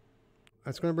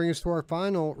 that's going to bring us to our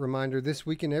final reminder this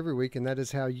week and every week, and that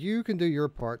is how you can do your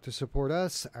part to support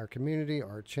us, our community,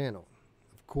 our channel.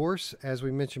 Of course, as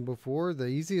we mentioned before, the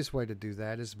easiest way to do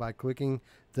that is by clicking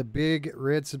the big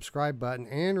red subscribe button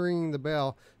and ringing the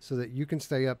bell so that you can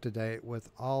stay up to date with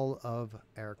all of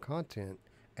our content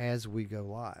as we go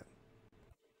live.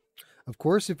 Of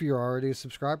course, if you're already a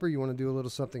subscriber, you want to do a little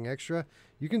something extra,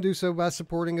 you can do so by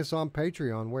supporting us on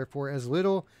Patreon, where for as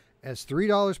little as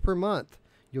 $3 per month,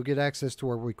 you'll get access to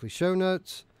our weekly show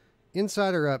notes,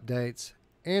 insider updates,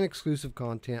 and exclusive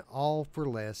content, all for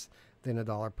less than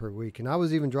 $1 per week. And I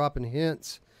was even dropping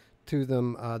hints to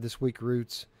them this week,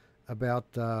 Roots, about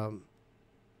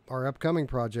our upcoming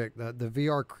project, the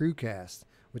VR Crewcast,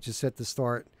 which is set to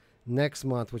start next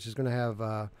month, which is going to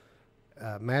have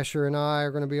Masher and I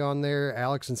are going to be on there.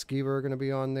 Alex and Skiva are going to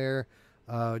be on there.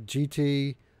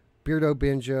 GT, Beardo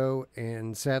Benjo,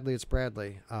 and sadly it's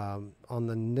Bradley on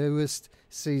the newest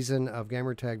season of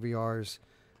Gamertag VR's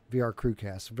VR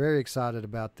Crewcast. Very excited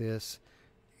about this.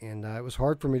 And it was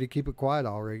hard for me to keep it quiet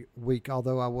all week,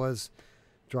 although I was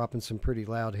dropping some pretty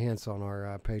loud hints on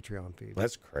our Patreon feed.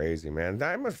 That's crazy, man.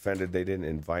 I'm offended they didn't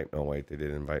invite me. Oh, wait, they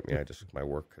didn't invite me. I just,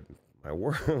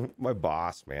 my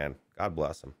boss, man. God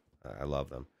bless him. I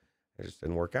love them. It just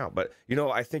didn't work out. But,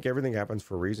 I think everything happens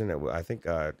for a reason. I think,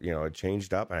 it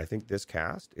changed up. And I think this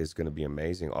cast is going to be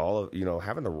amazing. All of,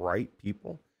 having the right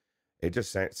people. It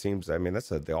just seems, that's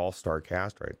the all-star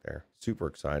cast right there. Super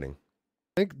exciting.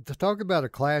 I think to talk about a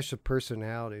clash of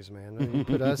personalities, man. You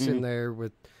put us in there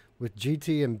with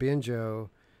GT and Benjo,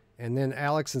 and then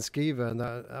Alex and Skiva,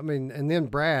 and then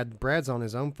Brad's on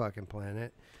his own fucking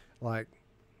planet. Like,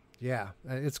 yeah,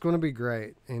 it's going to be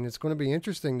great, and it's going to be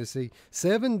interesting to see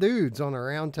 7 dudes on a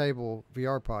roundtable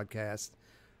VR podcast.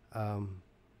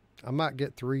 I might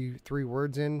get three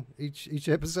words in each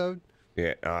episode.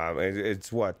 Yeah,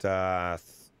 it's what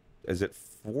is it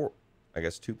 4? I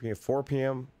guess 2 p.m. 4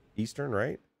 p.m. Eastern,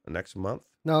 right? Next month.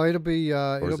 No, it'll be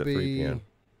or is it 3 p.m.?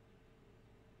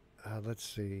 Let's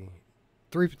see,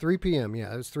 3 p.m.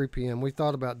 Yeah, it was 3 p.m. We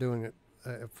thought about doing it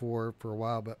for a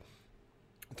while, but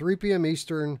 3 p.m.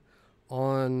 Eastern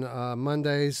on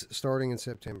Mondays starting in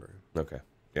September. Okay.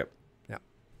 Yep. Yeah.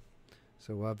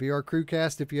 So VR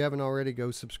Crewcast, if you haven't already,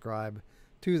 go subscribe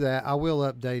to that. I will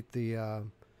update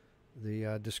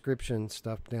the description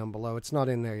stuff down below. It's not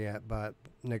in there yet, but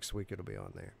next week it'll be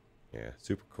on there. Yeah,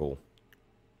 super cool.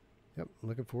 Yep,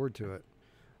 looking forward to it.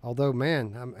 Although,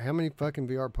 man, how many fucking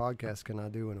VR podcasts can I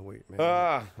do in a week, man?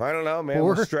 I don't know, man.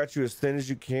 4? We'll stretch you as thin as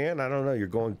you can. I don't know. You're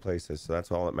going places, so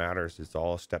that's all that matters. It's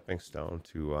all a stepping stone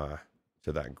to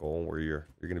that goal where you're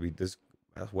going to be this.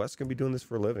 Wes going to be doing this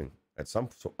for a living at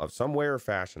some way or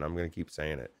fashion. I'm going to keep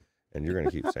saying it, and you're going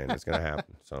to keep saying it. It's going to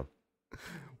happen. So,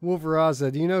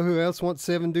 Wolveraza, do you know who else wants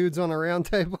 7 dudes on a round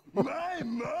table? My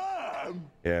mom!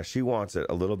 Yeah, she wants it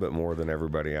a little bit more than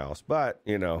everybody else, but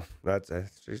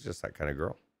she's just that kind of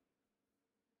girl.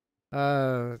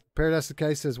 Paradise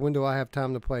Decay says, when do I have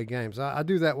time to play games? I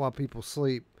do that while people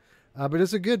sleep. But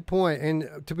it's a good point.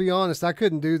 And to be honest, I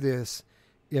couldn't do this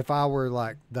if I were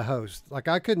like the host. Like,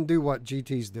 I couldn't do what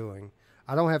GT's doing.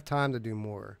 I don't have time to do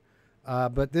more.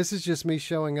 But this is just me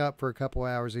showing up for a couple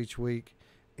hours each week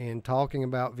and talking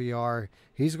about VR.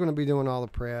 He's going to be doing all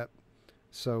the prep.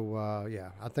 So, yeah,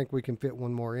 I think we can fit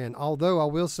one more in. Although I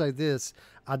will say this,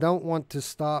 I don't want to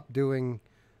stop doing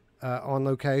On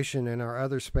Location and our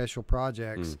other special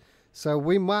projects. So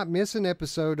we might miss an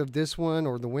episode of this one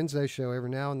or the Wednesday show every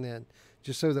now and then,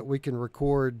 just so that we can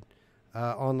record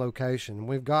On Location.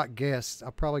 We've got guests. I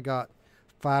probably got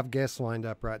 5 guests lined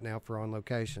up right now for On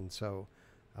Location. So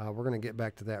we're going to get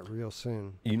back to that real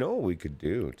soon. You know what we could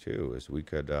do too is we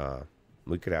could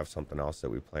have something else that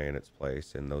we play in its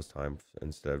place in those times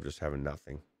instead of just having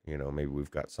nothing. You know, maybe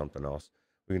we've got something else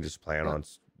we can just plan on.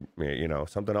 You know,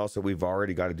 something else that we've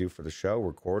already got to do for the show,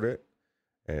 record it,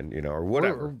 and or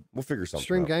whatever. Or we'll figure something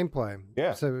stream out. gameplay.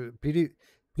 Yeah. So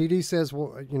PD says,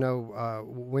 well,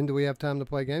 when do we have time to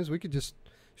play games? We could just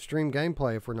stream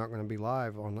gameplay if we're not going to be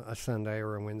live on a Sunday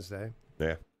or a Wednesday.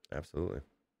 Yeah, absolutely.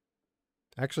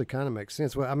 Actually, kind of makes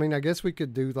sense. Well, I mean, I guess we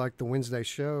could do like the Wednesday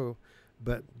show,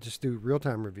 but just do real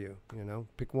time review.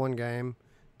 Pick one game,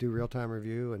 do real time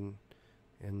review, and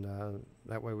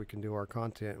that way we can do our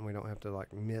content and we don't have to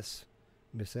like miss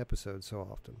episodes so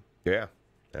often. Yeah,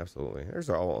 absolutely. There's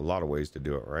a lot of ways to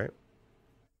do it, right?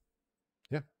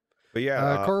 Yeah. But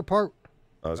yeah, Carl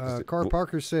Carl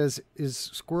Parker says, is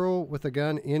Squirrel with a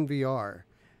gun in VR?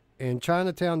 And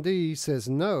Chinatown D says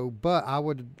no, but I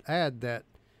would add that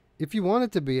if you want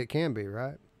it to be, it can be,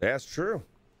 right? That's true.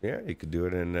 Yeah, you could do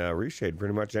it in Reshade,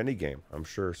 pretty much any game. I'm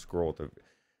sure Squirrel with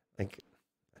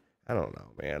I don't know,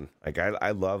 man. Like,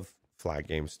 I love flag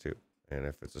games too. And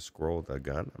if it's a Squirrel with a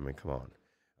gun, I mean, come on.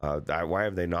 Why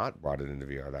have they not brought it into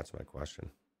VR? That's my question.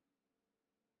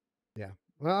 Yeah.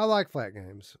 Well, I like flat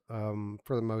games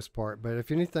for the most part. But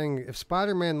if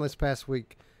Spider-Man this past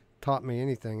week taught me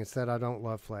anything, it's that I don't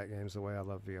love flat games the way I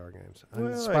love VR games.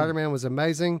 Well, Spider-Man was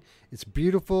amazing. It's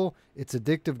beautiful. It's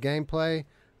addictive gameplay.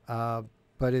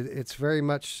 But it's very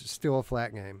much still a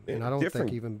flat game. And I don't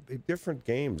think even... Different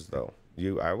games, though.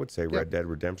 I would say Red Dead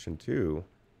Redemption 2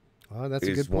 that's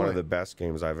a good point. One of the best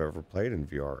games I've ever played in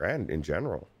VR and in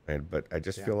general. But I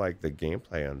just feel like the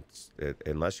gameplay,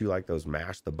 unless you like those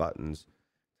mash the buttons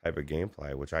type of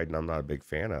gameplay, which I'm not a big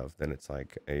fan of, then it's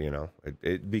like,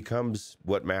 it becomes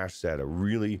what Mash said, a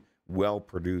really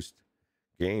well-produced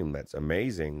game that's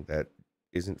amazing that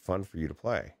isn't fun for you to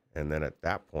play. And then at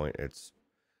that point, it's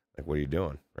like, what are you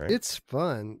doing, right? It's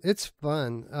fun. It's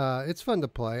fun to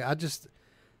play.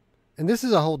 And this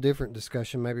is a whole different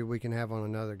discussion maybe we can have on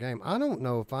another game. I don't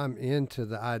know if I'm into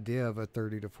the idea of a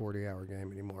 30 to 40 hour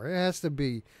game anymore. It has to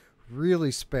be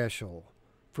really special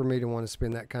for me to want to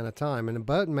spend that kind of time. And a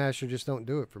button masher just don't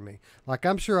do it for me. Like,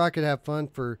 I'm sure I could have fun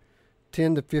for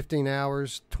 10 to 15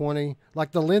 hours, 20.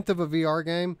 Like, the length of a VR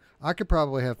game, I could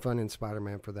probably have fun in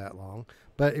Spider-Man for that long.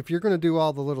 But if you're going to do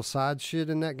all the little side shit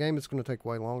in that game, it's going to take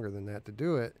way longer than that to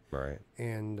do it. Right.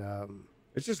 And...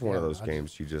 it's just one of those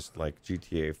games you just, like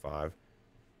GTA 5,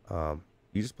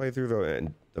 you just play through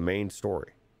the main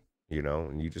story,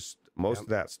 and you just, most of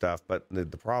that stuff. But the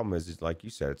problem is like you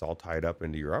said, it's all tied up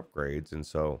into your upgrades. And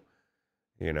so,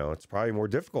 you know, it's probably more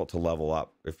difficult to level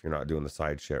up if you're not doing the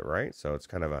side shit, right? So it's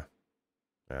kind of a,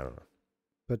 I don't know.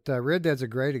 But Red Dead's a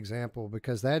great example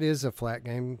because that is a flat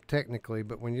game technically,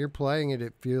 but when you're playing it,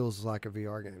 it feels like a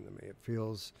VR game to me. It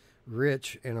feels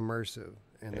rich and immersive,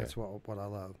 and that's what I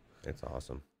love. It's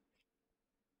awesome.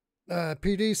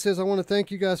 PD says, I want to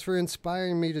thank you guys for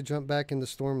inspiring me to jump back into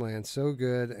Stormland. So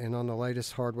good, and on the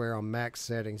latest hardware on max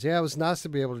settings. Yeah, it was nice to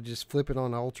be able to just flip it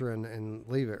on Ultra and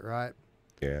leave it, right?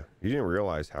 Yeah. You didn't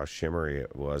realize how shimmery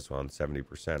it was on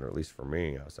 70%, or at least for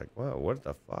me. I was like, wow, what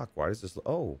the fuck? Why does this...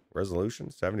 Oh, resolution,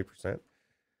 70%?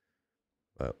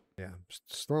 But yeah,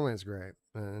 Stormland's great,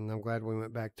 and I'm glad we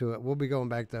went back to it. We'll be going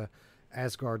back to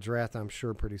Asgard's Wrath, I'm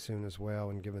sure, pretty soon as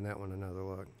well, and giving that one another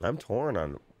look. I'm torn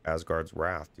on Asgard's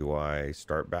Wrath. Do I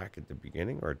start back at the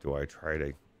beginning, or do I try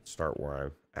to start where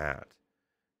I'm at?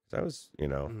 That was, you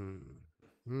know...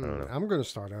 I don't know. I'm going to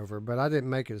start over, but I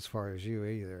didn't make it as far as you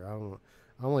either.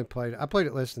 I played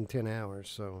it less than 10 hours,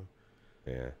 so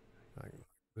yeah,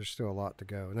 there's still a lot to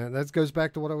go. And that goes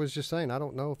back to what I was just saying. I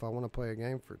don't know if I want to play a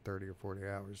game for 30 or 40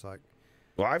 hours.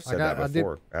 Well, I've said that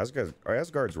before.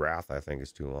 Asgard's Wrath, I think,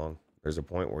 is too long. There's a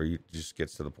point where you just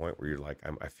gets to the point where you're like,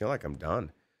 I feel like I'm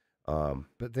done.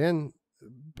 But then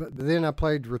I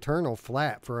played Returnal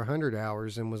flat for 100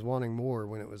 hours and was wanting more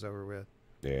when it was over with.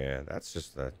 Yeah, that's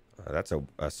just that's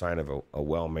a sign of a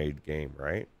well-made game,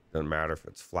 right? Doesn't matter if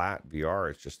it's flat,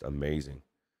 VR, it's just amazing.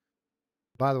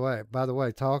 By the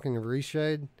way, talking of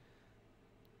Reshade,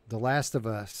 The Last of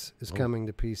Us is coming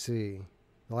to PC.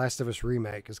 The Last of Us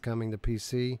Remake is coming to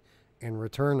PC, and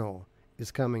Returnal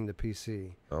is coming to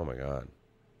PC. Oh my god.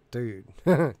 Dude.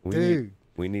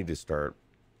 We need to start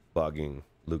bugging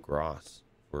Luke Ross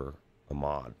for a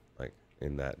mod, like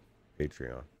in that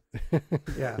Patreon.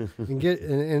 Yeah.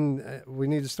 And we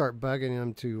need to start bugging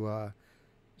him to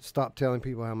stop telling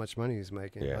people how much money he's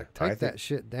making. Yeah, like, take that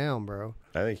shit down, bro.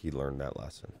 I think he learned that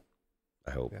lesson.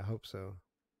 I hope. Yeah, I hope so.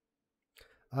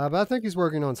 But I think he's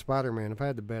working on Spider-Man. If I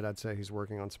had to bet, I'd say he's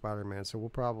working on Spider-Man. So we'll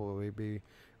probably be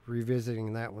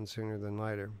revisiting that one sooner than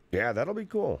later. Yeah, that'll be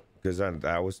cool. Because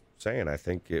I was saying, I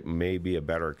think it may be a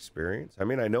better experience. I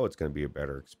mean, I know it's going to be a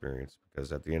better experience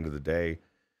because at the end of the day,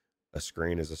 a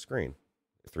screen is a screen.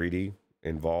 3D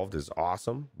involved is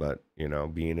awesome, but you know,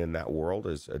 being in that world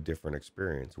is a different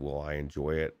experience. Will I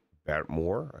enjoy it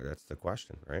more? That's the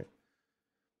question, right?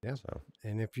 Yeah. So,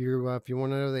 and if you want to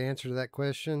know the answer to that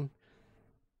question,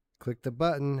 click the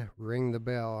button, ring the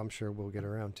bell. I'm sure we'll get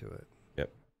around to it.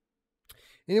 Yep.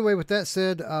 Anyway, with that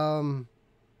said, of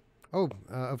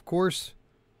course,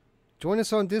 join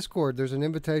us on Discord. There's an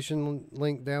invitation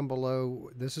link down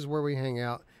below. This is where we hang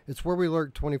out. It's where we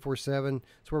lurk 24/7.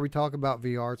 It's where we talk about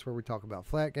VR. It's where we talk about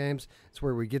flat games. It's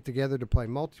where we get together to play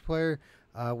multiplayer.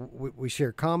 We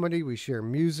share comedy. We share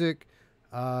music.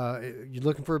 You're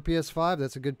looking for a PS5?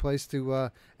 That's a good place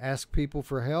to ask people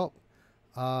for help.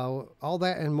 All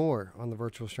that and more on the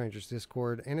Virtual Strangers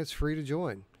Discord, and it's free to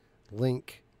join.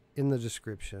 Link in the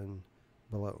description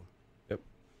below. Yep.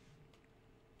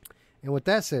 And with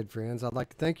that said, friends, I'd like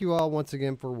to thank you all once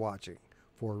again for watching.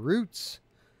 For Roots,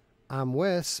 I'm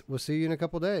Wes. We'll see you in a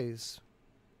couple days.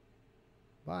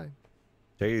 Bye.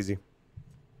 Take it easy.